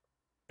it,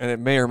 and it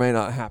may or may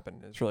not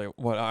happen. It's really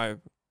what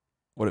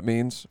it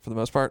means for the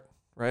most part,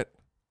 right?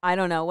 I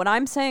don't know. What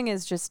I'm saying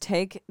is just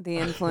take the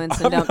influence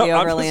I'm and don't be not-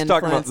 I'm overly just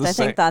talking about influenced.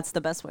 the I think same. that's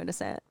the best way to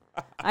say it.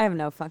 I have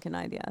no fucking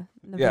idea.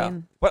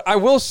 But I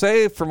will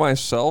say for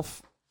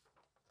myself,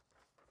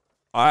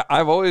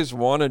 I've always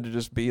wanted to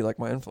just be like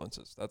my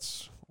influences.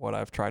 That's what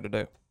I've tried to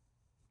do,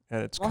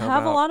 and it's We'll come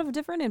have out. a lot of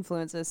different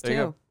influences There you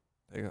too. go.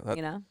 There you go.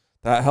 You know.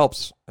 That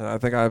helps, and I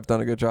think I've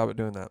done a good job at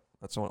doing that.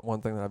 That's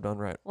one thing that I've done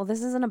right. Well,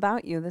 this isn't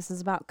about you. This is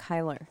about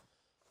Kyler.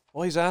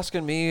 Well, he's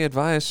asking me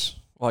advice.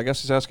 Well, I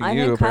guess he's asking I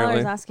you think apparently.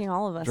 Kyler's asking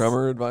all of us.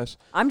 Drummer advice.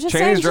 I'm just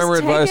Cheney's saying, drummer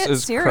just take advice it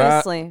is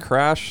seriously.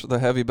 crash the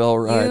heavy bell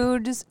ride. You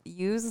just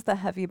use the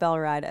heavy bell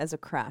ride as a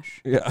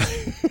crash. Yeah.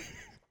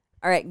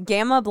 All right,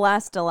 Gamma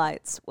Blast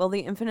Delights. Will the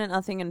Infinite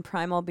Nothing and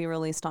Primal be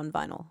released on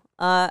vinyl?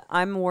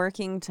 I'm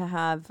working to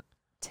have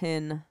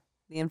the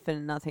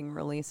Infinite Nothing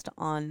released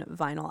on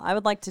vinyl. I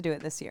would like to do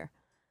it this year.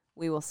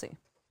 We will see.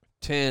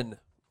 10.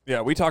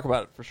 Yeah, we talk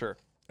about it for sure.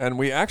 And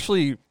we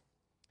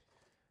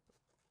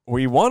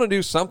want to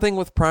do something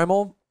with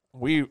Primal.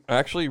 We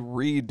actually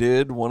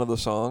redid one of the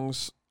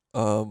songs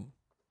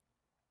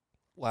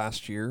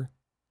last year.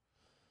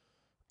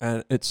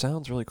 And it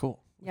sounds really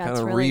cool. Yeah, Kind it's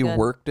of really good.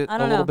 reworked it I a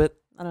don't little know. bit.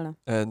 I don't know.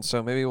 And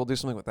so maybe we'll do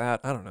something with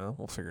that. I don't know.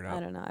 We'll figure it out. I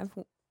don't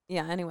know.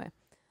 Anyway.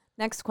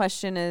 Next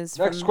question is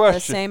Next from question.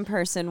 the same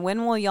person.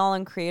 When will y'all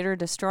and Creator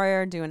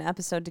Destroyer do an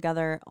episode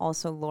together?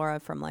 Also, Laura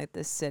from Light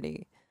This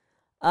City.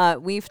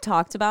 We've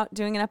talked about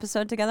doing an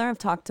episode together. I've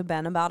talked to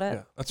Ben about it.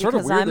 Yeah. That's sort of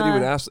because weird I'm that he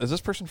would ask. Is this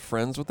person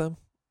friends with them?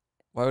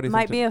 Why would he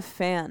might think be a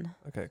fan.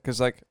 Okay,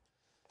 because like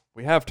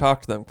we have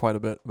talked to them quite a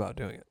bit about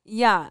doing it.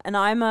 Yeah, and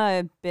I'm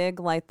a big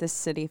Light This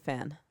City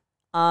fan.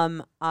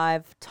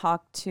 I've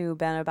talked to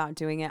Ben about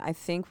doing it. I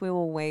think we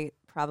will wait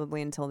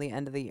probably until the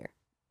end of the year.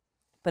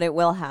 But it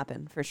will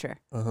happen for sure.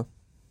 Uh-huh.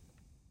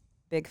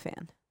 Big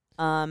fan.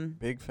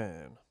 Big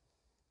fan.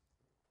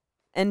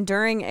 And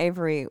during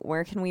Avery,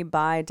 where can we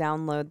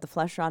download the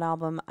Flesh Rot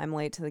album? I'm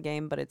late to the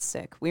game, but it's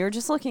sick. We were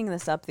just looking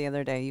this up the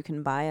other day. You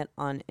can buy it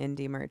on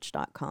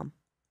indiemerch.com.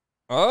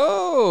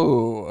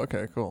 Oh,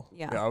 okay, cool.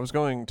 Yeah. I was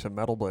going to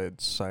Metal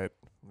Blade's site.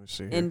 Let me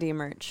see here. Indie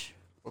merch.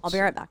 I'll Let's be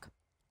see. right back.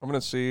 I'm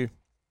going to see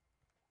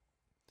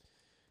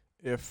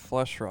if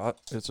Flesh Rot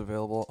is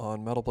available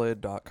on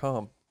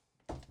metalblade.com.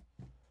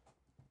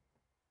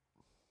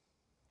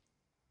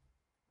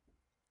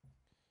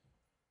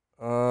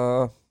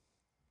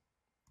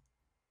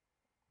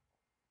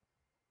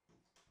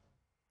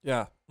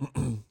 Yeah.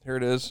 Here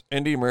it is.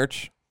 Indie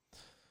merch.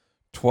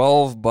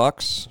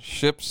 $12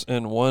 ships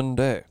in 1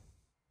 day.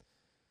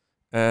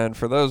 And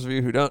for those of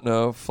you who don't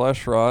know,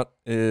 Flesh Rot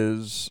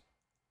is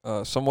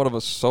somewhat of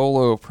a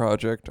solo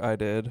project I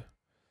did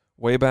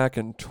way back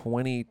in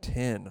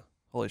 2010.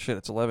 Holy shit,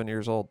 it's 11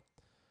 years old.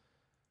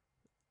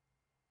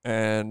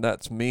 And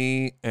that's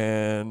me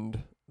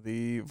and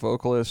the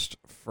vocalist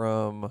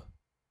from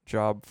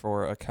Job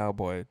for a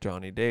Cowboy,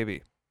 Johnny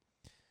Davey.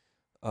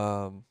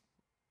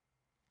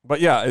 But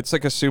yeah, it's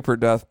like a super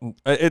death.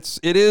 It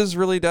is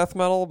really death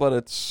metal, but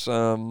it's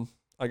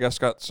I guess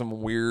got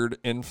some weird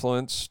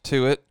influence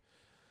to it.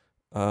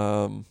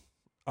 I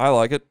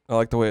like it. I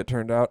like the way it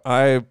turned out.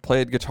 I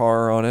played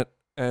guitar on it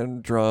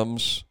and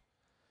drums,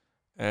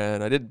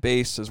 and I did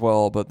bass as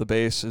well. But the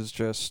bass is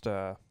just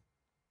I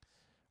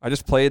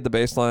just played the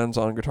bass lines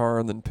on guitar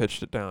and then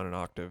pitched it down an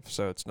octave.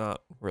 So it's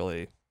not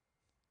really.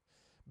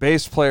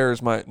 Bass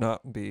players might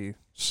not be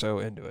so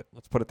into it.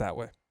 Let's put it that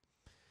way.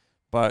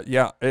 But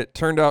yeah, it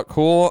turned out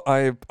cool.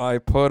 I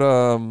put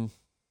a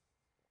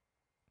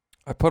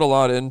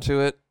lot into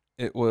it.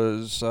 It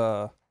was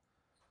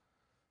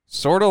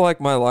sort of like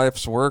my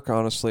life's work,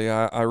 honestly.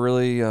 I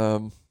really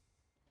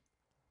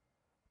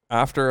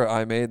after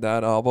I made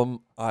that album,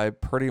 I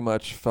pretty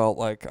much felt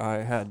like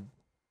I had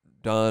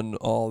done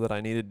all that I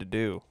needed to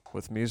do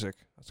with music.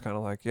 It's kind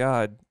of like,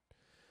 yeah,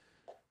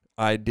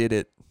 I did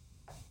it.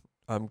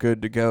 I'm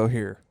good to go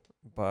here.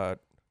 But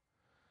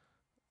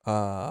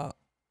after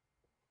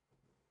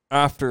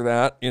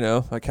that, you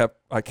know, I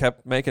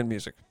kept making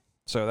music.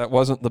 So that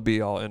wasn't the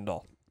be all end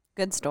all.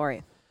 Good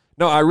story.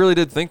 No, I really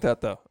did think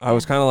that though. I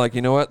was kind of like,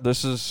 you know what?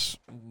 This is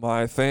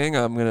my thing.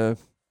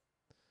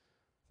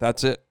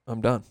 That's it.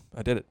 I'm done.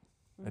 I did it.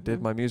 I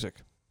did my music.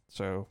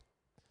 So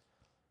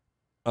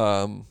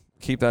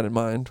keep that in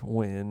mind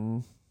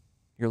when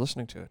you're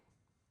listening to it.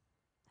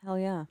 Hell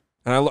yeah.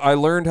 And I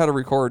learned how to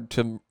record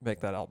to make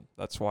that album.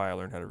 That's why I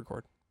learned how to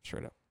record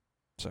straight up.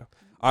 So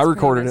I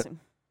recorded it.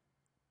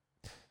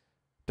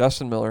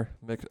 Dustin Miller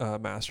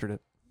mastered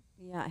it.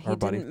 Yeah, he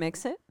didn't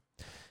mix it?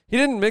 He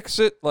didn't mix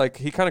it. Like,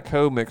 he kind of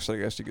co-mixed, I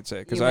guess you could say.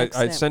 Because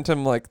I sent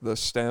him, like, the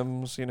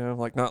stems, you know,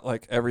 like, not,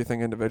 like,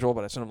 everything individual,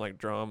 but I sent him, like,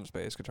 drums,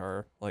 bass,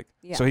 guitar, like,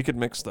 so he could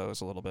mix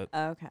those a little bit.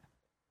 Oh, okay.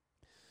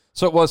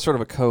 So it was sort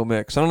of a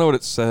co-mix. I don't know what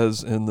it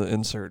says in the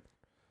insert.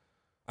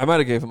 I might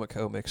have gave him a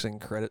co-mixing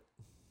credit.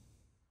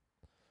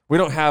 We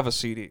don't have a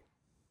CD.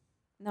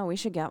 No, we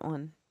should get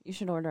one. You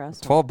should order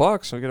us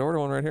 $12. We could order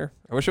one right here.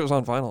 I wish it was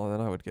on vinyl, and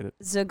then I would get it.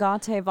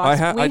 Zagate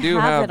Vox. I do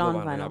have it on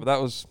vinyl. Yeah, but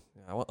that was.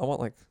 Yeah, I want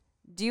like.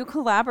 Do you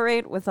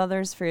collaborate with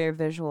others for your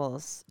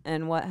visuals?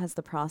 And what has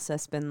the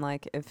process been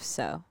like, if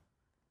so?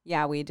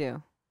 Yeah, we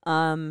do.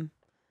 The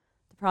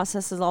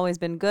process has always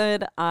been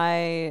good.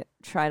 I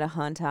try to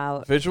hunt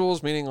out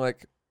visuals, meaning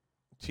like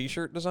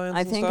T-shirt designs.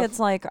 I think stuff? it's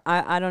like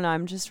I don't know.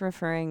 I'm just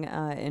referring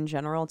in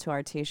general to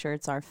our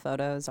T-shirts, our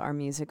photos, our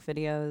music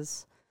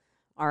videos,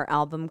 our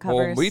album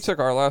covers. Well, we took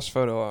our last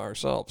photo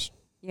ourselves.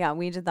 Yeah,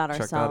 we did that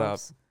Check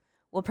ourselves. that out.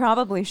 We'll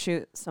probably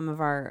shoot some of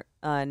our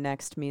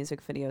next music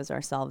videos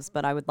ourselves,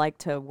 but I would like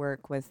to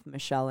work with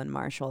Michelle and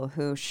Marshall,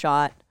 who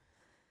shot.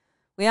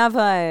 We have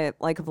a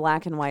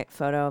black and white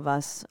photo of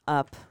us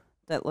up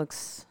that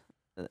looks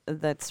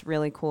that's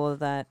really cool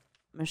that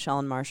Michelle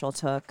and Marshall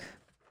took.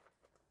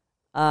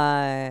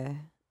 Yeah,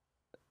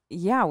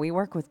 we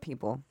work with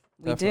people.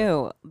 We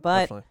do,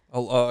 but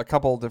a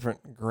couple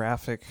different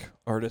graphic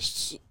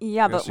artists.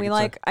 Yeah, but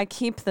I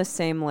keep the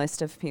same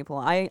list of people.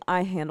 I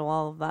handle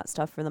all of that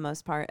stuff for the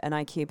most part, and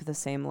I keep the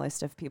same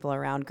list of people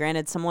around.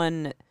 Granted,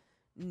 someone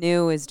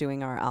new is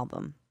doing our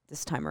album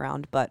this time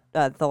around, but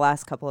the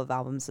last couple of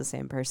albums the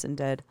same person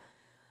did.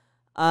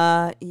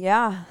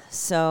 Yeah,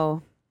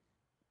 so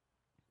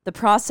the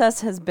process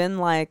has been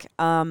like,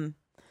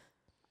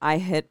 I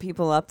hit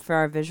people up for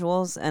our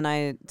visuals and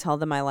I tell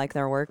them I like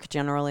their work.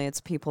 Generally, it's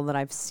people that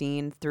I've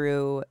seen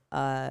through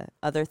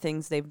other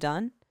things they've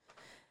done.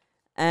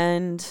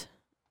 And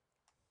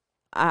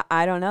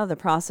I don't know. The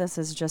process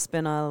has just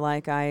been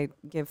I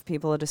give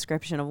people a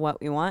description of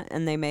what we want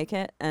and they make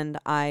it. And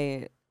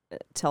I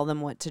tell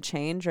them what to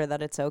change or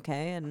that it's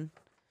okay. And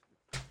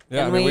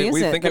yeah, and we use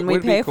it think and we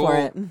pay for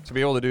it. To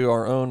be able to do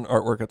our own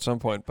artwork at some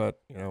point, but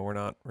we're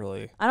not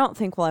really. I don't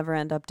think we'll ever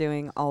end up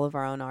doing all of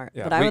our own art,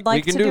 yeah, but I would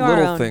like to do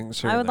our own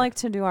things. I would like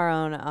to do our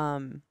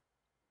own.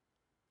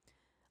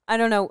 I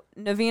don't know.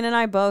 Naveen and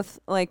I both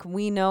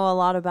we know a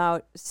lot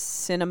about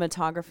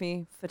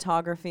cinematography,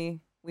 photography.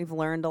 We've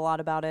learned a lot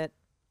about it.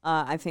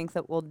 I think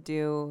that we'll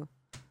do.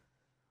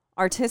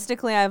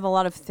 Artistically, I have a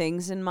lot of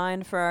things in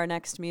mind for our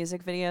next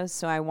music videos,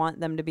 so I want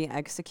them to be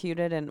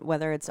executed, and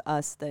whether it's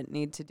us that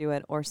need to do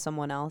it or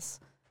someone else,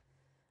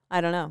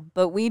 I don't know.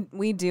 But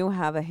we do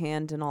have a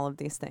hand in all of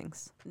these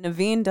things.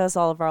 Naveen does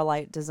all of our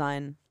light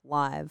design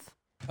live.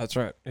 That's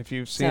right. If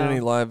you've seen any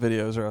live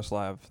videos or us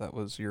live, that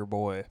was your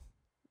boy.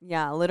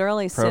 Yeah,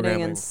 literally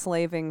sitting and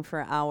slaving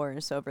for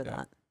hours over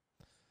that.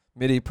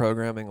 MIDI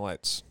programming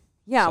lights.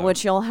 Yeah,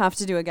 which you'll have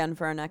to do again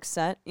for our next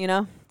set,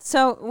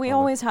 So we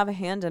always have a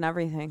hand in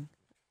everything.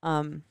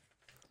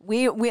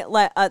 We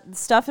let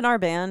stuff in our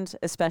band,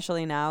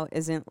 especially now,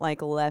 isn't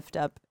left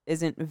up,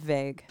 isn't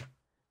vague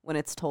when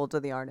it's told to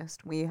the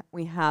artist.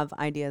 We have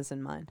ideas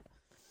in mind.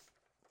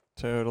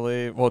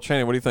 Totally. Well,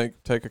 Chaney, what do you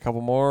think? Take a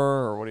couple more,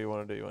 or what do you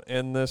want to do? You want to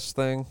end this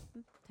thing?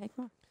 Take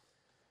more.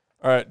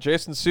 All right.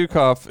 Jason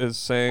Sukoff is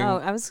saying, Oh,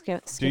 I was do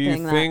skipping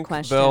you that think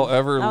question. they'll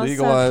ever That was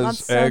legalize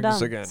that's so eggs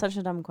dumb. again? Such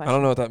a dumb question. I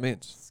don't know what that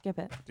means. Skip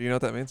it. Do you know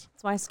what that means?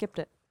 That's why I skipped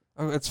it.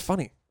 Oh, it's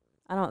funny.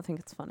 I don't think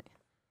it's funny.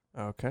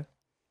 Okay.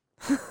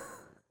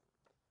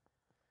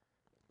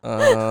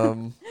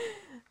 Um,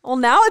 Well,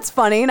 now it's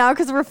funny now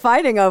because we're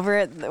fighting over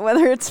it,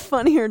 whether it's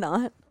funny or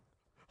not.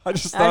 I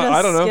just thought,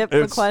 I don't know. Skipped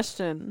the It's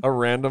question. a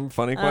random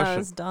funny question.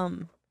 It's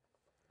dumb.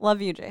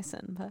 Love you,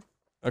 Jason. But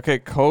Okay,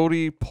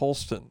 Cody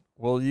Polston.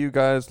 Will you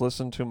guys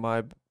listen to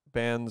my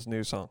band's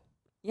new song?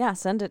 yeah,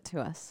 send it to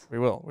us. We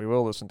will. We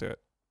will listen to it.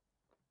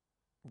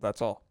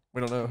 That's all.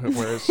 We don't know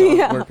where his song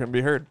Yeah. where it can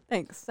be heard.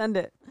 Thanks. Send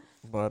it.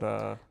 But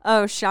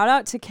Oh, shout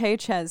out to K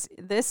Ches.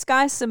 This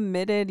guy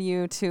submitted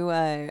you to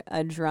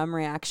a drum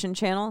reaction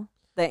channel.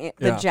 The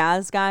Yeah.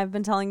 jazz guy I've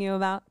been telling you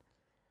about.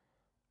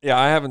 yeah,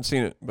 I haven't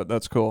seen it, but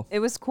that's cool. It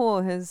was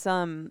cool. His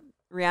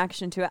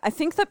reaction to it. I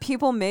think that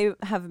people may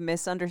have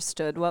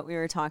misunderstood what we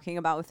were talking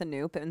about with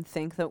Anoop and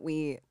think that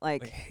we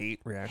Like hate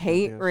reaction.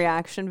 hate videos.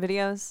 reaction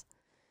videos.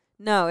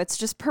 No, it's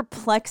just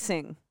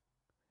perplexing.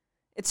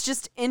 It's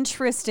just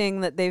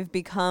interesting that they've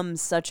become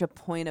such a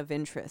point of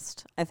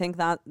interest. I think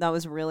that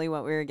was really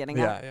what we were getting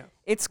at. Yeah,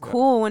 It's Yeah.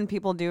 cool when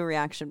people do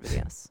reaction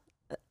videos,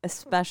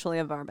 especially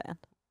of our band.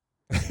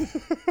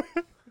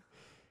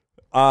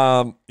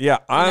 yeah.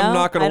 I'm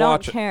not gonna I don't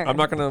watch care. it. I'm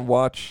not gonna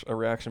watch a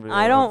reaction video.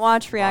 I don't of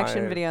watch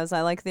reaction my- videos.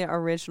 I like the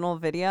original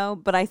video,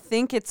 but I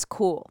think it's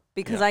cool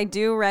because Yeah. I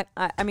do.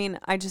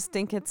 I just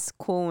think it's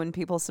cool when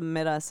people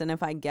submit us, and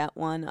if I get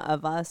one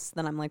of us,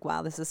 then I'm like,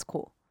 wow, this is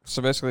cool. So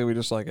basically, we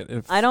just like it.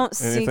 If I don't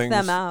seek them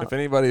anything's- out. If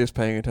anybody is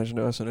paying attention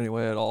to us in any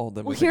way at all,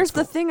 then Well, we think here's it's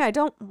the cool. thing: I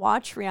don't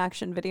watch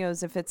reaction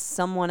videos if it's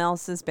someone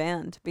else's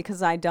band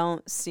because I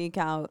don't seek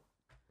out.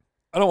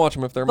 I don't watch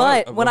them if they're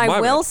But my. what of I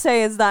my will band.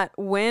 say is that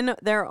when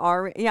there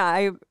are,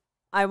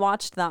 I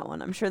watched that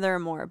one. I'm sure there are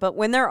more. But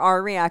when there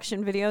are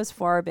reaction videos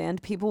for our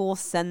band, people will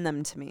send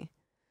them to me.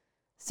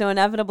 So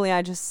inevitably,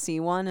 I just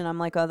see one and I'm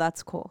like, oh,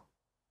 that's cool.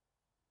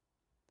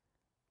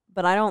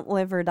 But I don't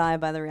live or die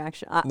by the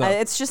reaction. No.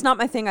 It's just not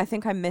my thing. I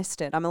think I missed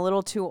it. I'm a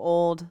little too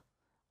old.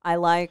 I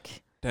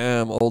like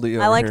Damn oldie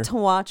over I like here. to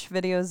watch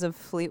videos of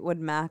Fleetwood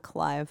Mac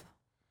live.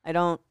 I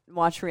don't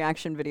watch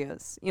reaction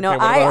videos. You know, Okay,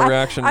 what about a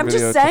reaction I'm video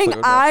just to saying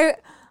Fleetwood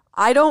Mac?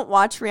 I don't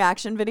watch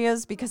reaction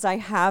videos because I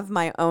have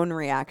my own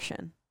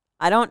reaction.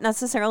 I don't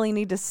necessarily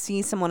need to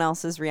see someone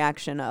else's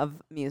reaction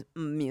of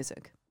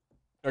music.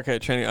 Okay,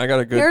 Chaney, I got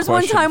a good Here's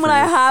one question time for when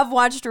I you. have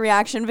watched a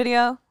reaction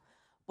video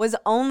was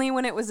only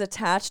when it was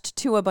attached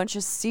to a bunch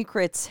of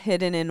secrets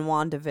hidden in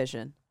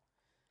WandaVision.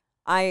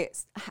 I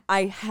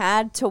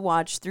had to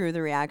watch through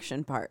the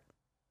reaction part.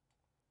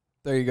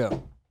 There you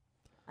go.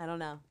 I don't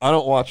know. I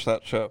don't watch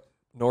that show,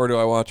 nor do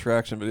I watch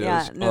reaction videos.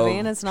 Yeah,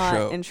 Naveen is not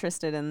show.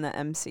 interested in the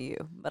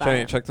MCU, but Chaney,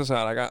 I am. check this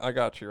out. I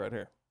got you right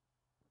here.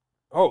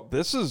 Oh,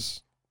 this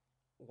is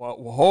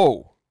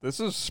whoa. This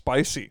is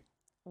spicy.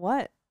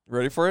 What?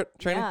 Ready for it,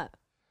 Chaney? Yeah.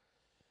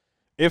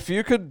 If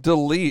you could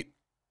delete,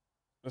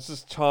 this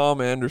is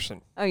Tom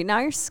Anderson. Oh, now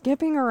you're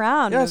skipping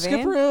around. Yeah, Naveen.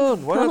 skip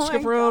around. Why Oh not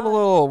skip my around a God.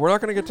 little? We're not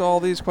going to get to all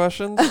these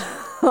questions. All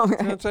It's going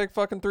right. to take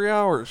fucking 3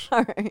 hours.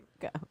 All right.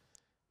 Go.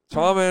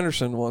 Tom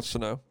Anderson wants to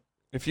know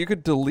if you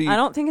could delete. I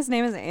don't think his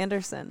name is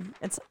Anderson.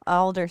 It's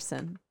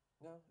Alderson.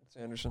 No, it's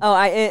Anderson. Oh,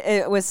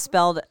 it was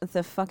spelled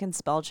the fucking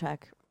spell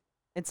check.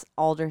 It's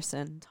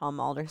Alderson. Tom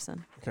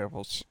Alderson. Okay,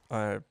 well,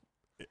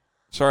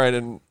 sorry I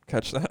didn't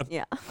catch that.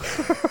 Yeah.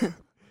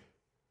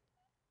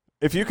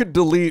 If you could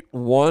delete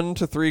 1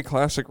 to 3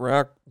 classic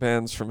rock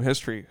bands from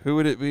history, who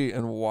would it be,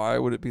 and why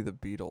would it be the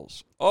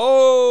Beatles?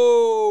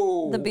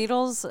 Oh, The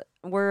Beatles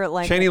were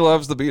like Chaney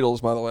loves the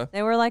Beatles, by the way.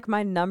 they were like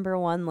my number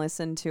one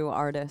listened to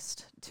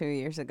artist 2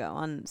 years ago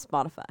on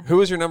Spotify. Who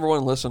was your number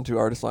one listened to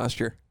artist last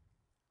year?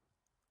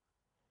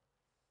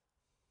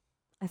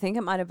 I think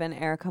it might have been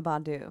Erykah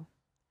Badu.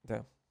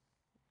 Yeah.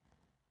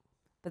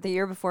 But the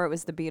year before it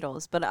was the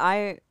Beatles. But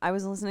I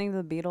was listening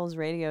to the Beatles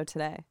radio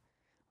today.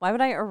 Why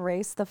would I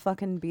erase the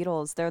fucking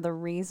Beatles? They're the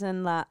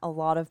reason that a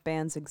lot of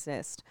bands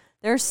exist.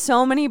 There's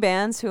so many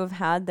bands who have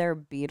had their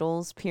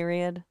Beatles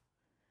period.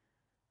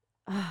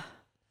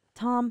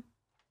 Tom,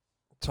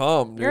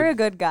 Tom, dude. you're a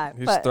good guy.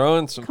 He's but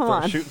throwing some, come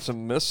on. shooting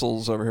some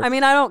missiles over here. I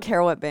mean, I don't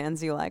care what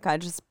bands you like.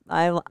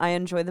 I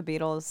enjoy the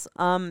Beatles.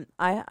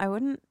 I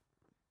wouldn't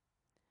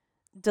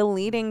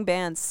deleting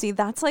bands. See,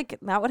 that's like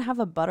that would have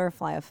a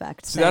butterfly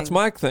effect. See, that's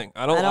my thing.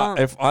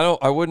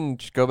 I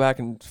wouldn't go back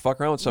and fuck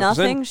around with stuff. 'cause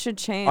then Nothing should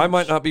change. I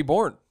might not be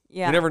born.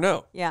 Yeah. You never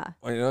know. Yeah.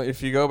 You know,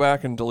 if you go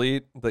back and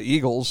delete the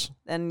Eagles,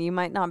 Then you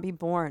might not be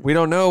born. we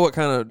don't know what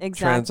kind of Exactly.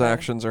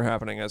 transactions are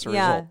happening as a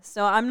yeah. result.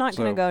 So I'm not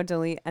gonna So- go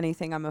delete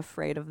anything. I'm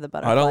afraid of the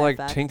butterfly I don't like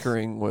effect.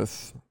 tinkering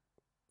with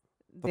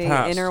the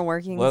past. inner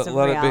workings let of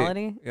it be.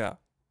 reality. Yeah.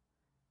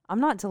 I'm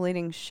not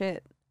deleting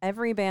shit.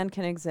 Every band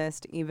can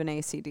exist, even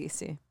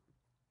AC/DC.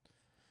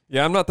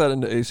 Yeah, I'm not that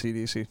into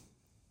AC/DC.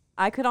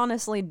 I could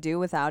honestly do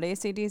without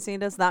AC/DC.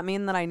 Does that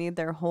mean that I need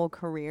their whole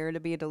career to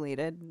be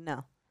deleted?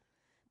 No.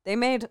 They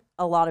made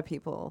a lot of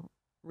people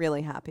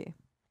really happy.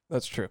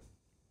 That's true.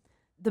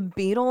 The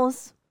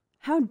Beatles,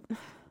 how?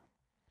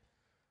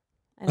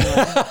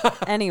 Anyway,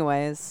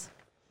 anyways,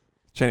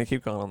 Jenny,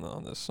 keep going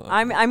on this.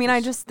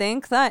 I just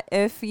think that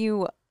if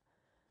you're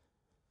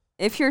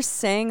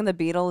saying the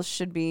Beatles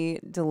should be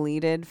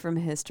deleted from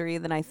history,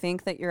 then I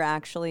think that you're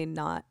actually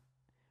not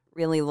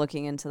really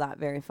looking into that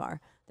very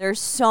far. There's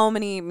so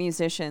many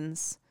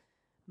musicians.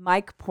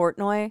 Mike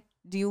Portnoy,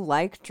 do you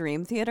like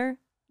Dream Theater?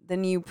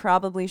 Then you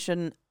probably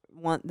shouldn't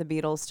want the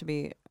Beatles to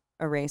be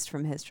erased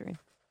from history.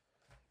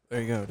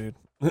 There you go, dude.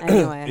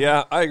 Anyway.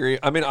 Yeah, I agree.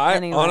 I mean,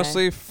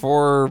 honestly,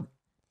 for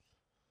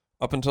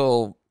up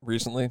until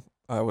recently,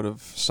 I would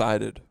have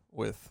sided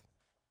with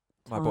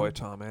my boy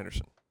Tom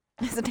Anderson.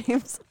 His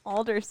name's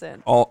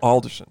Alderson.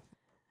 Alderson.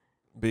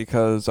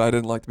 Because I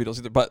didn't like the Beatles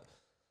either. But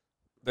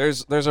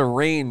there's a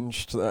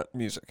range to that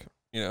music.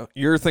 You know,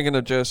 you're thinking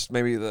of just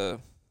maybe the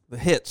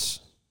hits.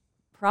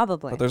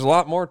 Probably. But there's a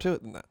lot more to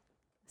it than that.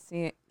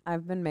 See,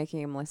 I've been making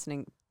him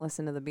listen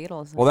to the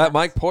Beatles. Well, that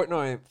Mike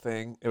Portnoy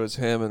thing, it was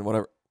him and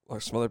whatever,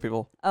 like some other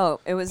people. Oh,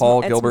 it's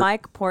Gilbert.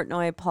 Mike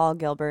Portnoy, Paul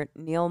Gilbert,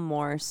 Neil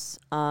Morse.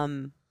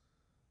 Who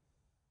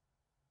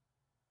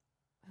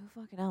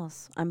fucking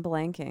else? I'm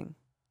blanking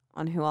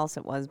on who else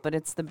it was, but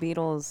it's the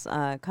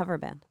Beatles cover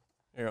band.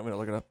 Here, I'm gonna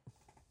look it up.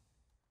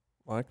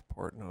 Mike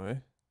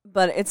Portnoy.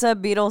 But it's a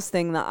Beatles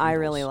thing that I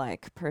really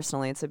like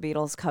personally. It's a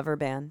Beatles cover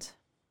band.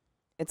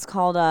 It's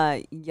called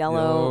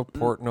Yellow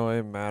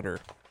Portnoy Matter.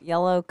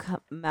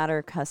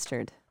 Matter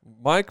Custard.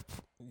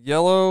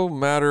 Yellow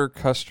Matter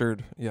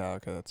Custard. Yeah,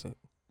 okay, that's it.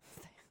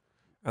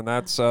 And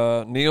that's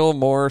Neil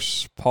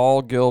Morse,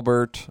 Paul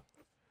Gilbert,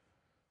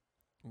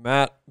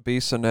 Matt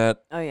Bissonette.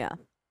 Oh, yeah.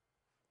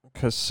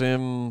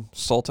 Kasim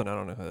Sultan. I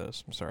don't know who that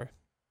is. I'm sorry.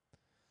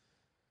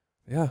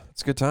 Yeah,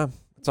 it's a good time.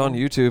 It's on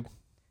YouTube.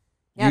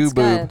 Yeah, it's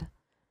good.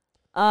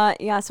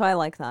 Yeah, so I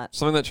like that.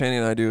 Something that Chaney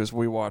and I do is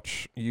we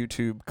watch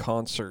YouTube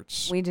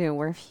concerts. We do.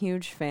 We're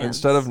huge fans.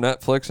 Instead of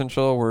Netflix and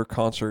chill, we're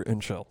concert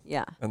and chill.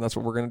 Yeah. And that's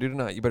what we're going to do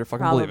tonight. You better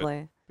fucking believe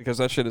it. Because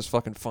that shit is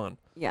fucking fun.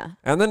 Yeah.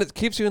 And then it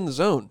keeps you in the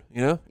zone,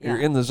 you know? Yeah.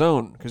 You're in the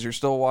zone because you're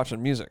still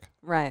watching music.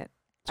 Right.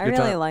 I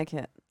really like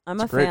it. I'm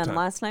a fan. Time.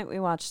 Last night we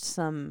watched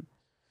some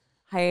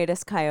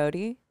Hiatus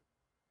Coyote.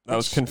 That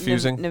was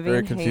confusing.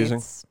 Very confusing.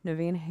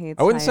 Naveen hates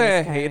I wouldn't say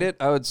I Hiatus hate it.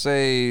 I would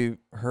say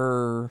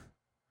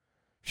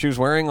she was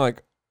wearing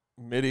like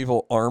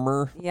medieval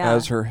armor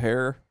as her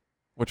hair,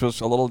 which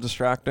was a little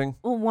distracting.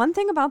 Well, one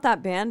thing about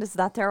that band is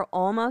that they're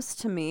almost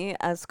to me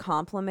as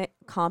complicated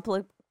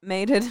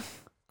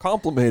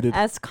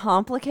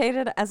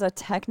as a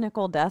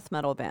technical death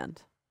metal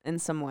band in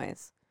some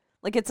ways.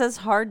 Like it's as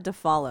hard to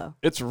follow.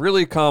 It's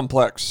really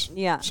complex.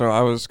 Yeah. So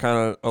I was kind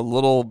of a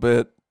little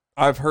bit.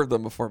 I've heard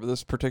them before, but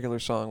this particular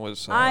song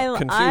was confusing. I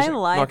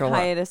like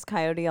Hiatus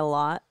Coyote a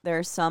lot. There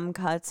are some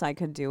cuts I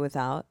could do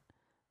without.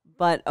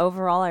 But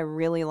overall, I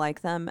really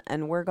like them,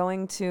 and we're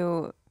going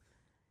to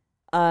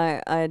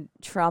a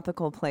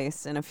tropical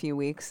place in a few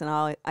weeks, and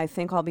I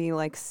think I'll be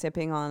like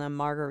sipping on a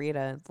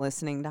margarita,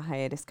 listening to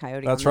Hiatus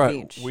Coyote. That's on the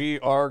right. Beach. We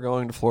are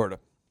going to Florida.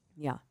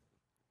 Yeah.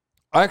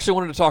 I actually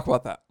wanted to talk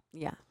about that.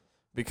 Yeah.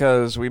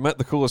 Because we met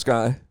the coolest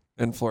guy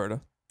in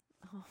Florida.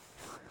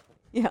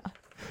 Yeah.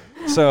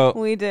 So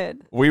we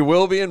did. We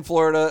will be in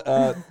Florida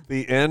at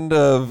the end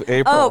of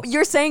April. Oh,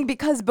 you're saying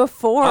because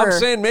before? I'm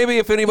saying maybe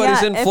if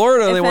anybody's in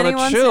Florida and they want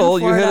to chill,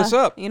 you hit us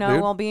up. You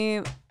know,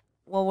 dude.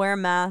 we'll wear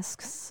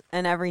masks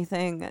and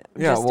everything.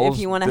 Yeah, just if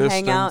you want to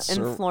hang out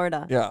in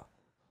Florida. Yeah.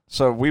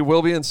 So we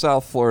will be in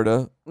South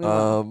Florida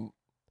on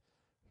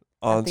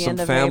some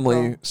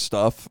family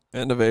stuff.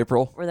 End of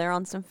April. We're there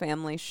on some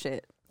family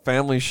shit.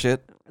 Family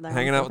shit.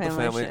 Hanging out with the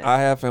family. I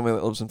have family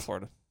that lives in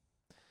Florida.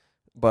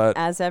 But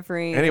as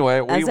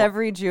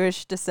every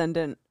Jewish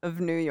descendant of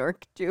New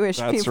York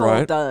Jewish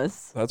people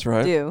does. That's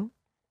right. Do.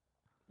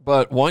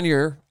 But 1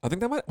 year, I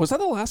think was that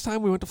the last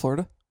time we went to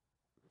Florida?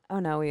 Oh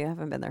no, we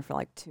haven't been there for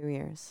like 2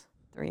 years,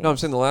 3 years. No, I'm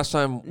saying the last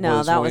time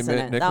that when wasn't we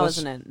met it. Nicholas. That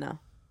wasn't it. No.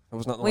 That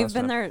was not the We've last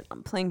been time. there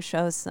playing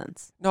shows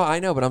since. No, I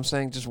know, but I'm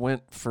saying just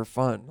went for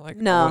fun, like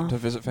no, went to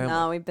visit family.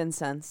 No, we've been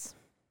since.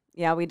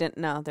 Yeah, we didn't.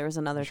 No, there was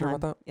another sure time.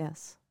 About that?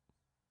 Yes,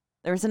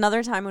 there was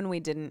another time when we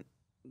didn't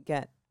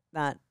get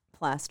that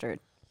plastered.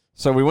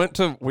 So we went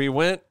to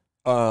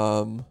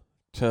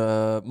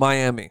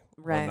Miami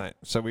one night.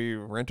 So we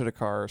rented a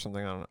car or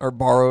something, I don't know, or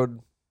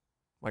borrowed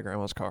my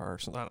grandma's car or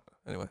something. I don't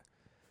know. Anyway,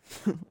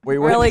 we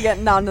really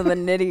getting down to the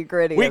nitty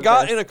gritty. We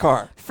got in a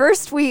car.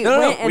 First, we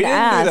went and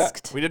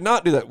asked. We did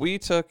not do that. We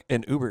took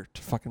an Uber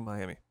to fucking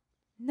Miami.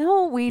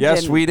 No, we didn't.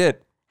 Yes, we did.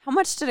 How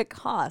much did it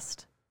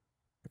cost?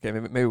 Okay,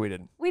 maybe we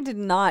didn't. We did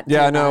not.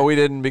 Yeah, no, we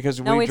didn't because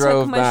we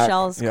drove took back.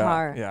 Michelle's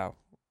car.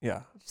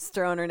 Yeah. Just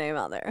throwing her name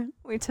out there.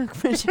 We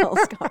took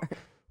Michelle's car.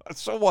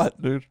 So what,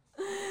 dude?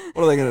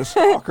 What are they going to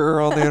stalk her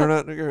on the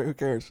internet? Who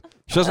cares?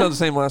 She doesn't have the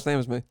same last name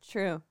as me.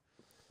 True.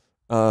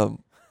 So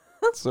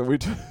we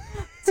to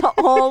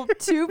all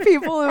 2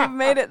 people who have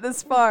made it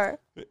this far.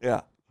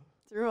 Yeah.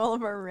 Through all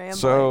of our rambling.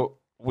 So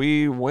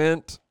we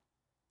went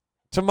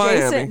to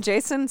Miami.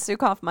 Jason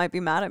Sukoff might be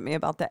mad at me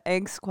about the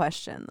eggs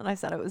question that I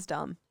said it was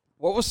dumb.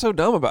 What was so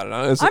dumb about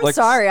it? Is it I'm like,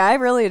 sorry. I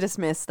really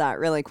dismissed that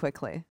really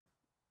quickly.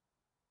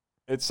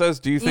 It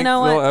says, do you think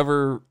know they'll what?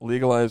 ever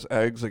legalize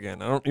eggs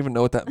again? I don't even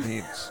know what that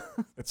means.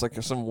 It's like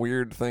some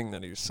weird thing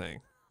that he's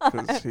saying.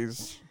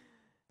 Because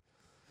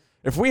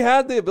if we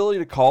had the ability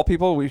to call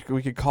people, we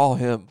could call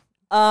him,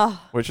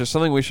 which is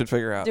something we should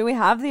figure out. Do we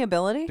have the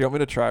ability? Do you want me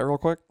to try real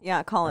quick?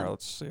 Yeah, call All him. right,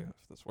 let's see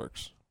if this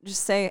works.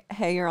 Just say,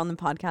 hey, you're on the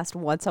podcast.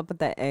 What's up with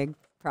the egg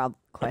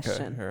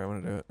question? Okay, here, I'm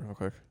going to do it real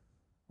quick.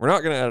 We're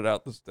not going to edit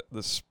out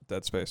this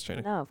dead space,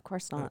 Cheney. No, of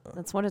course not.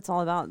 That's what it's all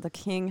about. The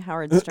King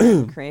Howard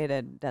Stern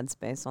created Dead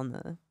Space on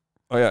the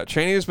Oh, yeah.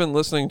 Cheney has been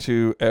listening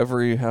to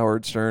every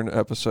Howard Stern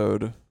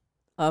episode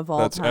of all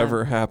that's time.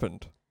 ever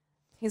happened.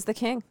 He's the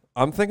king.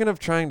 I'm thinking of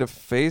trying to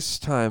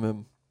FaceTime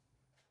him.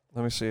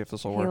 Let me see if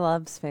this will work. He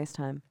loves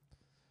FaceTime.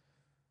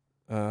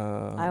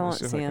 I won't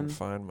see if see I can him.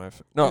 find my.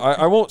 No,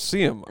 I won't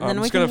see him. And then I'm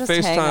we just gonna can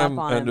just hang up FaceTime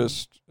on and him.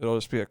 it'll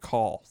just be a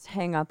call. Just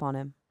hang up on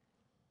him.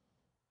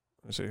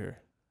 Let me see here.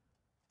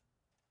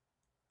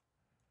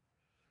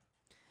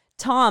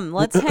 Tom,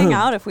 let's hang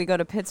out if we go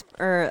to Pittsburgh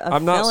or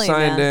I'm not Philly,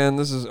 signed man. in.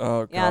 This is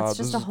oh Yeah, god. it's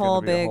just this a is gonna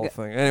whole be big whole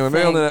thing. Anyway,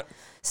 maybe on thing. the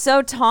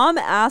So Tom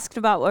asked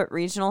about what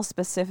regional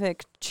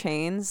specific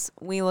chains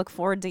we look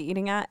forward to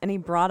eating at, and he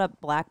brought up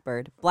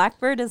Blackbird.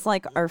 Blackbird is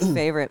like our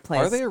favorite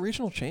place. Are they a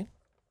regional chain?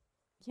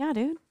 Yeah,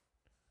 dude.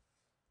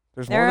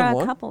 There's There more are than a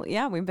one. couple.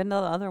 Yeah, we've been to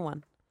the other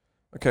one.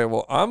 Okay,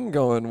 well I'm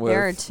going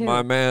There are with two.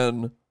 my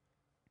man.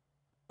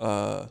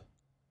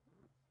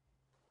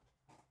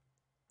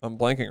 I'm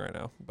blanking right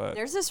now, but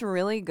There's this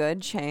really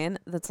good chain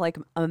that's like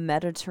a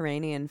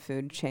Mediterranean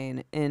food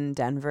chain in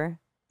Denver.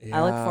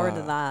 I look forward to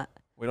yeah. that.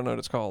 We don't know what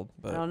it's called,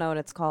 I but don't know what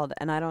it's called,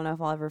 and I don't know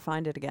if I'll ever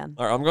find it again.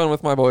 all right, I'm going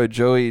with my boy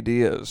Joey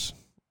Diaz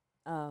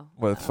Oh.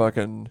 with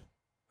fucking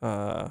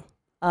What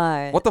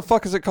what the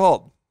fuck is it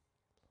called?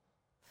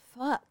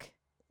 Fuck.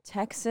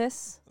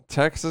 Texas?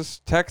 Texas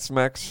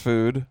Tex-Mex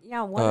food.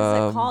 Yeah, what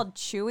is it called?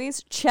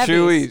 Chewy's?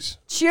 Chevy's.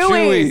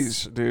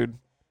 Chewy's, dude.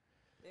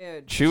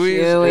 Dude. Chewy's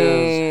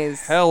is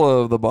hell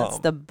of the bomb. That's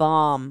the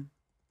bomb.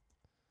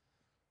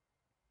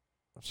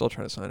 I'm still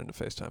trying to sign into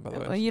FaceTime, by the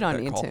way. Well, you don't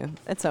That need call. to.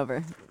 It's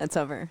over. It's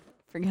over.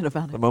 Forget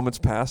about The it. moment's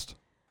passed.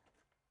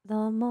 The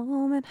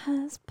moment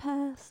has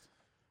passed.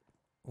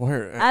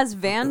 Where? As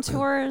van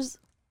tourers,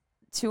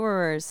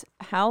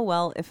 how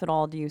well, if at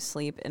all, do you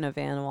sleep in a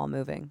van while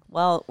moving?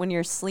 Well, when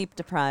you're sleep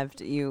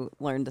deprived, you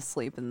learn to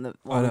sleep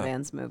while the know.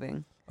 van's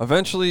moving.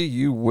 Eventually,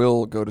 you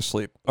will go to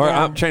sleep. All right,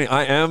 Yeah. Cheney,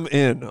 I am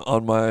in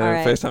on my All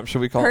right. FaceTime.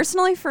 Should we call?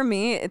 Personally, for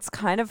me, it's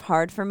kind of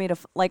hard for me to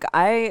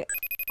I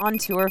on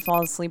tour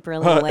fall asleep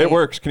really late. It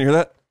works. Can you hear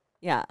that?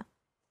 Yeah,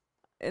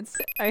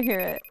 I hear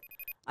it.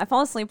 I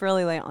fall asleep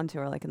really late on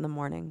tour, like in the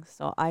morning.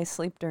 So I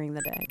sleep during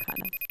the day, kind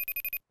of.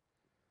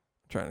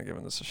 Trying to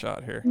give this a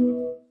shot here.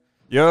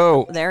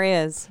 Yo, There he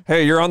is.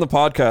 hey, you're on the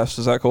podcast.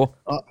 Is that cool?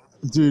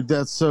 Dude,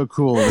 that's so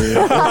cool, dude.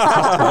 Let's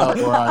talk about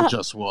where I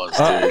just was,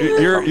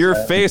 dude. Your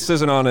face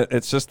isn't on it.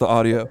 It's just the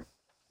audio.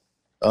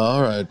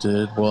 All right,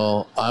 dude.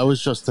 Well, I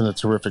was just in a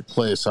terrific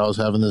place. I was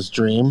having this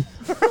dream.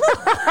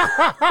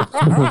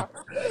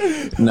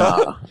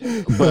 Nah.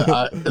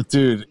 But,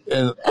 dude,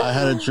 and I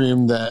had a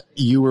dream that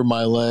you were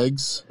my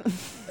legs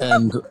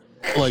and,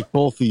 like,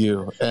 both of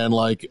you. And,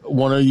 like,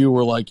 one of you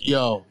were like,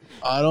 yo,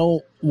 I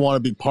don't want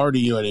to be part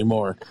of you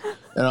anymore.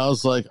 And I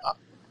was like,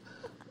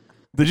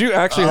 Did you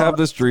actually have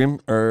this dream,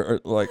 or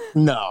like?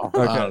 no.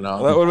 Okay, I don't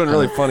know. that would have been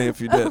really funny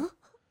if you did.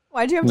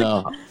 Why'd you have to?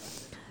 No.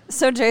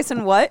 So,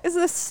 Jason, what is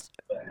this?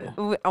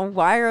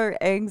 Why are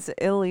eggs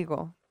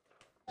illegal?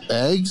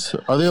 Eggs?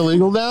 Are they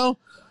illegal now?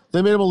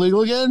 They made them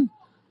illegal again?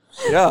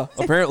 Yeah,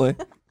 apparently.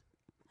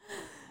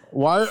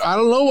 Why? I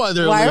don't know why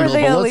they're Why illegal. were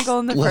they but illegal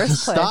in the let's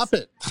first place? Stop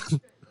it.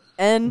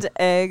 End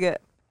egg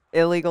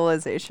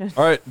illegalization.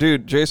 All right,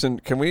 dude, Jason,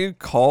 can we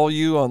call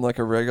you on like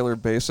a regular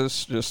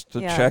basis just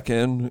to Yeah. check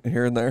in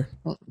here and there?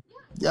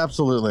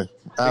 Absolutely.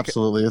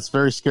 Absolutely. It's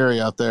very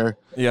scary out there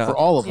Yeah. for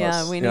all of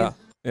Yeah, us. we need. Yeah,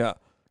 yeah.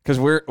 Because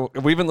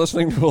we've been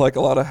listening to like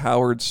a lot of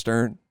Howard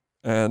Stern,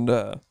 and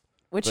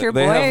Which They- your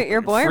they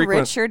have boy frequent-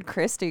 Richard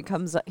Christie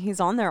comes. He's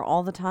on there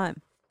all the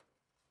time.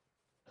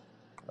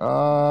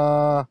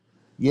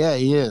 Yeah,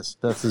 he is.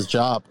 That's his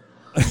job.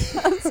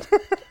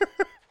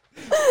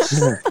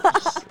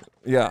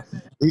 yeah,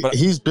 But-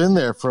 He's been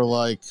there for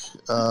like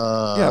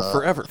yeah,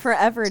 forever.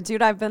 Forever,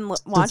 dude. I've been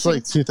since watching.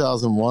 like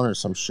 2001 or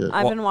some shit.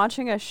 I've been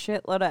watching a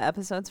shitload of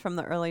episodes from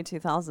the early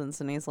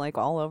 2000s, and he's like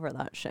all over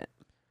that shit.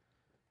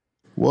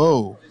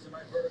 Whoa.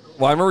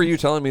 Well, I remember you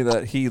telling me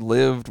that he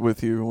lived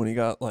with you when he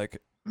got like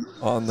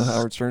on the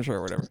Howard Stern show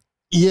or whatever.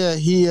 Yeah,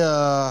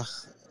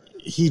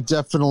 he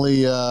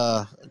definitely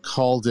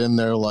called in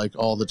there like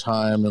all the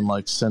time and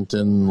like sent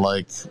in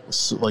like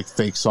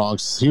fake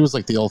songs. He was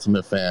like the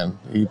ultimate fan.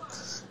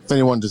 If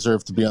anyone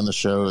deserved to be on the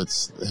show,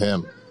 it's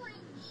him.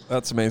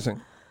 That's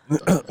amazing.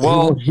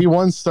 Well, he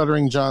won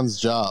Stuttering John's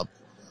job.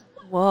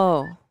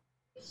 Whoa,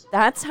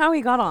 that's how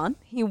he got on.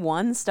 He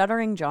won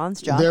Stuttering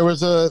John's job. There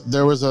was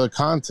a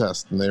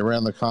contest and they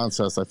ran the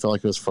contest. I feel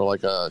like it was for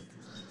like a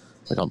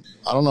like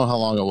I don't know how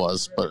long it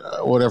was,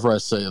 but whatever I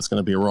say, it's going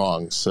to be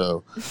wrong.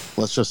 So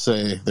let's just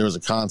say there was a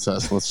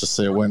contest. Let's just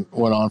say it went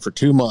on for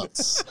 2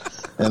 months,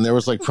 and there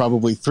was like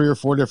probably 3 or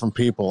 4 different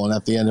people, and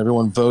at the end,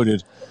 everyone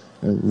voted,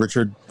 and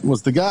Richard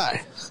was the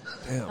guy.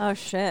 Damn. Oh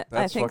shit! I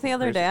That's think the fucking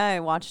other crazy. day I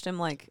watched him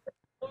like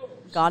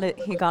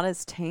he got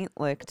his taint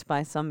licked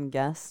by some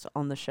guest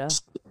on the show.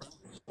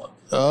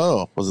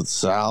 Oh, was it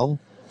Sal?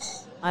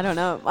 I don't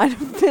know. I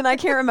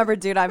can't remember,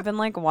 dude. I've been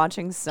like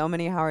watching so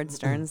many Howard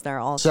Sterns. They're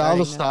all Sal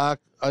the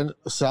starting to-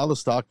 Sal the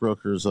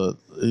stockbroker's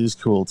he's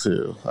cool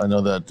too. I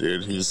know that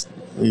dude. He's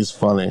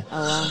funny.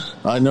 Oh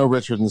wow! I know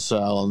Richard and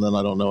Sal, and then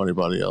I don't know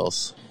anybody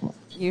else.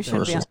 You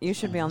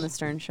should be on the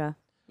Stern show.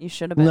 You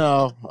should have been.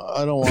 No,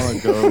 I don't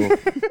want to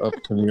go up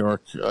to New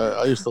York.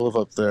 I used to live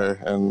up there,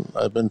 and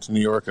I've been to New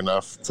York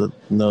enough to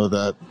know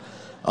that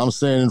I'm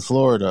staying in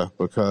Florida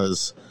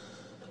because,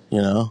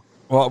 you know.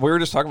 Well, we were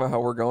just talking about how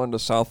we're going to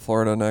South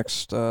Florida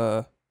next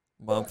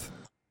month.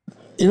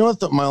 You know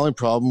what my only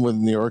problem with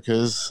New York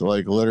is?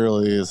 Like,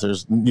 literally,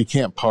 is you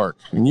can't park,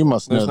 and you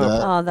must know There's no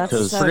that. Oh, that's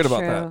 'cause- so Forget true.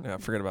 about that. Yeah,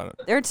 forget about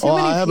it. There are too Well,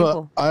 many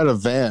people. I had a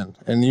van,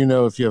 and you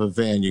know if you have a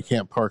van, you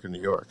can't park in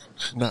New York.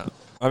 No.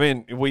 I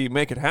mean, we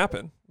make it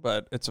happen,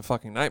 but it's a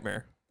fucking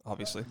nightmare,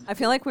 obviously. I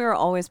feel like we were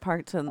always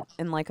parked in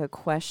like a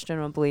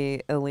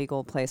questionably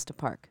illegal place to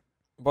park.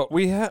 But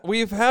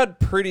we've had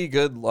pretty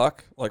good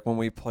luck, like when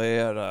we play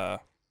at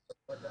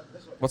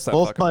what's that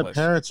Both fucking my place?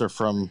 parents are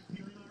from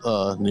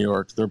New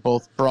York. They're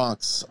both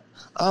Bronx.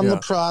 I'm Yeah. the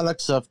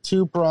products of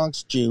 2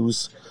 Bronx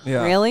Jews.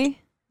 Yeah.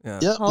 Really? Yeah.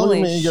 Yep, look Holy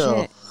at me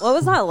go. shit! What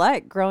was that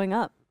like growing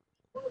up?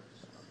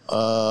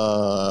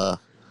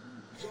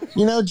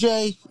 You know,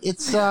 Jay,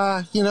 it's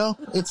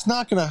it's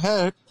not gonna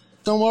hurt.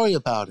 Don't worry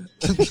about it.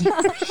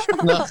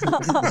 No.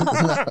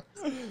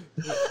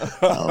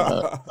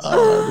 I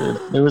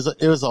don't know, dude.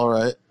 It was all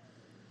right.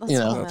 That's You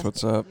know. cool, That's man.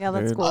 what's up. Yeah,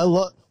 that's dude. cool. I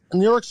love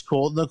New York's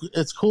cool. Look,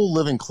 it's cool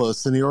living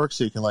close to New York,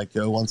 so you can like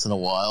go once in a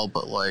while.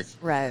 But like,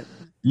 Right.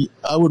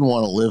 I wouldn't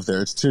want to live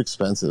there. It's too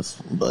expensive.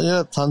 But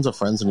yeah, tons of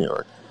friends in New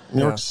York.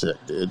 New York's sick,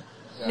 dude.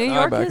 New no, I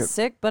York back is it.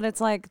 sick, but it's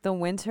like the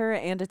winter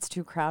and it's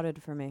too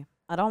crowded for me.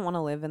 I don't want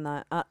to live in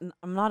that.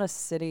 I'm not a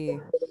city.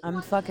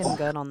 I'm fucking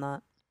good on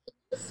that.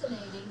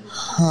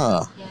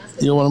 Huh?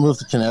 You want to move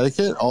to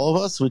Connecticut? All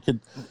of us? We could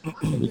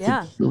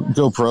Yeah.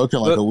 go broke in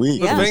like a week.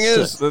 The Yeah. thing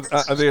is,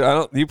 that, I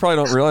mean, you probably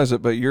don't realize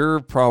it, but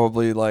you're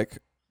probably like,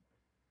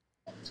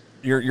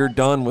 you're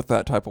done with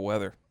that type of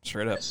weather.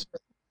 Straight up.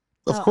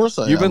 Of course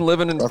I You've am. been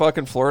living in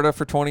fucking Florida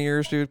for 20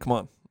 years, dude. Come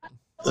on.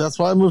 That's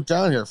why I moved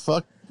down here.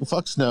 Fuck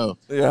snow.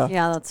 Yeah.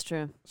 Yeah, that's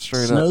true.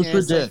 Straight up. Snow's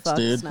for Seriously, dicks, fuck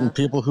dude. snow. And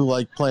people who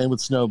like playing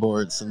with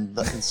snowboards and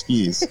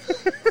skis.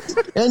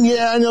 And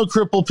yeah, I know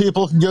crippled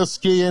people can go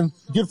skiing.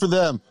 Good for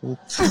them. No,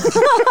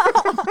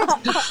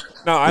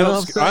 I You know what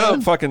I'm don't. I don't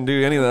saying? fucking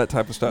do any of that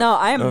type of stuff. No,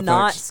 I am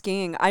not thanks.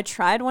 skiing. I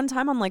tried one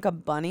time on like a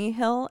bunny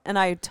hill and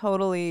I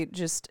totally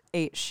just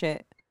ate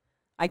shit.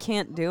 I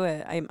can't do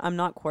it. I'm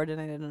not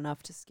coordinated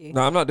enough to ski.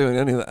 No, I'm not doing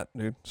any of that,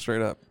 dude.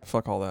 Straight up.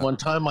 Fuck all that. One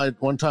time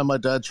my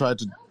dad tried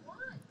to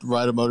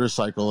ride a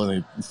motorcycle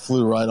and he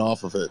flew right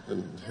off of it,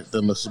 and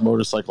the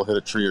motorcycle hit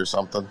a tree or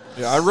something.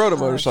 Yeah, I rode a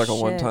motorcycle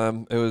one shit.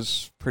 time. It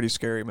was pretty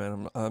scary,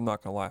 man. I'm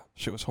not gonna lie.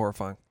 Shit was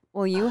horrifying.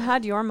 Well, you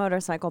had your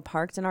motorcycle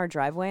parked in our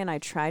driveway and I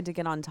tried to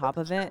get on top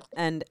of it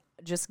and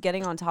just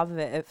getting on top of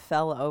it, it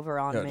fell over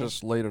on Yeah, me.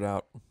 just laid it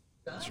out.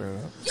 Straight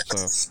up.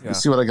 So yeah. You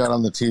see what I got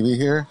on the TV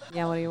here?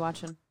 Yeah, what are you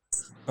watching?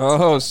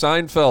 Oh,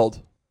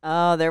 Seinfeld.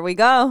 Oh, there we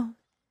go.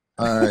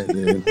 All right,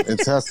 dude.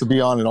 It has to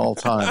be on at all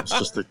times.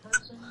 Just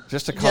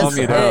to calm Just-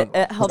 you down.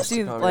 It helps Just to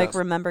you calm like down.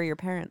 remember your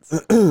parents.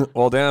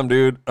 Well, damn,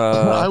 dude.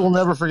 I will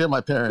never forget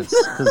my parents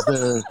because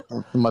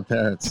they're my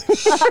parents.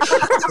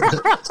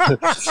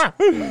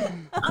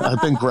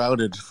 I've been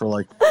grounded for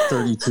like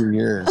 32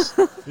 years.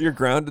 You're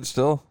grounded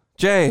still,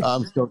 Jay.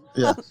 I'm still,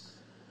 yeah.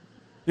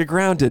 You're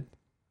grounded.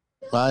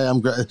 I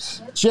am grounded.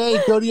 Jay,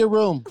 go to your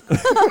room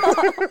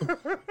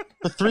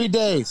for 3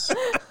 days.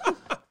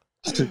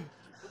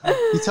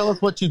 You tell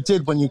us what you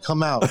did when you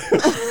come out.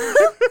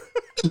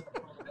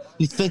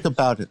 You think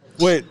about it.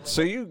 Wait,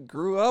 so you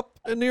grew up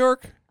in New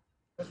York?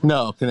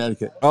 No,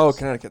 Connecticut. Oh,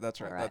 Connecticut.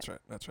 That's right. That's right.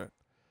 That's right.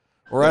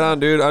 Well, right on,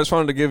 dude. I just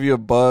wanted to give you a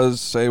buzz,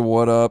 say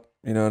what up.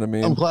 You know what I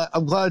mean?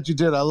 I'm glad you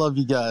did. I love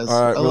you guys.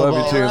 All right, I we love you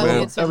all- too, I love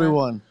man.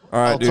 Everyone. All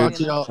right, I'll dude. talk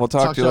to y'all. We'll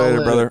talk to you y'all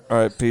later, brother. All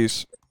right,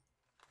 peace.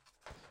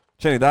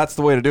 Jenny, that's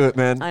the way to do it,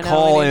 man. I know,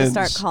 Call we need to in.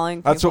 start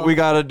calling That's what people. we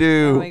got to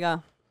do. There we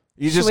go.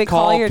 You Should just we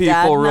call call your people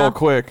dad real now?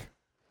 quick.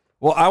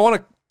 Well, I want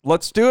to.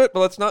 Let's do it,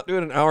 but let's not do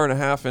it an hour and a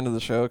half into the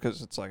show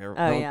because it's like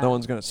yeah. no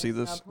one's going to see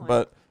this. point.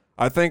 But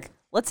I think.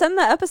 Let's end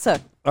the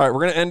episode. All right, we're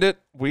going to end it.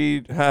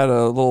 We had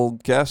a little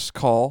guest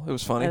call. It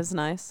was funny. It was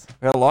nice.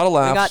 We had a lot of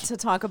laughs. We got to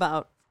talk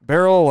about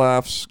Barrel of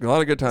laughs. A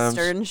lot of good times.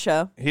 Stern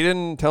show. He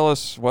didn't tell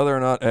us whether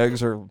or not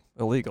eggs are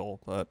illegal,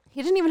 but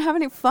He didn't even have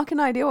any fucking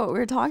idea what we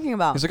were talking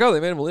about. he's like, "Oh, they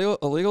made them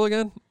illegal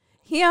again."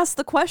 He asked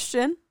the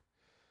question.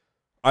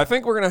 I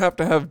think we're gonna have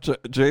to have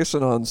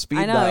Jason on speed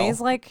I know. dial He's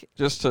like,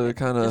 just to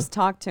kind of. just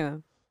talk to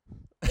him.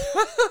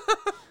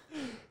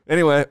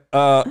 Anyway,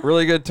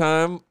 really good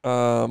time.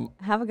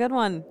 Have a good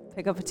one.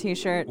 Pick up a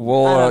t-shirt.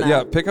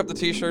 We'll pick up the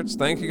t-shirts.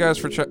 Thank you guys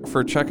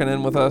for checking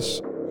in with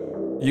us.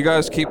 You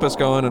guys keep us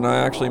going, and I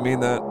actually mean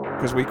that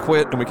because we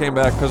quit and we came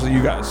back because of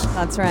you guys.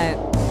 That's right.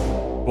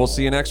 We'll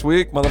see you next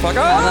week,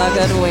 motherfucker. Have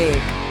a good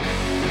week.